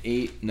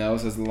 8-8.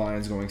 Nels has the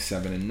Lions going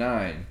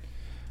 7-9.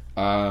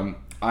 I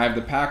have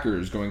the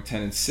Packers going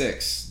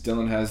 10-6.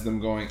 Dylan has them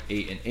going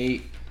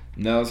 8-8.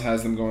 Nels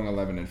has them going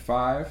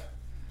 11-5.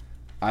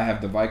 I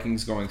have the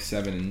Vikings going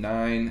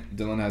 7-9.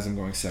 Dylan has them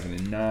going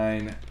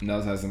 7-9.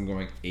 Nels has them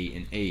going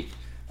 8-8.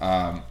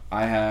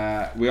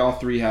 We all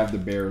three have the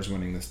Bears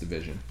winning this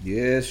division.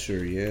 Yes, sir.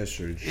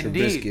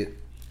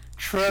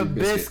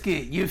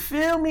 Trubisky. You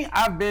feel me?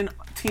 I've been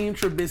Team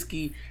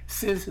Trubisky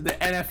since the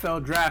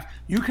NFL draft.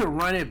 You can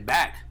run it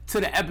back to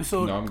the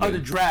episode of the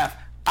draft.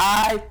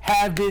 I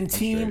have been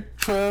Team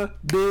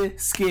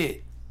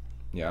Trubisky.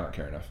 Yeah, I don't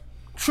care enough.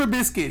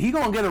 Trubisky. He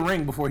gonna get a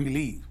ring before he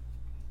leaves.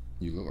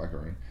 You look like a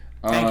ring.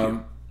 Thank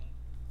you.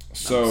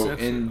 So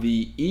in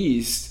the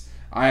East,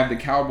 I have the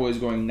Cowboys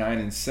going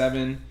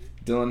 9-7.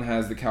 Dylan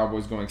has the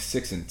Cowboys going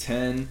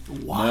 6-10.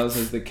 Nels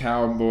has the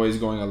Cowboys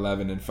going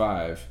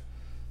 11-5.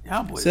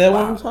 Cowboys. Say that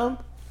one more time.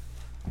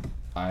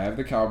 I have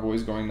the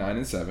Cowboys going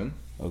 9-7.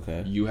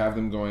 Okay. You have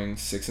them going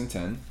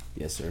 6-10.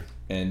 Yes, sir.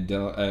 And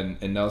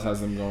Nels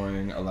has them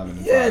going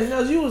 11-5. Yeah,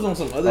 Nels, you was on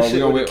some other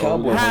shit with the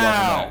Cowboys.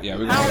 Yeah,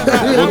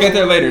 we'll get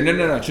there later.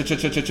 No.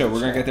 Chill. We're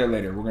gonna get there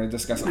later. We're gonna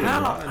discuss it later.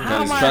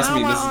 Because trust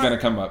me, this is gonna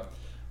come up.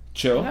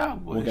 Chill.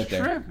 We'll get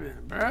there. Tripping,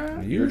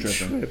 bro. You're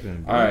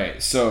tripping. All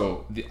right.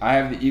 So I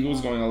have the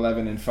Eagles going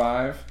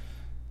 11-5.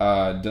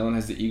 Dylan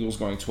has the Eagles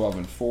going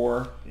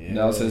 12-4. Yes,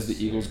 Nels has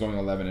the Eagles going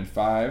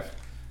 11-5.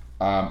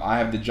 I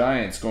have the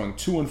Giants going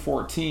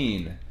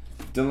 2-14.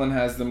 Dylan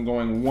has them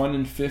going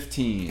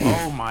 1-15.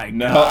 Oh my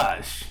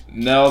gosh.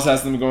 Nels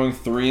has them going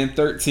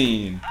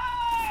 3-13.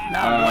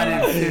 Not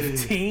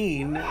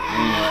 1-15.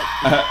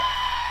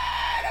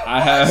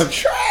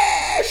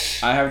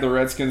 I have the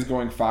Redskins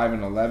going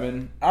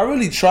 5-11. I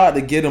really tried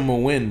to get them a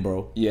win,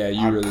 bro. Yeah,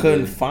 you really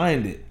couldn't did.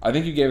 find it. I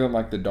think you gave them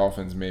like the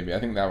Dolphins, maybe. I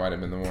think that might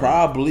have been the one.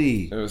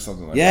 Probably. It was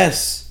something like that.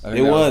 Yes,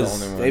 it was.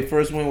 The Their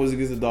first win was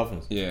against the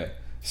Dolphins. Yeah.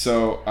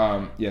 So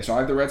so I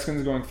have the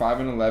Redskins going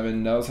 5-11.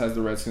 Nels has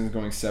the Redskins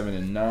going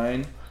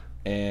 7-9,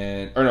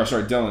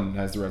 Dylan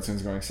has the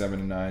Redskins going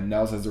 7-9.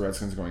 Nels has the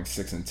Redskins going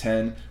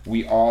 6-10.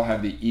 We all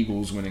have the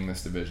Eagles winning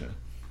this division.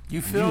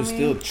 You feel me?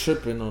 Still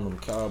tripping on them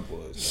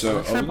Cowboys.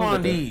 So Trip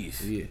on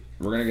these. Yeah,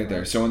 we're gonna get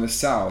there. So in the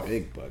South,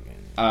 big bugging.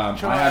 I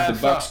have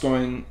the Bucks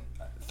going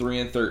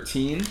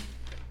 3-13.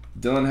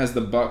 Dylan has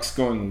the Bucks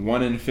going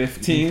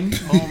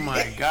 1-15. Oh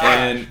my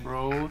gosh,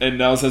 bro. And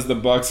Nels has the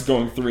Bucks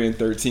going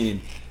 3-13.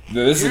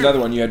 This is another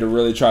one you had to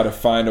really try to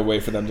find a way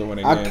for them to win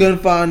a game. I couldn't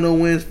find no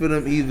wins for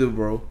them either,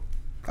 bro.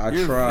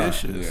 You're tried.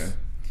 vicious.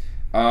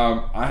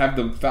 Yeah. I have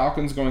the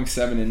Falcons going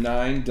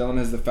 7-9. Dylan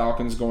has the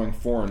Falcons going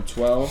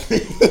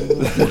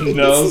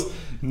 4-12.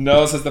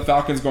 Nels has the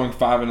Falcons going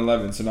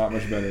 5-11, so not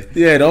much better.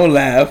 Yeah, don't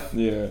laugh.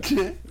 Yeah.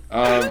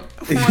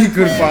 You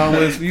couldn't find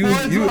wins. You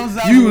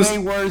was way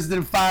worse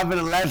than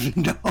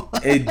 5-11, though.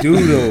 It do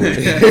though.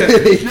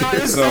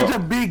 There's So- such a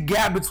big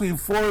gap between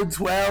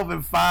 4-12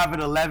 and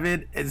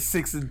 5-11 and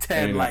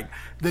 6-10. Yeah. Like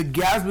the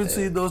gaps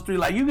between those three,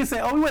 like you can say,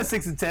 oh, we went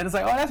 6-10. It's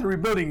like, oh, that's a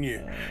rebuilding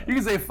year. You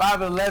can say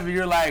 5-11.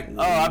 You're like,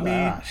 oh, I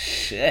mean,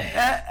 shit.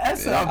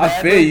 that's not I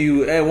bad. feel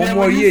you. Hey, one Yeah,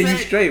 more when you year, say- you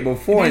straight. But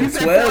 4 when and you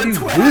say 12, you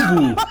 4 boo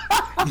and boo.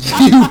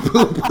 You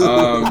boo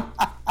boo.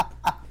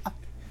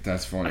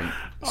 That's funny.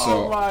 Oh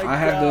So my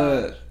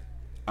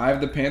I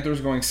have the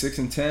Panthers going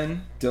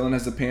 6-10. Dylan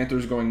has the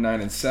Panthers going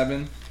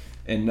 9-7,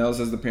 and Nels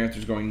has the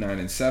Panthers going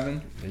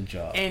 9-7. Good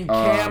job. And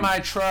Cam, I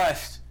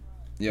trust.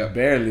 Yep.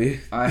 Barely.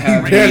 I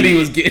have Barely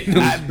was getting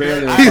them.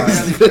 barely. I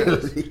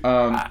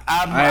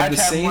have the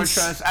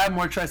Saints. I have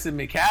more trust in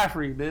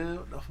McCaffrey, dude.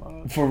 What the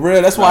fuck? For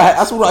real, that's why.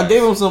 That's what I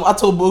gave him some. I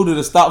told Buddha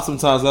to stop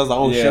sometimes. I was like,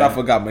 oh shit, Yeah. I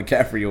forgot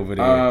McCaffrey over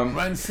there.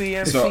 Run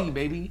CMC, So-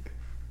 baby.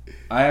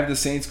 I have the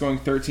Saints going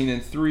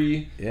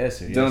 13-3. yes,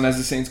 sir. Dylan has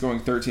the Saints going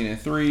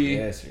 13-3.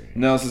 Yes, sir.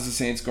 Nels has the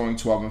Saints going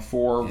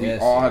 12-4. We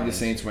Yes, all sir. have the Yes,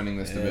 Saints sir. winning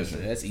this Yes, division.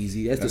 sir. That's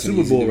easy. That's That's the an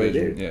Super easy Bowl right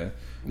there. division.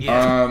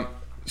 Yeah.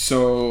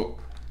 So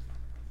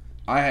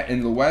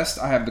in the West,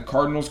 I have the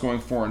Cardinals going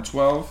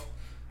 4-12.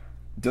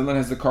 Dylan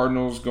has the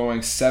Cardinals going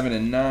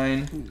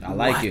 7-9. I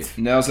like it.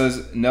 Nels has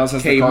K.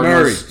 the Cardinals.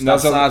 Murray, stop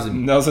sizing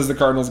me. Nels has the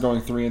Cardinals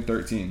going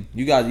 3-13.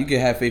 You can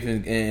have faith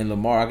in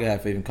Lamar. I can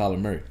have faith in Kyler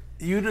Murray.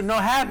 You don't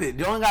have it.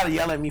 You don't gotta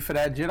yell at me for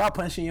that, Jit. I'll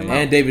punch you in your mouth.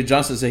 And David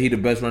Johnson said he the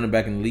best running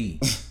back in the league.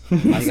 Now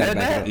he got said to back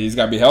that? it up. He's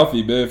got to be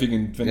healthy, but if he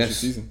can finish the Yes.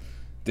 season.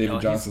 David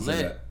he's Johnson said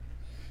lit. that.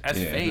 That's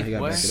Yeah. Now faith, he got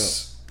to boy. back it up.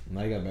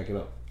 Now you got to back it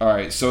up. All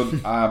right, so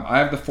I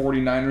have the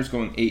 49ers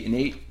going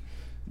 8-8.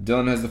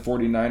 Dylan has the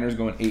 49ers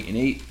going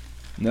 8-8.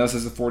 Nels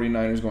has the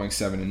 49ers going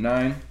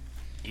 7-9.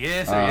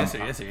 Yes, sir. Yes, sir.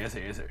 Yes, sir. Yes, sir.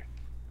 Yes, sir.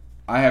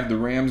 I have the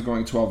Rams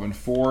going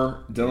 12-4.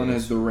 Dylan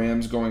has the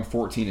Rams going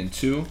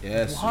 14-2.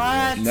 Yes, sir.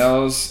 What?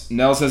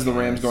 Nels has the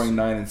Rams going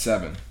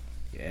 9-7.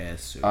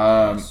 Yes, sir.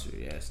 Um, Yes, sir.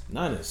 Yes.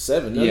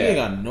 9-7. No, yeah. You ain't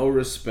got no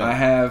respect. I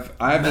have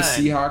the Nine.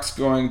 Seahawks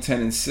going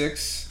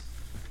 10-6.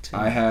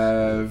 I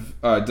have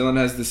Dylan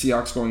has the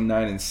Seahawks going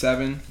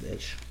 9-7,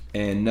 Bitch.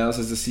 and Nels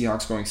has the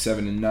Seahawks going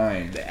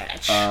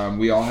 7-9.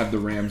 We all have the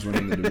Rams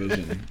winning the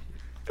division.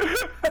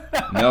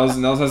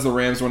 Nels has the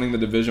Rams winning the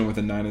division with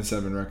a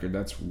 9-7 record.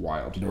 That's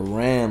wild. The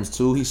Rams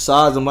too. He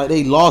sized them like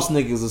they lost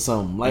niggas or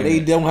something. Like they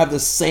Yeah. don't have the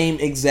same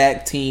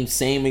exact team,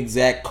 same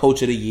exact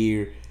coach of the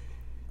year.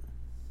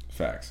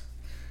 Facts.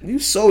 You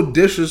so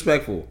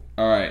disrespectful.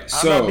 All right. I'm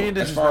So not being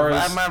as far disrespectful.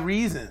 I as have my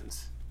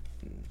reasons.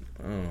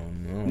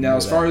 now,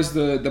 as far as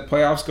the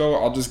playoffs go,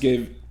 I'll just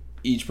give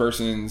each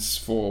person's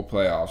full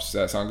playoffs. Does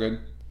that sound good?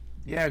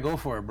 Yeah, go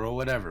for it, bro.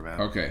 Whatever,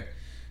 man. Okay.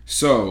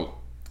 So,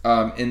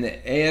 in the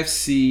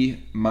AFC,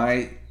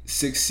 my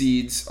 6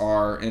 seeds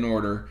are in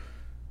order: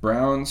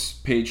 Browns,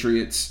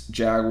 Patriots,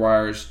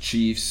 Jaguars,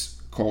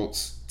 Chiefs,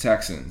 Colts,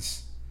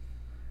 Texans.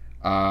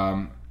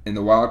 In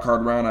the wild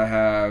card round, I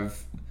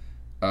have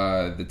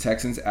the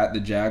Texans at the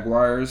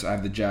Jaguars. I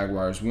have the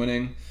Jaguars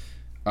winning.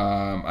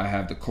 I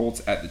have the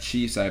Colts at the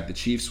Chiefs. I have the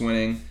Chiefs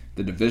winning.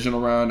 The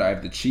divisional round, I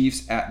have the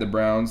Chiefs at the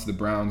Browns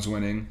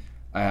winning.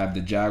 I have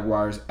the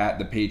Jaguars at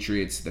the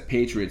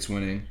Patriots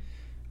winning.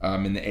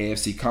 In the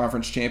AFC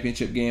Conference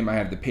Championship game, I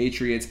have the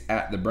Patriots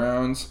at the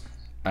Browns.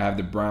 I have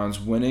the Browns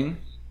winning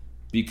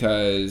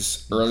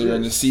because earlier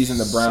in the season,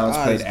 the Browns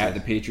played at the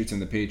Patriots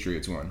and the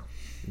Patriots won.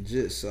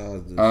 Just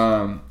sized this.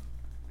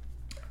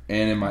 And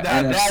in my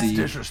That's NFC,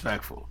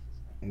 disrespectful.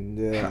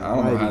 Yeah, I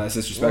don't know how that's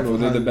disrespectful.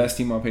 They're the best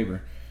team on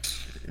paper.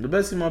 The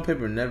best team on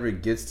paper never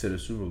gets to the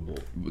Super Bowl.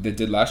 They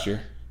did last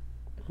year.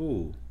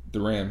 Who?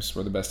 The Rams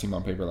were the best team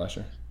on paper last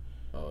year.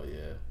 Oh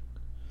yeah.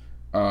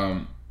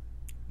 Damn,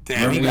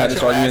 Remember he we got had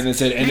this your argument ass- and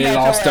said, and he they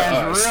got lost your to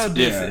ass us. Real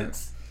Yeah.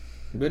 distance.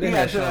 But they He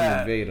got got your Sean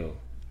ass. McVay though.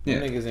 Yeah.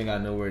 Them niggas ain't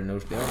got nowhere. They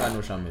don't got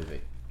no Sean McVay.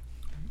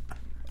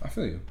 I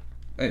feel you.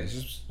 Hey,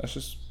 that's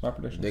just my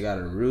prediction. They got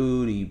a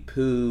Rudy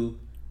Poo,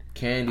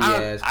 candy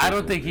ass. I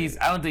don't think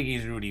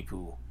he's Rudy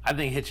Poo. I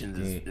think Hitchens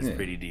is Yeah.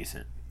 pretty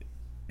decent.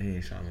 He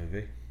ain't Sean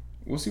McVay.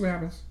 We'll see what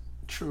happens.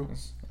 True.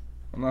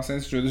 I'm not saying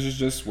it's true. This is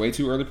just way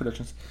too early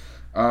predictions.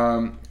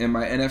 In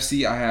my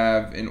NFC, I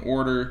have in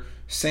order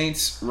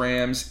Saints,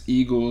 Rams,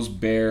 Eagles,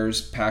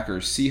 Bears,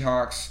 Packers,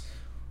 Seahawks.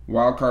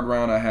 Wild card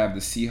round, I have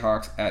the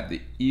Seahawks at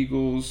the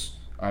Eagles.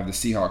 I have the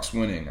Seahawks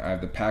winning. I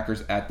have the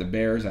Packers at the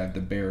Bears. I have the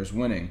Bears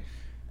winning.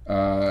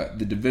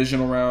 The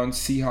divisional round,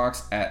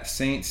 Seahawks at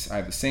Saints. I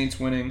have the Saints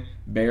winning.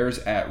 Bears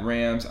at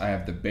Rams. I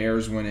have the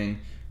Bears winning.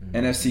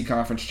 NFC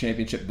Conference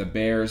Championship, the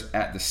Bears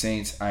at the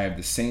Saints. I have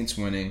the Saints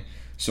winning.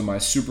 So my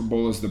Super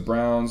Bowl is the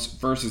Browns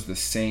versus the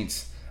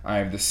Saints. I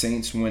have the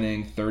Saints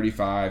winning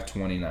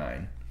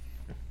 35-29.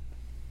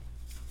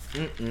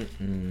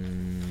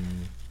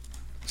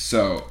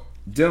 So,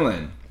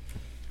 Dylan,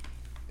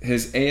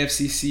 his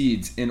AFC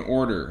seeds in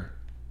order: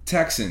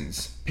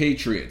 Texans,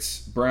 Patriots,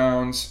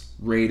 Browns,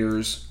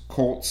 Raiders,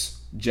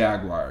 Colts,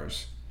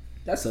 Jaguars.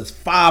 That's a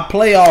 5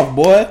 playoff,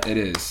 boy. It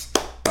is.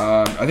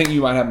 I think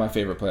you might have my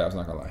favorite playoffs,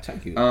 not gonna lie.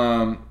 Thank you.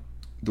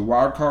 The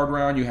wild card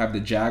round, you have the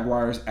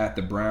Jaguars at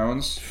the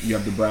Browns. You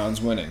have the Browns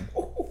winning.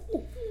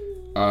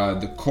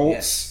 The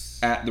Colts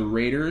at the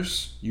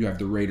Raiders. You have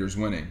the Raiders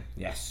winning.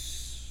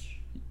 Yes.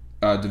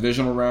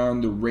 Divisional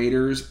round, the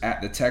Raiders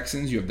at the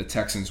Texans. You have the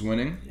Texans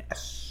winning.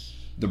 Yes.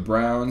 The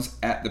Browns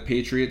at the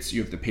Patriots.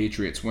 You have the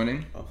Patriots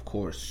winning. Of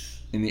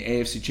course. In the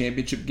AFC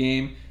Championship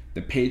game,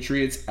 the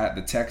Patriots at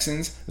the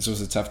Texans. This was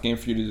a tough game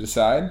for you to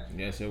decide.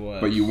 Yes, it was.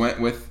 But you went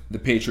with the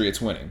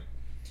Patriots winning.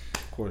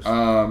 Of course.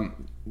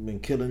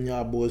 Been killing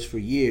y'all boys for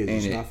years.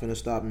 It's Ain't it? not finna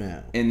stop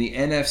now. In the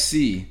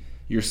NFC,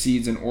 your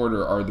seeds in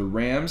order are the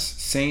Rams,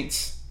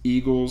 Saints,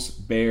 Eagles,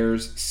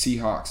 Bears,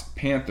 Seahawks,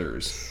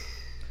 Panthers.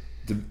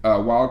 The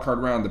wild card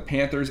round, the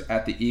Panthers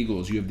at the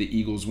Eagles. You have the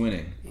Eagles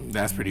winning.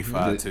 That's pretty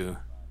fun too.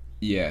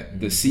 Yeah,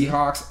 the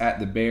Seahawks at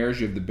the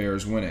Bears. You have the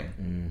Bears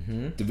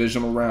winning.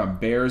 Divisional round,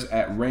 Bears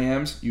at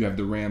Rams. You have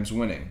the Rams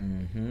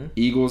winning.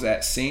 Eagles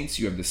at Saints.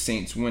 You have the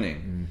Saints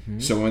winning.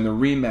 So in the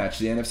rematch,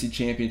 the NFC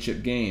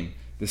Championship game,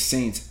 the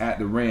Saints at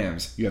the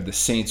Rams. You have the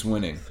Saints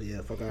winning.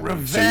 Yeah, fuck out.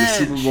 Revenge. So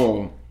your Super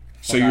Bowl.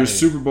 So your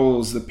Super Bowl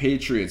is the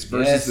Patriots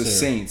versus Yes, the sir.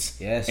 Saints.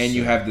 Yes, and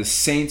you sir. have the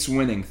Saints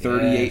winning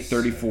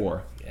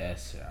 38-34.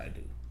 Yes, sir, I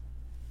do.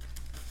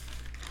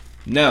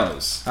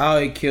 Nels. How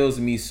it kills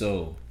me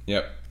so.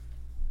 Yep.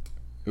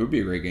 It would be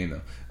a great game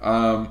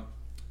though.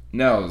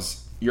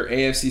 Nels, your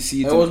AFC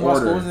seeds What was in my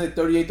score? Was order. it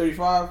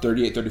 38-35?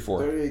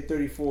 38-34.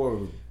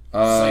 38-34.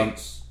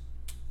 Saints.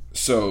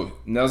 So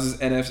Nels'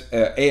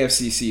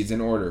 AFC seeds in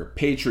order: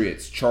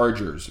 Patriots,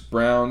 Chargers,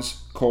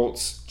 Browns,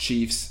 Colts,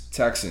 Chiefs,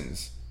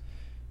 Texans.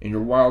 In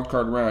your wild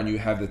card round, you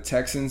have the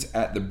Texans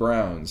at the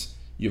Browns.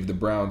 You have the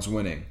Browns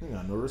winning. I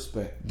got no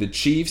respect. The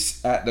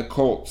Chiefs at the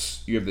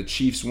Colts. You have the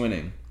Chiefs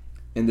winning.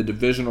 In the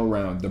divisional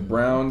round, the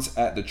Browns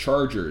at the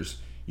Chargers.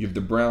 You have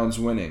the Browns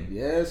winning.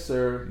 Yes,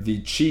 sir.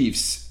 The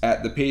Chiefs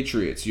at the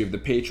Patriots. You have the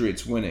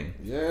Patriots winning.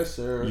 Yes,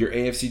 sir. Your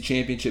AFC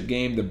Championship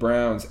game, the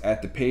Browns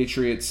at the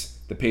Patriots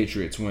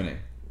winning.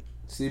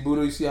 See,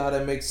 Buddha, you see how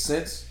that makes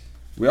sense?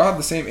 We all have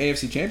the same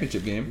AFC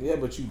Championship game. Yeah,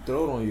 but you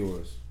throw it on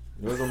yours.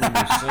 Yours don't make no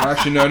sense.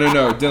 Actually, no.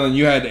 Dylan,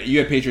 you had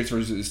Patriots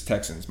versus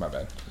Texans. My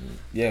bad.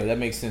 Yeah, that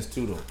makes sense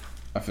too, though.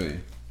 I feel you.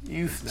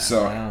 You snap.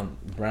 So,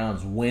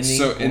 Browns winning.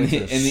 so in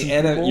the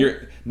Super Bowl?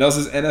 your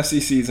Nels's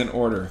NFC seeds in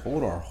order: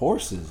 Hold our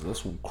horses.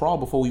 Let's crawl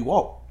before we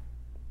walk.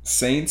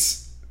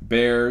 Saints,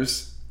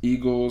 Bears,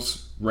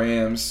 Eagles,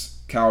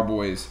 Rams,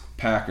 Cowboys,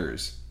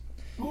 Packers.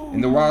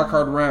 In the wild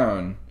card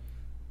round,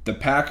 the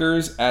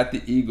Packers at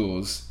the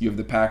Eagles. You have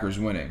the Packers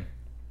winning.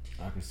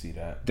 I can see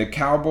that. The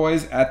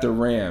Cowboys at the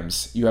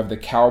Rams. You have the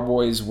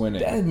Cowboys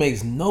winning. That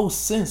makes no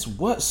sense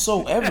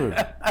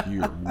whatsoever.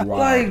 You're wild.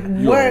 Like,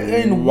 You're where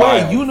in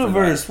wild what for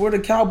universe that. were the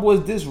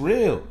Cowboys this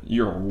real?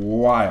 You're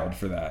wild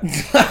for that.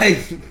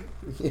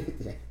 Like,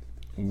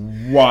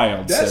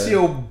 Wild. that's sir.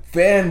 your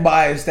fan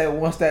bias that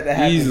wants that to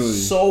happen Easily.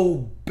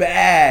 so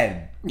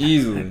bad.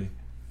 Easily.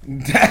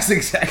 That's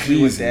exactly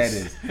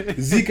Jesus. what that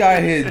is. Zeke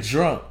out here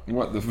drunk.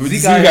 What the Zeke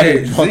Zeke out got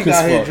here, drunk Zeke as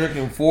out here fuck.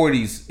 drinking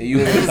 40s. And you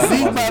ain't talking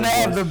Zeke about about to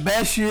have the the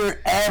best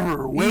year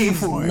ever. Wait He's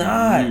for it.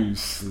 not. You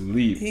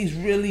sleep. He's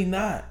really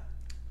not.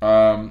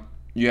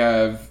 You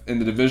have in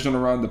the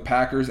divisional round the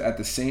Packers at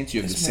the Saints.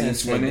 You have This the man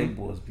Saints said they winning.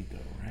 boys beat the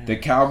Rams. The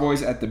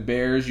Cowboys at the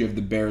Bears. You have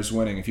the Bears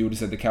winning. If you would have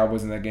said the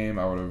Cowboys in that game,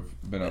 I would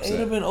have been It would have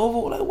upset. been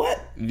over. Like, what?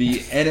 The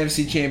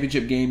NFC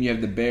Championship game. You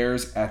have the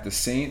Bears at the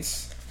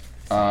Saints,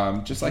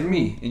 just like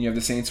me, and you have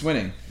the Saints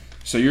winning.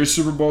 So your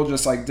Super Bowl,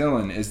 just like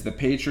Dylan, is the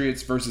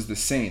Patriots versus the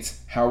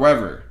Saints.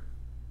 However,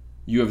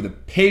 you have the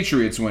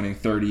Patriots winning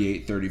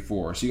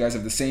 38-34. So you guys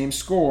have the same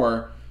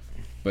score,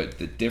 but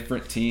the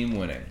different team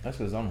winning. That's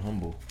because I'm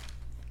humble.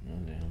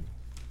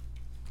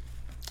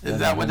 Is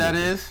that what that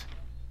is?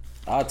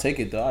 I'll take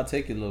it, though. I'll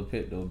take it, little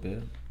pit, though,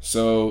 Bill.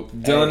 So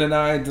Dylan and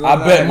I, I and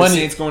bet have money-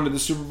 the Saints going to the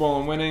Super Bowl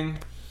and winning.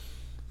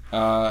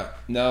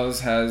 Nels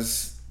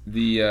has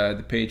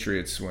the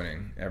Patriots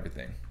winning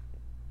everything.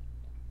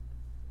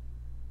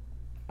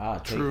 I'll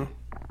take True. it.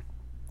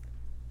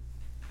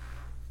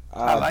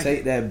 I'll like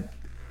take that.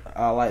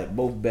 I like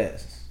both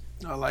bets.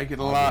 I like it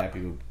a I'll be lot.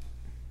 happy with.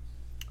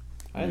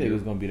 I didn't think it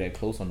was gonna be that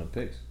close on the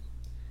picks.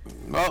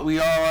 Well, we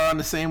all are on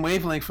the same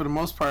wavelength for the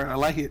most part. I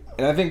like it.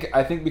 And I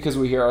think because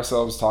we hear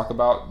ourselves talk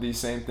about these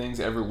same things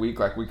every week,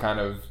 like we kind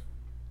of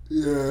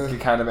You can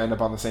kind of end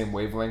up on the same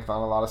wavelength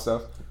on a lot of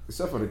stuff.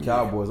 Except for the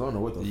Cowboys, I don't know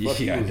what the fuck.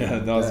 Yeah, he was doing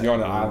with that was that, on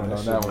the bro. island on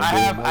shit that one. made no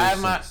I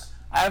have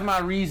sense. my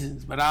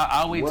reasons, but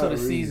I'll wait till What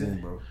the reason,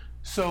 season. bro?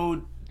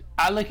 So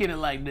I look at it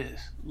like this: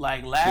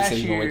 like They last said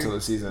you year. gonna wait till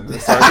the season.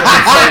 Start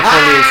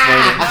fully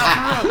explaining. No,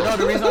 for real. No,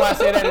 the reason why I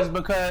say that is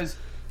because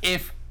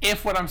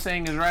if what I'm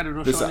saying is right,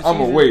 it'll show Listen, the I'm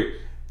season. gonna wait.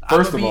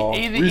 First I'ma of be- all,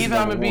 either reason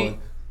I'm number gonna be one.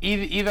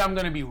 either I'm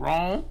gonna be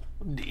wrong,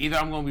 either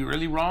I'm gonna be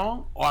really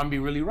wrong, or I'm gonna be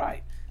really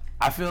right.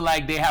 I feel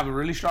like they have a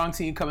really strong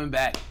team coming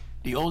back.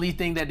 The only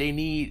thing that they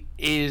need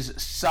is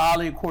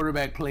solid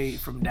quarterback play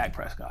from Dak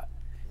Prescott.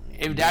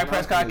 If Dak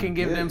Prescott can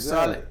give them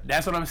solid,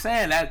 that's what I'm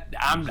saying. That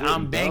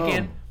I'm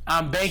banking.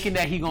 I'm banking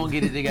that he gonna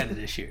get it together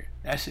this year.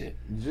 That's it.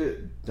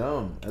 Legit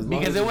dumb. As long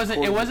Because as it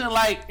his wasn't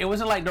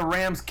like the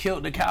Rams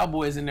killed the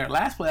Cowboys in their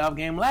last playoff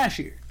game last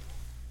year.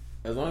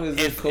 As long as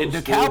If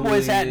the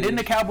Cowboys didn't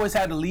the Cowboys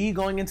have the lead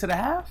going into the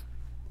half?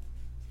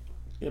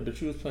 Yeah, but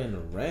you was playing the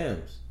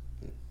Rams.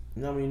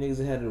 You know how many niggas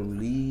that had a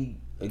league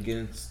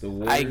against the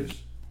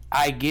Warriors?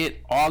 I get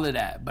all of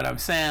that, but I'm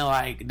saying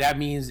like that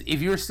means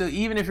if you're still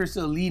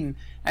leading,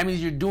 that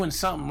means you're doing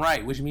something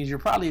right, which means you're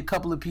probably a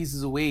couple of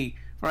pieces away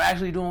from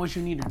actually doing what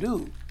you need to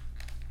do.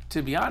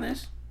 To be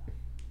honest,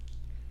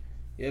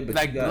 Yeah, but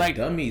Like- you got like-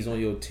 dummies on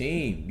your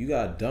team. You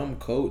got dumb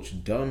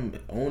coach, dumb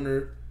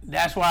owner,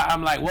 that's why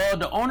I'm like, well,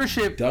 the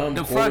ownership, dumb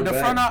the front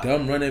quarterback,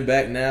 dumb running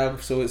back now,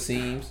 so it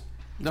seems.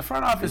 the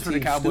front office The for the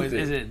team's Cowboys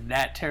stupid. isn't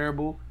that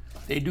terrible.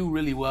 They do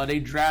really well. They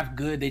draft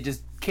good. They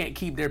just can't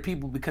keep their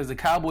people because the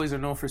Cowboys are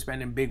known for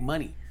spending big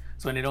money.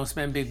 So when they don't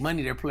spend big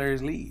money, their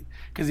players leave.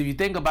 Because if you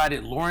think about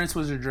it, Lawrence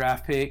was a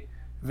draft pick,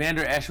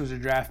 Vander Esch was a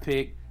draft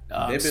pick,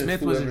 They've been Smith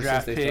fool was a ever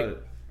draft since they pick.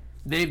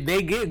 started.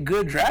 They get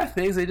good draft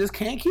picks. They just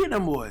can't keep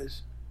them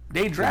boys.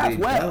 They draft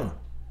They well. dumb.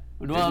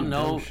 They Well, do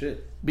no, dumb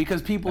shit.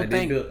 because people Like, they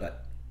think built, like,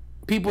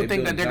 people they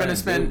think built that they're gonna giant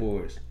spend.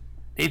 billboards.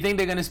 They think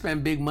they're gonna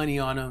spend big money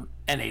on them,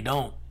 and they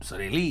don't. So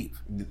they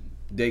leave.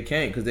 They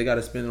can't because they got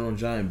to spend it on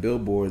giant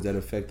billboards that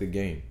affect the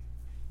game.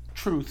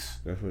 Truths.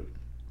 That's what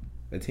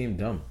that team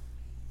dumb.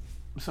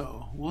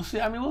 So we'll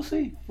see. I mean, we'll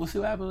see. We'll see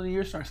what happens when the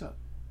year starts up.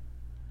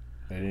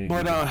 They didn't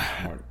But,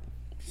 get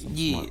some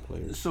Yeah. smart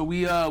players. So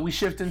we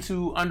shift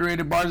into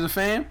underrated bars of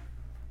fame.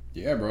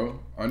 Yeah, bro.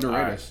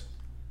 Underrated. Alright.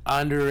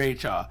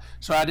 Underrate y'all.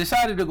 So I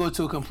decided to go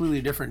to a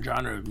completely different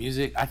genre of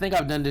music. I think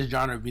I've done this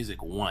genre of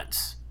music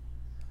once.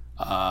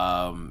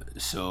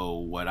 So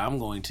what I'm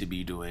going to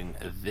be doing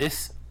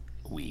this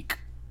week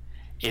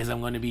is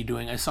I'm going to be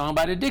doing a song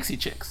by the Dixie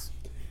Chicks.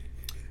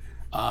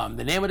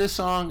 The name of this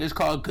song is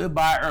called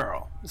 "Goodbye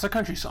Earl." It's a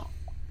country song.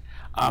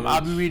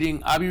 I'll be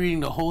reading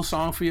the whole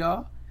song for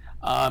y'all,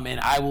 and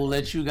I will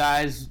let you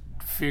guys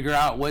figure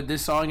out what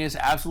this song is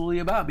absolutely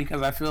about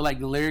because I feel like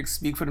the lyrics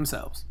speak for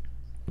themselves.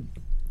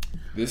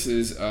 This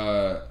is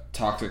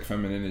Toxic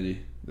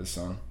Femininity, this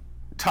song.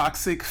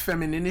 Toxic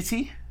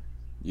femininity,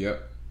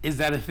 Yep. is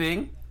that a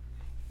thing?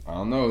 I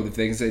don't know if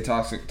they can say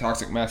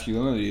toxic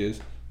masculinity is.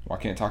 Why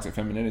can't toxic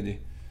femininity?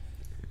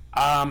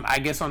 I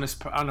guess on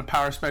the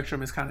power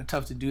spectrum, it's kind of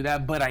tough to do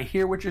that. But I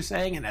hear what you're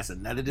saying, and that's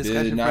another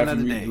discussion for Not if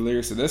another you read day. the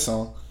lyrics of this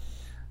song.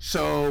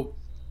 So,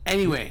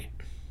 anyway,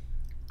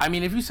 I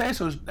mean, if you say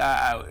so,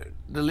 the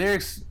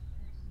lyrics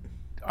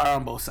are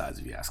on both sides,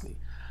 if you ask me.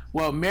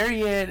 Well,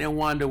 Marianne and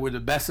Wanda were the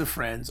best of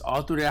friends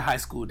all through their high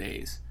school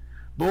days.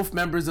 Both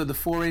members of the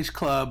 4-H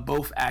club,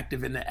 both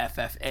active in the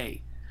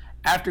FFA.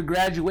 After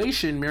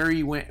graduation,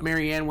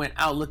 Marianne went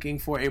out looking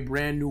for a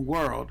brand new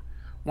world.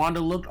 Wanda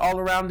looked all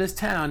around this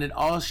town, and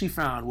all she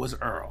found was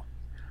Earl.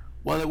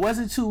 Well, it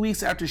wasn't 2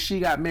 weeks after she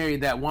got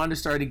married that Wanda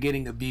started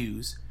getting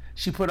abused.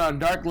 She put on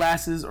dark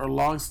glasses or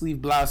long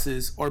sleeve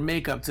blouses or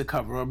makeup to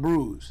cover a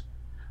bruise.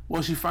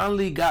 Well, she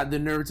finally got the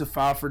nerve to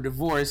file for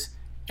divorce,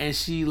 and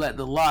she let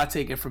the law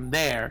take it from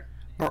there.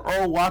 But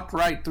Earl walked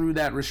right through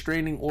that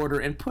restraining order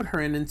and put her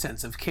in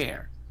intensive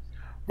care.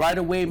 Right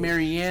away,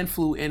 Marianne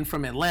flew in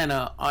from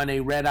Atlanta on a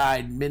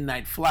red-eyed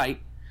midnight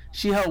flight.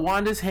 She held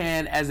Wanda's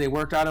hand as they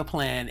worked out a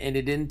plan, and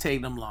it didn't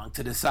take them long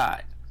to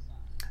decide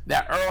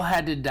that Earl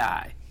had to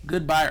die.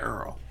 Goodbye,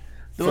 Earl.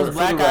 Those For the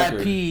black-eyed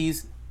record,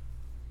 peas.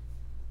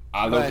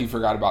 I low-key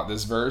forgot about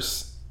this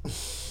verse.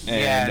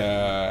 And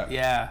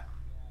Yeah.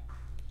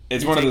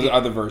 it's You one of take the it-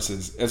 other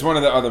verses. It's one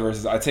of the other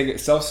verses. I take it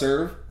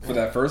self-serve for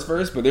that first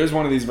verse, but there's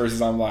one of these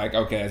verses I'm like,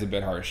 okay, that's a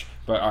bit harsh.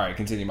 But all right,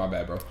 continue. My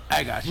bad, bro.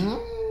 I got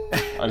you.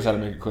 I just had to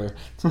make it clear.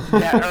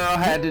 That Earl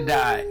had to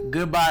die.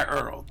 Goodbye,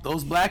 Earl.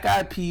 Those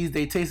black-eyed peas,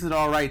 they tasted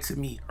all right to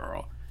me,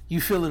 Earl.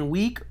 You feeling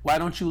weak? Why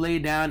don't you lay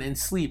down and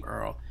sleep,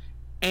 Earl?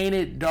 Ain't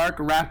it dark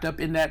wrapped up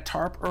in that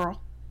tarp,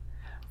 Earl?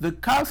 The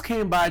cops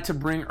came by to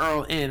bring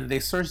Earl in. They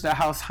searched the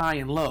house high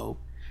and low.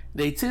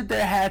 They tipped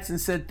their hats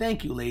and said,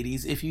 "Thank you,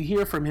 ladies. If you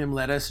hear from him,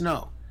 let us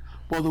know."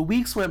 Well, the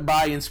weeks went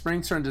by and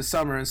spring turned to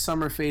summer and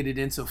summer faded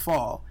into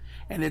fall.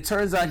 And it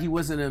turns out he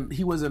was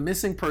a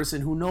missing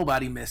person who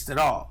nobody missed at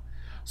all.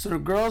 So the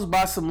girls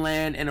bought some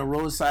land and a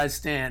roadside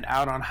stand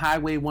out on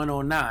Highway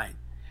 109.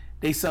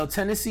 They sell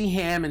Tennessee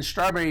ham and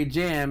strawberry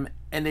jam,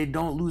 and they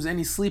don't lose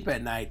any sleep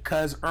at night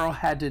because Earl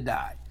had to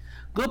die.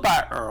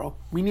 Goodbye, Earl.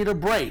 We need a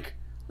break.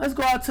 Let's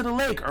go out to the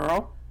lake,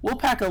 Earl. We'll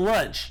pack a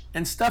lunch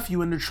and stuff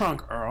you in the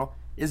trunk, Earl.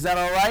 Is that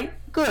all right?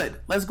 Good.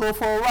 Let's go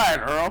for a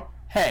ride, Earl.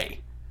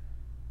 Hey.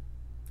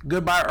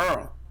 Goodbye,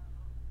 Earl.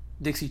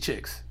 Dixie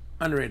Chicks.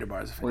 Underrated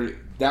bars. Wait,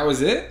 that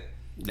was it?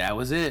 That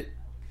was it.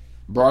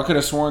 Bro, I could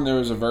have sworn there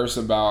was a verse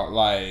about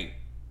like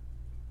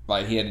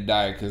he had to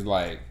die because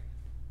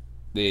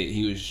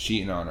he was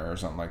cheating on her or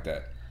something like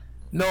that.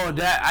 No,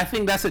 I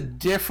think that's a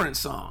different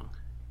song.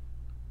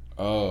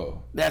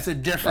 Oh, That's a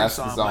different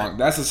song. the song.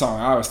 That's the song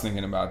I was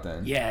thinking about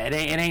then. Yeah, it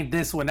ain't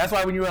this one. That's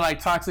why when you were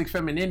like toxic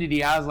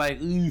femininity, I was like,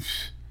 oof.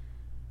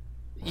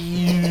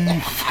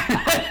 Yeah,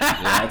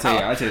 I tell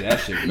you that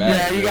shit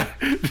back. Yeah, you got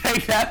to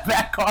take that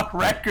back on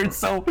record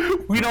so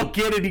we don't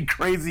get any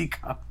crazy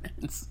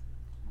comments.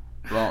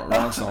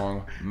 Wrong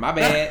song. My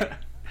bad.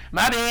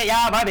 My bad,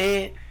 y'all, my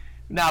bad.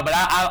 No, but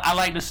I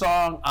like the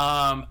song.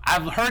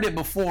 I've heard it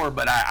before,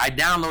 but I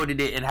downloaded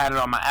it and had it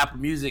on my Apple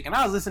Music, and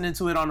I was listening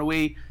to it on the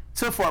way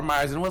to Fort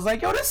Myers and was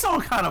like, yo, this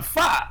song kind of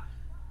fire.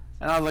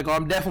 And I was like, oh,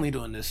 I'm definitely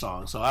doing this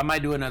song. So I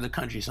might do another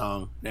country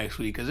song next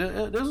week because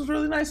this was a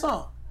really nice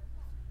song.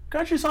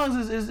 Country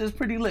songs is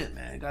pretty lit,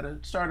 man. Gotta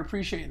start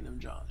appreciating them,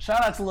 John.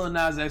 Shout out to Lil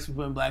Nas X for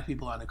putting black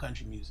people on the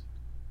country music.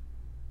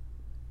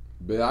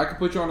 But I could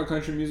put you on the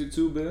country music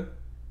too, Bill.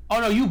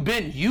 Oh no, you've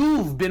been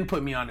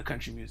putting me on the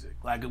country music.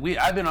 Like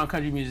I've been on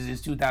country music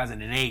since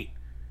 2008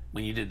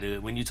 when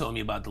you told me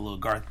about the little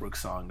Garth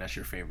Brooks song. That's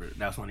your favorite.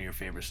 That's one of your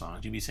favorite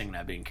songs. You be singing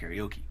that big in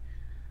karaoke.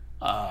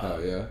 Oh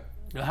yeah.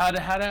 How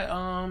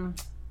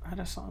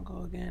that song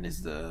go again? It's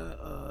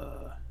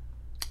the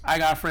I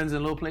Got Friends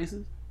in Low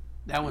Places.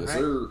 That one, Yes, right?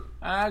 sir.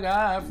 I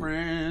got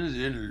friends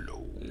in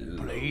low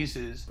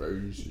places.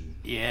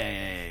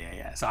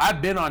 Yeah. So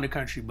I've been on the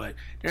country, but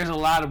there's a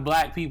lot of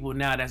black people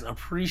now that's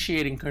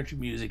appreciating country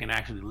music and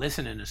actually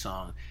listening to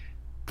songs,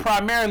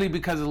 primarily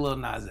because of Lil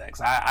Nas X.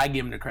 I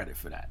give him the credit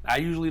for that. I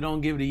usually don't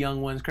give the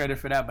young ones credit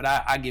for that, but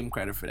I give him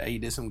credit for that. He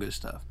did some good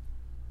stuff.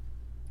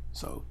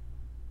 So,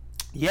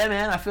 yeah,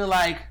 man, I feel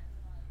like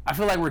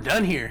we're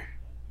done here.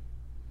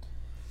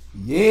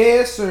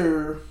 Yes,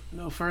 sir.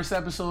 First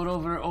episode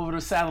over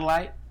the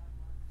satellite.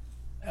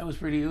 It was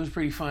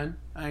pretty fun.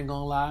 I ain't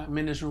gonna lie. I'm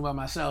in this room by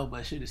myself,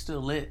 but shit is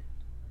still lit.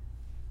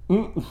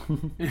 Go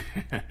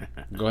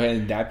ahead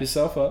and dap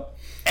yourself up.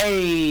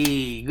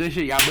 Hey, good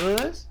shit, y'all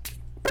buzz.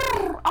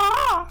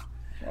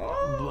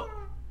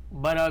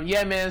 But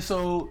yeah, man.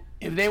 So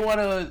if they want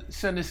to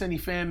send us any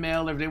fan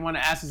mail, or if they want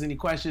to ask us any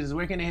questions,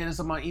 where can they hit us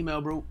up on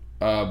email, bro?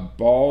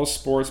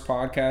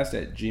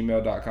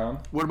 Ballsportspodcast@gmail.com.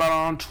 What about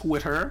on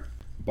Twitter?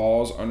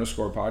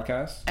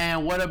 Balls_podcast.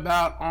 And what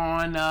about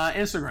on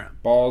Instagram?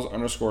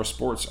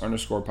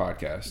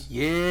 Balls_sports_podcast.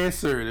 Yes,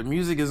 sir. The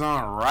music is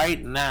on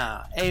right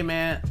now. Hey,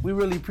 man, we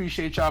really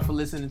appreciate y'all for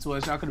listening to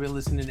us. Y'all could have been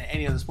listening to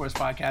any other sports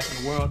podcast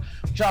in the world.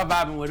 But y'all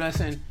vibing with us,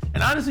 and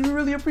honestly, we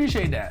really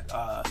appreciate that.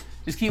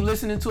 Just keep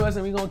listening to us,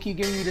 and we're going to keep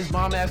giving you this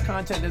bomb-ass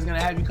content that's going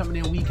to have you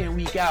coming in week in,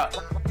 week out.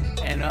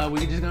 And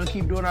we're just going to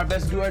keep doing our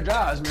best to do our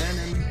jobs,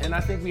 man. And I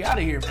think we out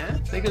of here, man. I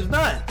think it's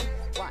done.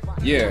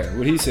 Yeah,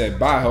 what he said.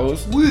 Bye,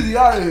 hoes. Weezy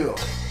out of here.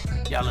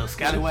 Y'all little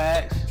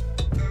scallywags.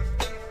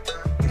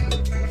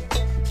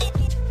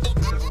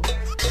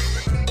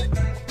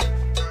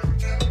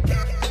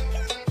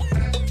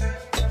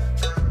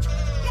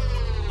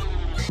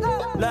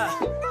 Look,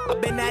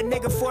 I've been that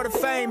nigga for the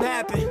fame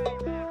happen.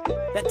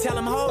 That tell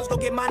them hoes go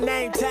get my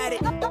name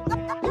tatted.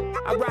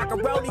 I rock a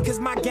rollie cause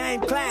my game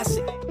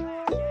classic.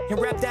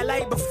 And rep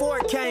LA before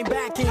it came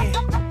back in.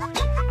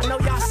 I know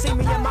y'all see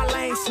me in my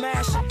lane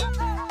smashing.